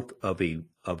growth of a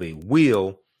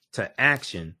will to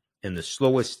action in the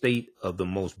slowest state of the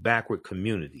most backward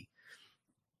community.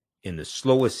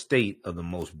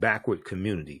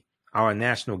 Our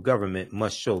national government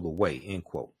must show the way, end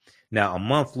quote. Now, a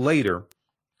month later,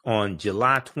 on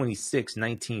July 26,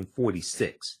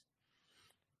 1946,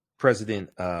 President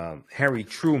Harry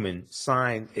Truman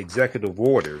signed executive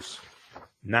orders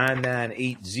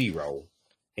 9980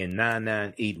 and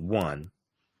 9981,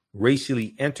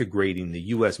 racially integrating the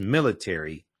U.S.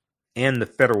 military and the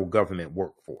federal government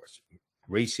workforce.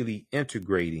 Racially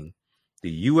integrating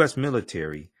the U.S.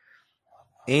 military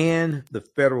and the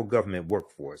federal government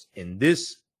workforce. And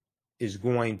this is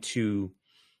going to,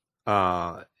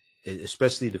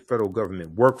 especially the federal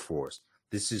government workforce,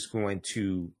 this is going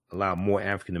to allow more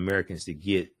African Americans to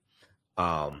get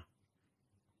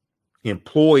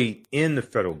employed in the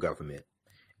federal government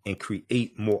and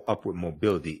create more upward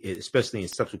mobility, especially in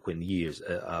subsequent years,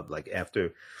 like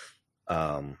after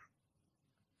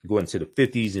going to the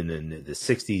 50s and then the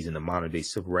 60s and the modern day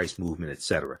civil rights movement,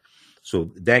 etc.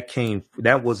 So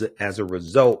that was as a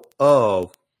result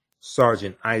of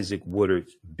Sergeant Isaac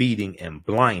Woodard's beating and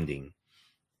blinding.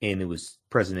 And it was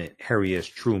President Harry S.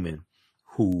 Truman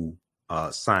who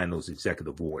signed those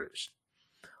executive orders.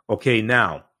 Okay,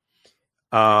 now,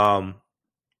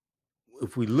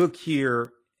 if we look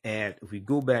here if we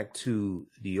go back to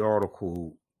the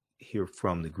article here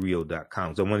from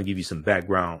thegrio.com, I want to give you some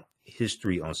background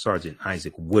history on Sergeant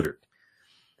Isaac Woodard,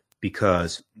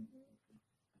 because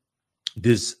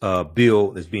this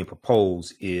bill that's being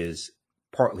proposed is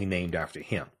partly named after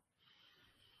him.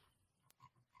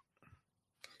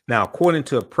 Now, according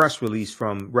to a press release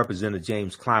from Representative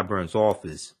James Clyburn's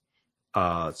office,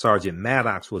 Sergeant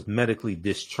Maddox was medically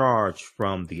discharged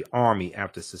from the Army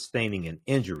after sustaining an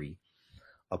injury.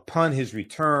 Upon his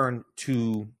return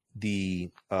to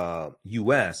the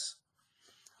U.S.,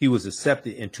 he was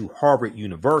accepted into Harvard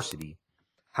University.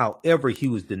 However, he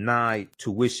was denied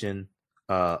tuition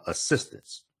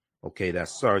assistance. Okay,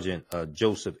 that's Sergeant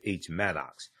Joseph H.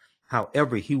 Maddox.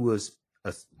 However, he was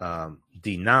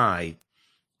denied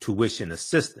tuition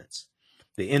assistance.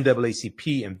 The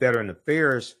NAACP and Veteran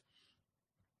Affairs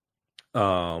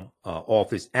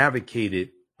office advocated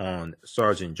on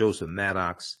Sergeant Joseph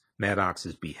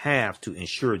Maddox's behalf to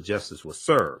ensure justice was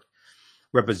served.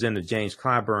 Representative James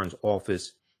Clyburn's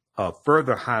office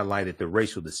further highlighted the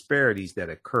racial disparities that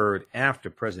occurred after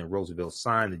President Roosevelt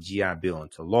signed the GI Bill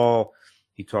into law.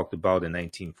 He talked about in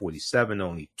 1947,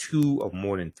 only 2 of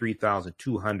more than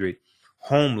 3,200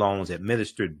 home loans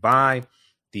administered by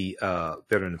the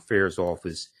Veteran Affairs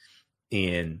Office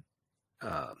in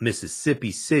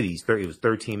Mississippi cities, it was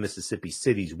 13 Mississippi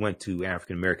cities, went to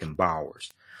African-American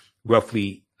borrowers.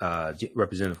 Roughly,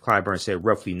 Representative Clyburn said,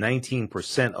 roughly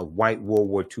 19% of white World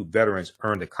War II veterans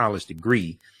earned a college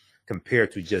degree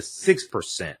compared to just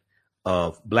 6%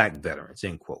 of black veterans,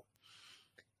 end quote.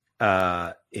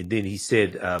 And then he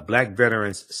said, black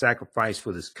veterans sacrificed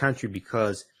for this country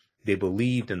because they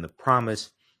believed in the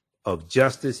promise of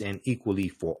justice and equality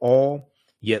for all.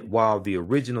 Yet while the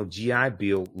original GI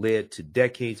Bill led to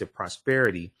decades of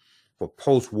prosperity for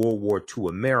post-World War II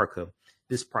America,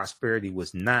 this prosperity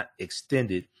was not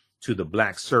extended to the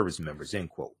black service members, end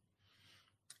quote.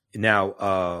 Now,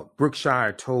 Richard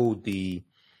Brookshire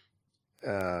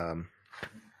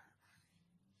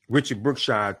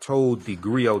told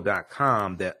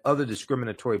thegrio.com that other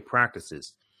discriminatory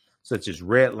practices, such as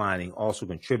redlining, also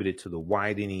contributed to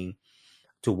widening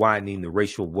the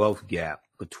racial wealth gap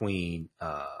between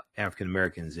African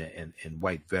Americans and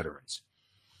white veterans.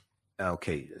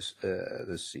 Okay,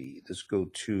 let's see. Let's go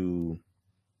to.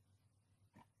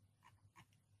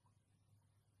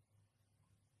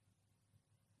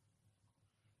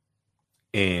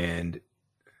 And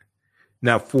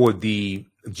now for the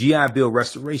GI Bill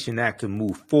Restoration Act to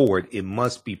move forward, it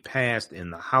must be passed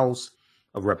in the House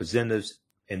of Representatives,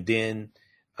 and then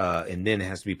it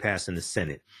has to be passed in the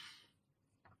Senate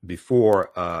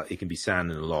before it can be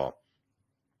signed into law.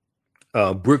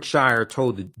 Brookshire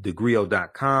told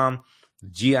thegrio.com the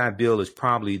GI Bill is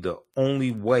probably the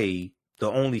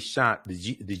only shot, the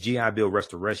GI Bill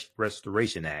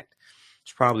Restoration Act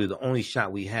is probably the only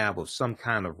shot we have of some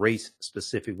kind of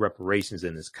race-specific reparations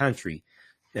in this country,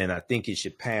 and I think it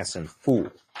should pass in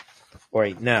full. All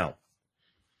right, now,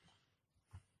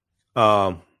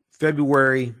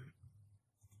 February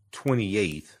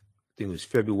 28th, I think it was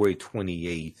February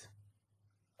 28th,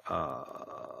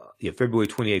 February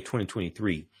 28th,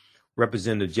 2023,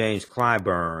 Representative James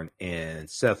Clyburn and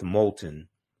Seth Moulton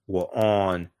were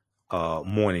on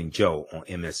Morning Joe on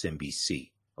MSNBC,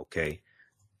 okay?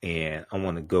 And I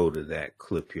want to go to that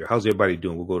clip here. How's everybody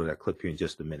doing? We'll go to that clip here in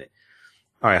just a minute.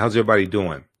 All right, how's everybody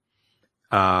doing?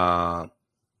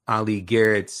 Ali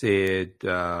Garrett said,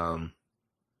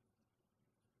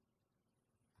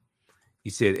 he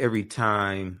said every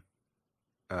time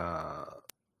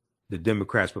the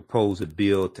Democrats propose a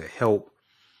bill to help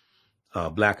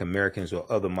Black Americans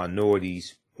or other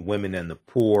minorities, women and the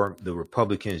poor, the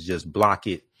Republicans just block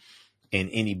it,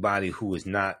 and anybody who is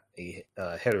not a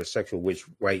heterosexual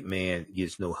white man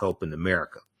gets no help in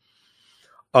America.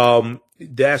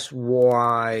 That's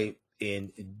why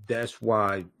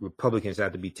Republicans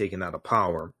have to be taken out of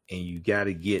power, and you got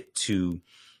to get to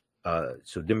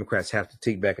so Democrats have to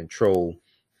take back control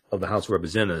of the House of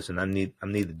Representatives, and I'm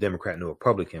neither Democrat nor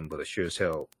Republican, but I sure as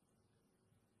hell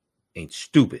ain't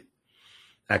stupid.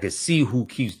 I can see who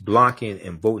keeps blocking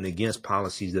and voting against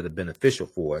policies that are beneficial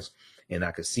for us, and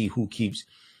I can see who keeps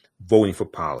voting for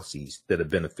policies that are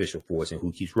beneficial for us and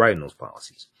who keeps writing those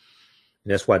policies.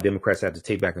 And that's why Democrats have to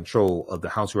take back control of the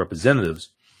House of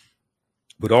Representatives,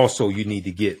 but also you need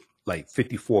to get like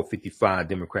 54, 55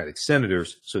 Democratic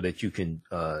senators so that you can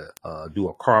do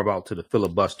a carve out to the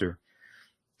filibuster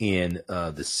in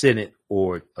the Senate,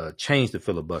 or change the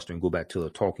filibuster and go back to a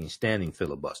talking standing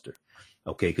filibuster.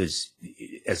 Okay, because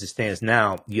as it stands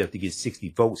now, you have to get 60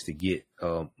 votes to get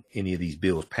any of these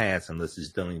bills passed, unless it's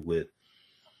dealing with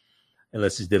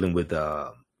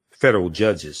federal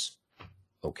judges.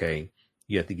 Okay,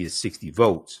 you have to get 60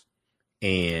 votes,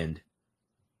 and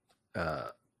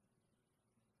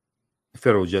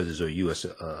federal judges or U.S.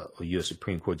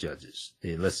 Supreme Court judges,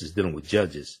 unless it's dealing with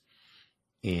judges.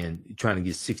 And trying to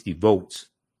get 60 votes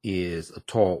is a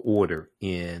tall order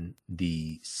in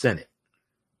the Senate.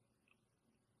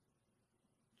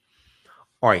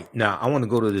 All right, now I want to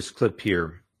go to this clip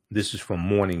here. This is from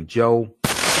Morning Joe,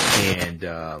 and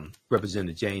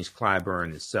Representative James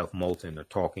Clyburn and Seth Moulton are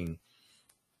talking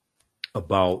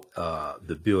about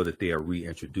the bill that they are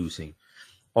reintroducing.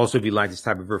 Also, if you like this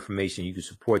type of information, you can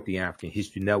support the African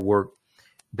History Network.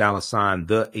 $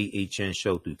 the AHN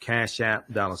show through Cash App,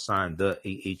 $ the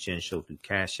AHN show through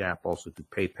Cash App, also through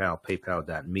PayPal,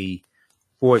 paypal.me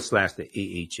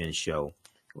 /the AHN show.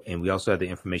 And we also have the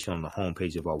information on the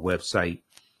homepage of our website.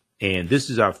 And this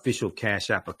is our official Cash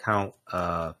App account,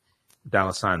 $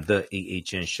 the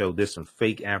AHN show. There's some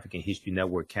fake African History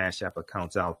Network Cash App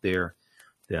accounts out there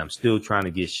that I'm still trying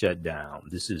to get shut down.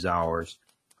 This is ours.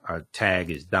 Our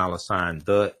tag is $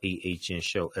 the AHN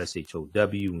show, SHOW.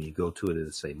 When you go to it,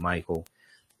 it'll say Michael.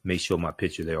 Make sure my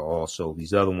picture there also.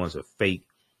 These other ones are fake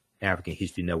African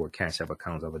History Network Cash App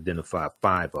accounts. I've identified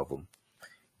 5 of them,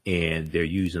 and they're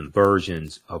using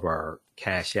versions of our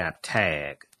Cash App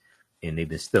tag, and they've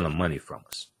been stealing money from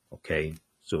us. Okay,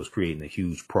 so it's creating a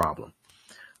huge problem.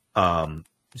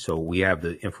 So we have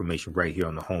the information right here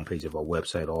on the homepage of our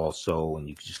website also, and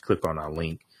you can just click on our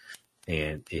link.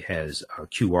 And it has our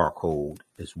QR code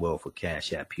as well for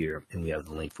Cash App here. And we have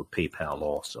the link for PayPal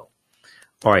also.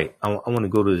 All right. I want to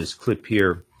go to this clip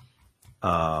here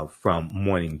from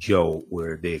Morning Joe,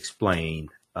 where they explain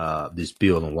this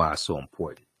bill and why it's so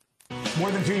important. More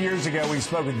than 2 years ago, we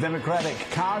spoke with Democratic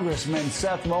Congressman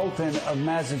Seth Moulton of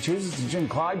Massachusetts and Jim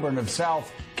Clyburn of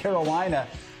South Carolina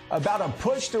about a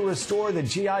push to restore the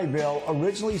GI Bill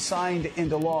originally signed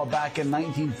into law back in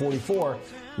 1944.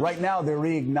 Right now, they're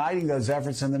reigniting those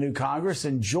efforts in the new Congress.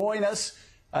 And join us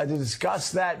to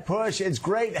discuss that push. It's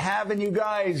great having you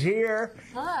guys here.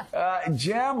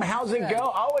 Jim, how's it go?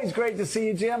 Always great to see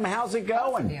you, Jim. How's it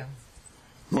going?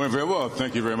 Going very well.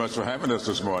 Thank you very much for having us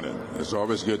this morning. It's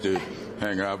always good to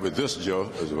hang out with this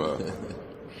Joe as well.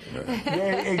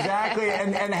 Yeah, exactly.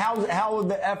 And how are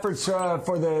the efforts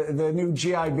for the new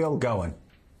GI Bill going?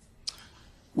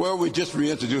 Well, we just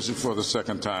reintroduced it for the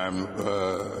second time.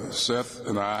 Seth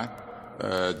and I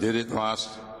did it last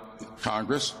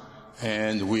Congress,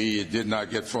 and we did not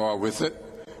get far with it.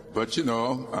 But, you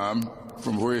know, I'm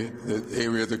from the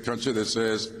area of the country that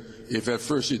says if at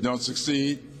first you don't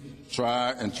succeed,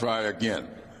 try and try again.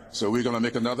 So we're going to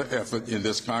make another effort in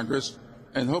this Congress,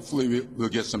 and hopefully we'll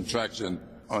get some traction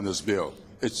on this bill.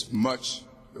 It's much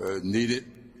needed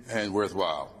and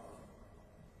worthwhile.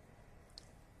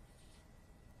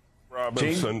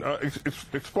 Robinson,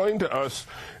 explain to us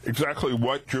exactly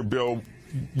what your bill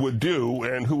would do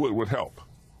and who it would help.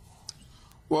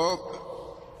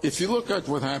 Well, if you look at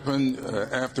what happened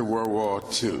after World War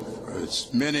II,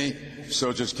 many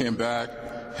soldiers came back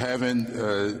having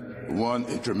won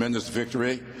a tremendous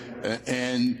victory,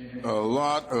 and a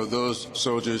lot of those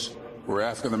soldiers were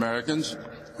African Americans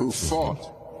who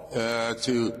fought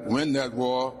to win that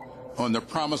war on the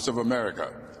promise of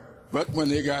America. But when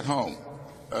they got home,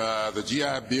 the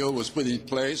GI Bill was put in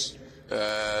place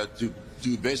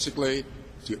to basically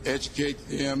to educate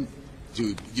them,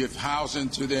 to give housing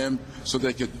to them so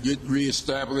they could get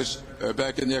reestablished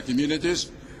back in their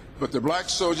communities. But the black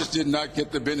soldiers did not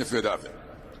get the benefit of it.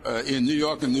 In New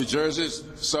York and New Jersey's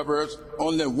suburbs,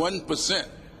 only 1%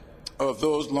 of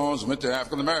those loans went to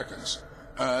African Americans.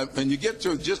 When you get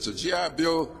to just the GI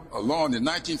Bill alone in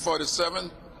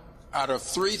 1947, out of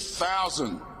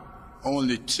 3,000,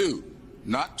 only 2,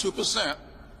 not 2%,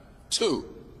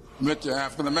 2 went to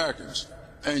African Americans.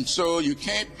 And so you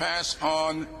can't pass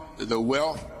on the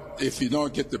wealth if you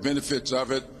don't get the benefits of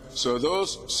it. So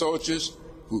those soldiers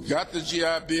who got the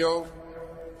GI Bill,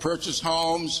 purchased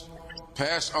homes,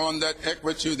 passed on that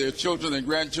equity to their children and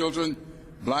grandchildren,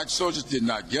 black soldiers did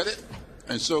not get it.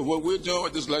 And so what we're doing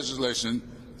with this legislation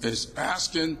is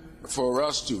asking for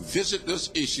us to visit this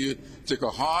issue, take a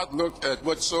hard look at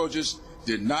what soldiers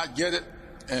did not get it,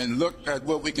 and look at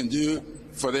what we can do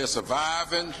for their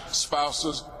surviving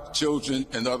spouses, children,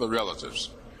 and other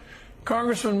relatives.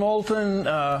 Congressman Moulton,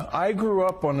 I grew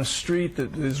up on a street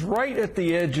that is right at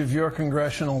the edge of your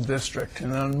congressional district.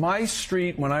 And on my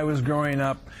street, when I was growing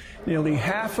up, nearly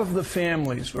half of the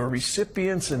families were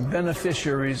recipients and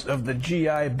beneficiaries of the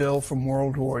GI Bill from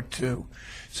World War II.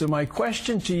 So my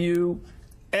question to you,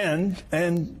 and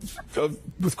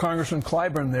with Congressman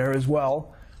Clyburn there as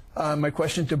well, my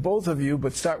question to both of you,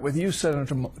 but start with you,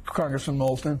 Congressman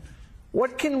Moulton,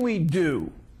 what can we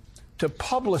do to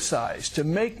publicize, to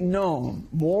make known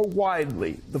more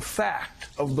widely the fact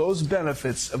of those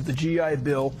benefits of the GI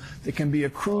Bill that can be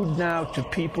accrued now to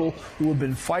people who have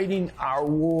been fighting our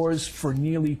wars for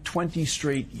nearly 20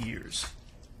 straight years?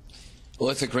 Well,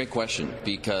 that's a great question,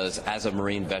 because as a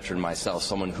Marine veteran myself,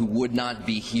 someone who would not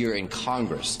be here in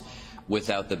Congress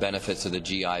without the benefits of the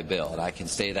GI Bill, and I can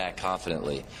say that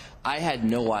confidently, I had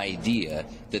no idea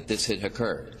that this had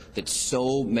occurred, that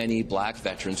so many black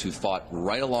veterans who fought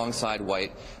right alongside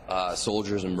white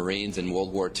soldiers and Marines in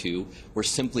World War II were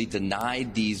simply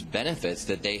denied these benefits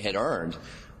that they had earned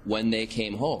when they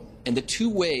came home. And the two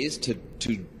ways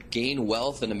to gain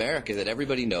wealth in America that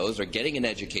everybody knows are getting an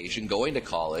education, going to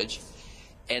college,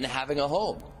 and having a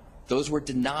home. Those were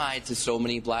denied to so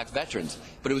many black veterans.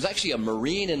 But it was actually a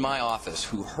Marine in my office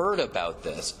who heard about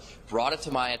this, brought it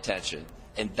to my attention,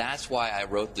 and that's why I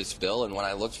wrote this bill. And when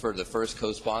I looked for the first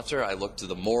co-sponsor, I looked to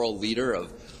the moral leader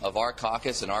of our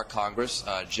caucus and our Congress,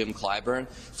 Jim Clyburn,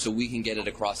 so we can get it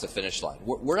across the finish line.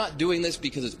 We're not doing this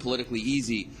because it's politically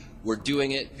easy. We're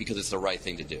doing it because it's the right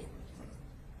thing to do.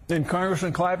 Then,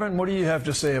 Congressman Clyburn, what do you have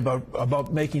to say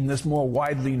about making this more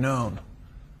widely known?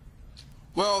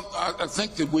 Well, I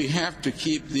think that we have to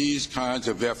keep these kinds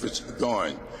of efforts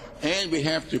going, and we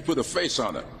have to put a face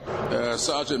on it.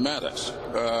 Sergeant Maddox,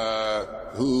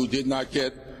 who did not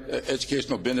get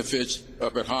educational benefits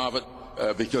up at Harvard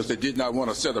because they did not want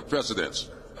to set a precedent.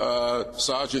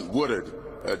 Sergeant Woodard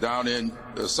down in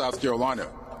South Carolina,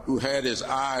 who had his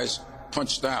eyes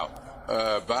punched out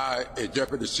by a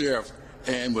deputy sheriff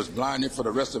and was blinded for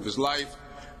the rest of his life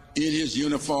in his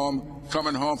uniform,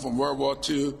 coming home from World War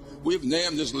II. We've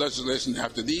named this legislation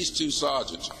after these two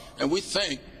sergeants, and we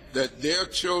think that their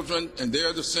children and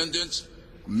their descendants,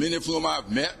 many of whom I've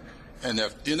met and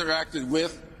have interacted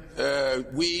with,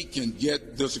 we can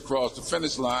get this across the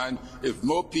finish line if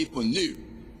more people knew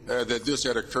that this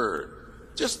had occurred.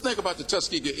 Just think about the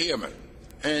Tuskegee Airmen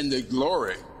and the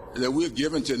glory that we've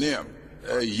given to them.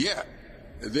 Yet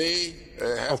they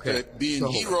have to be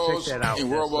heroes in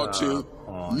World War II.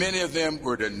 on Many of them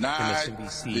were denied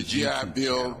MSNBC's the GI YouTube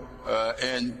Bill,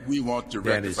 and we want to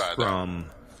that is rectify that. from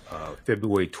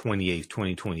February 28th,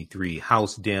 2023.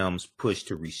 House Dems push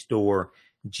to restore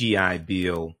GI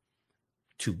Bill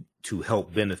to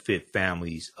help benefit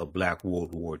families of Black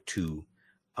World War II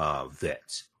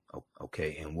vets.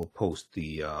 Okay, and we'll post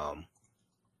the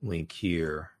link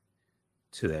here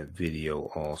to that video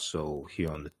also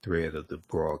here on the thread of the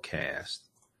broadcast.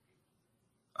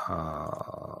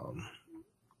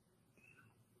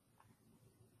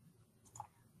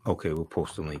 Okay, we'll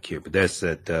post the link here, but that's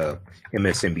at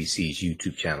MSNBC's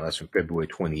YouTube channel. That's from February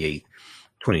 28th,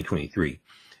 2023.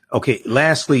 Okay,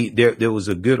 lastly, there was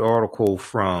a good article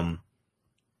from,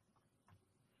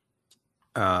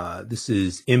 this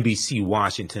is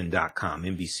NBCWashington.com,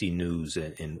 NBC News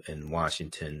in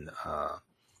Washington,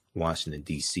 Washington,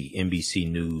 D.C.,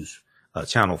 NBC News,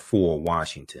 Channel 4,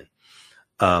 Washington.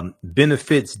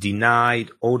 Benefits denied.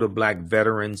 Older Black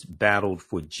veterans battled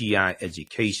for GI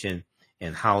education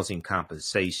and housing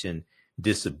compensation,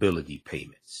 disability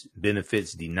payments.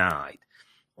 Benefits denied.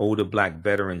 Older Black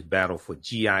veterans battle for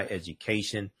GI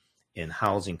education and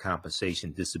housing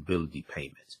compensation, disability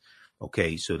payments.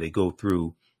 Okay, so they go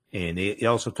through, and they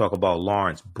also talk about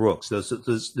Lawrence Brooks.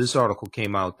 This article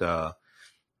came out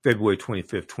February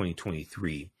 25th,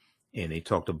 2023, and they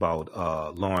talked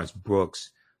about Lawrence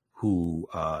Brooks, who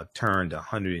turned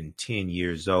 110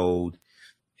 years old,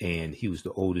 and he was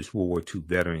the oldest World War II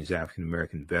veteran. He's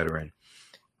African-American veteran.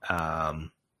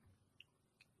 And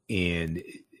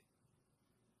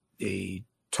they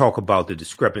talk about the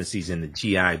discrepancies in the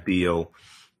GI Bill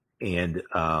and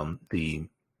the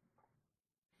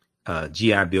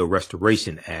GI Bill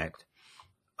Restoration Act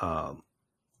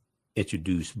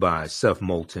introduced by Seth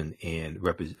Moulton and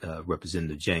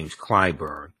Representative James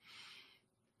Clyburn.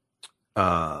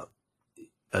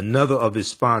 Another of his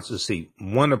sponsors say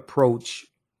one approach,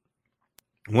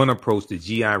 the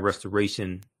GI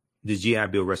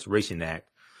Bill Restoration Act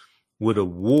would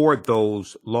award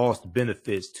those lost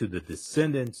benefits to the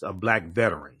descendants of Black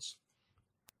veterans.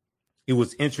 It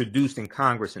was introduced in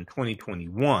Congress in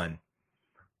 2021,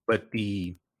 but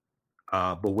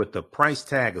with the price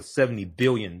tag of $70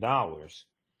 billion,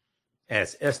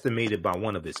 as estimated by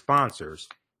one of its sponsors,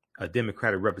 a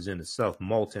Democratic Representative Seth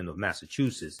Moulton of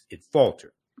Massachusetts, it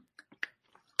faltered.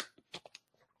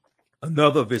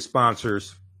 Another of his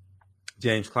sponsors,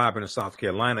 James Clyburn of South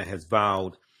Carolina, has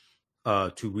vowed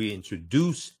to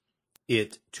reintroduce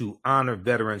it to honor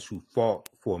veterans who fought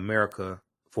for America,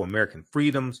 for American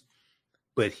freedoms,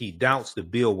 but he doubts the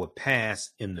bill will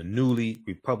pass in the newly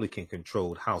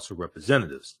Republican-controlled House of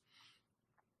Representatives.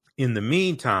 In the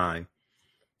meantime,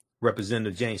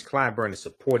 Representative James Clyburn is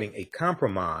supporting a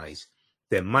compromise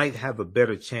that might have a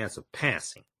better chance of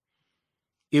passing.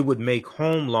 It would make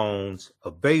home loans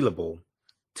available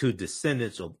to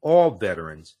descendants of all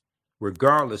veterans,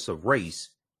 regardless of race,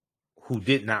 who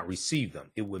did not receive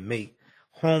them. It would make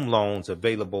home loans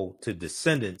available to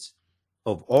descendants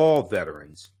of all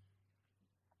veterans,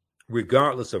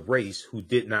 regardless of race, who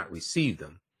did not receive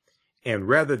them. And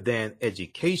rather than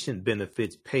education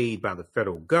benefits paid by the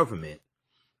federal government,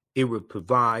 it would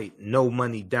provide no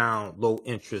money down, low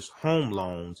interest home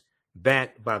loans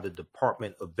backed by the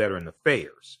Department of Veteran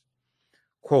Affairs.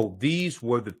 Quote, these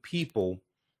were the people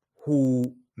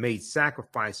who made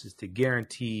sacrifices to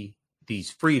guarantee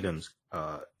these freedoms,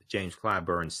 James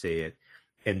Clyburn said,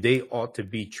 and they ought to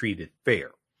be treated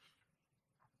fair.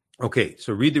 Okay,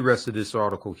 so read the rest of this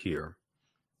article here.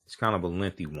 It's kind of a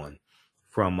lengthy one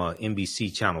from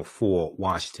NBC Channel 4,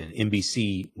 Washington,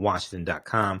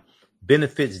 NBCWashington.com.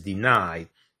 Benefits denied.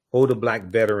 Older Black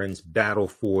veterans battle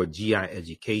for GI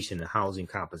education and housing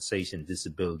compensation,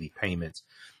 disability payments.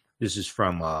 This is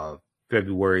from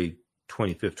February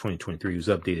 25th, 2023. It was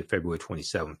updated February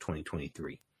 27th,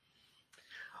 2023.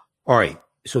 All right.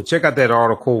 So check out that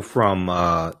article from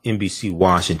NBC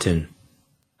Washington.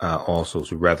 Also,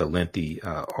 it's a rather lengthy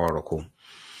article.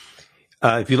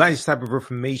 If you like this type of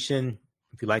information,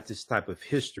 if you like this type of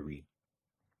history,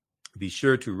 be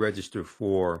sure to register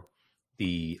for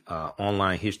the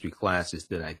online history classes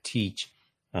that I teach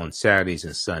on Saturdays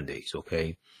and Sundays.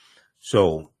 Okay.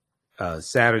 So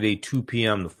Saturday, 2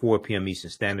 p.m. to 4 p.m.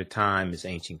 Eastern Standard Time is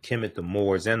Ancient Kemet, the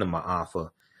Moors, and the Ma'afa.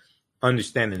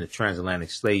 Understanding the transatlantic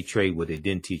slave trade, what they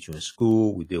didn't teach you in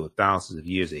school. We deal with thousands of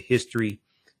years of history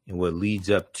and what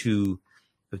leads up to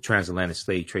the transatlantic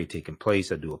slave trade taking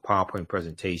place. I do a PowerPoint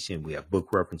presentation. We have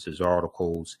book references,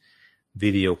 articles,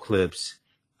 video clips.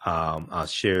 I'll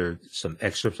share some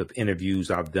excerpts of interviews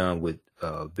I've done with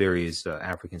various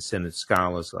African Senate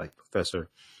scholars like Professor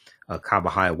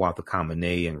Kabahaya Wafa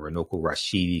Kamene and Renoko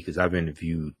Rashidi, because I've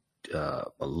interviewed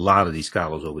a lot of these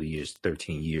scholars over the years,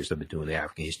 13 years, I've been doing the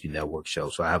African History Network show.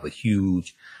 So I have a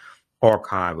huge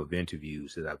archive of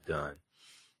interviews that I've done.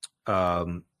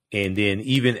 And then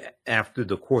even after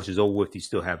the course is over with, you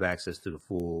still have access to the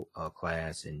full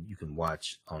class, and you can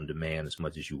watch on demand as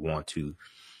much as you want to.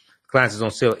 Class is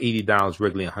on sale $80,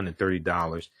 regularly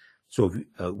 $130. So if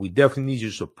we definitely need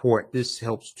your support. This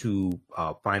helps to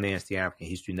finance the African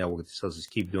History Network. This helps us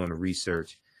keep doing the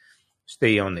research,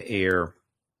 stay on the air,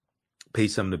 pay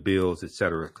some of the bills, et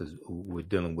cetera, because we're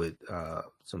dealing with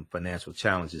some financial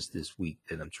challenges this week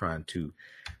that I'm trying to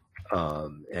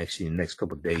actually in the next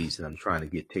couple of days that I'm trying to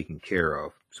get taken care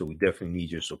of. So we definitely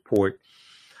need your support.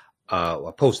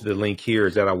 I posted the link here.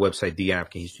 It's at our website,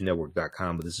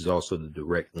 theafricanhistorynetwork.com, but this is also the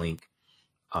direct link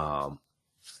on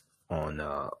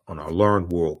our Learn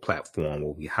World platform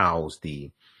where we house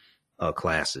the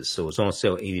classes. So it's on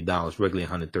sale $80, regularly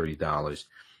 $130.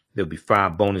 There'll be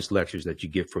 5 bonus lectures that you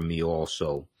get from me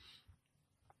also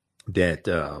that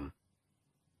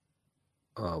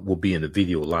will be in the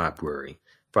video library,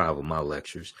 5 of my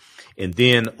lectures. And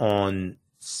then on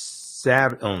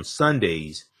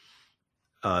Sundays,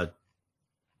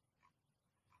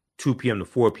 2 p.m. to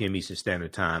 4 p.m. Eastern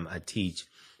Standard Time, I teach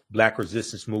Black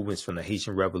resistance movements from the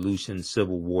Haitian Revolution,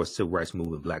 Civil War, Civil Rights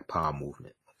Movement, Black Power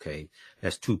Movement. Okay,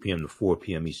 that's 2 p.m. to 4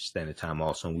 p.m. Eastern Standard Time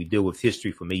also. And we deal with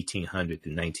history from 1800 to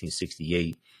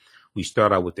 1968. We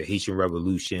start out with the Haitian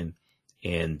Revolution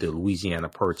and the Louisiana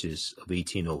Purchase of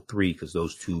 1803 because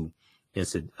those two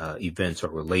events are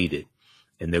related,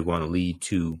 and they're going to lead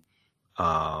to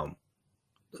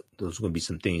those are going to be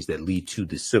some things that lead to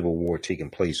the Civil War taking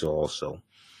place also.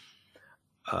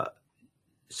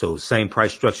 So same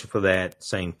price structure for that,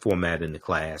 same format in the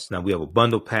class. Now we have a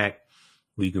bundle pack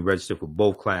where you can register for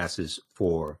both classes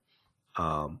for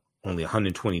only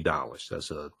 $120.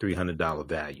 That's a $300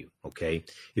 value. Okay.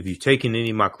 If you've taken any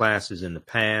of my classes in the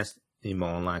past, any of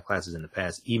my online classes in the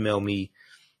past, email me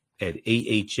at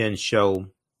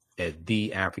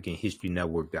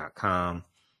ahnshow@theafricanhistorynetwork.com.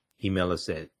 Email us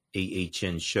at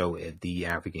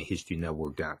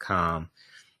ahnshow@theafricanhistorynetwork.com.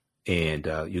 And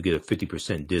you'll get a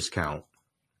 50% discount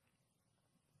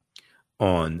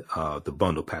on the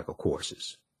bundle pack of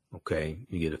courses. Okay,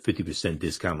 you get a 50%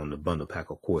 discount on the bundle pack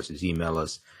of courses. Email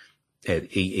us at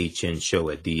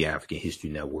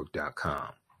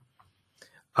ahnshow@theafricanhistorynetwork.com.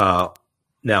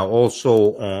 Now,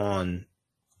 also on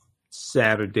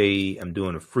Saturday, I'm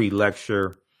doing a free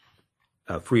lecture,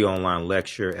 a free online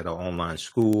lecture at our online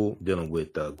school dealing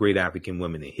with great African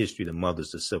women in history, the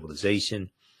mothers of civilization.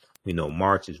 We know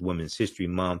March is Women's History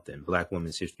Month and Black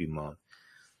Women's History Month.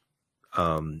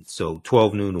 So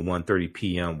 12 noon to 1:30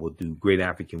 p.m. we'll do Great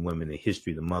African Women in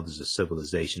History, the Mothers of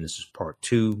Civilization. This is part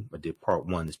 2. I did part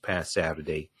 1 this past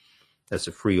Saturday. That's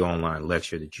a free online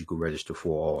lecture that you can register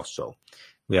for also.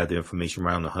 We have the information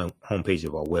around the homepage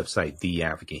of our website,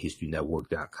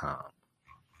 theafricanhistorynetwork.com.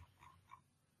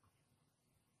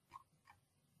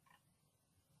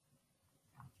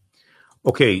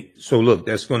 Okay, so look,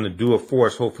 that's going to do it for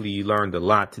us. Hopefully you learned a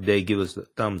lot today. Give us a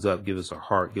thumbs up, give us a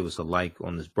heart, give us a like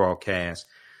on this broadcast.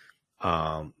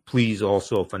 Please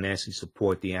also financially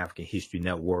support the African History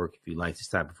Network if you like this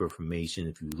type of information,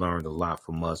 if you learned a lot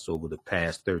from us over the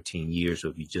past 13 years, or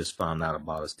if you just found out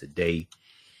about us today.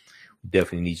 We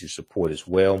definitely need your support as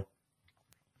well.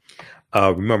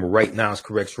 Remember, right now is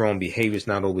correct strong behavior. It's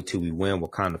not over till we win.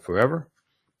 Wakanda forever.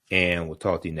 And we'll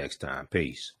talk to you next time.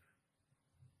 Peace.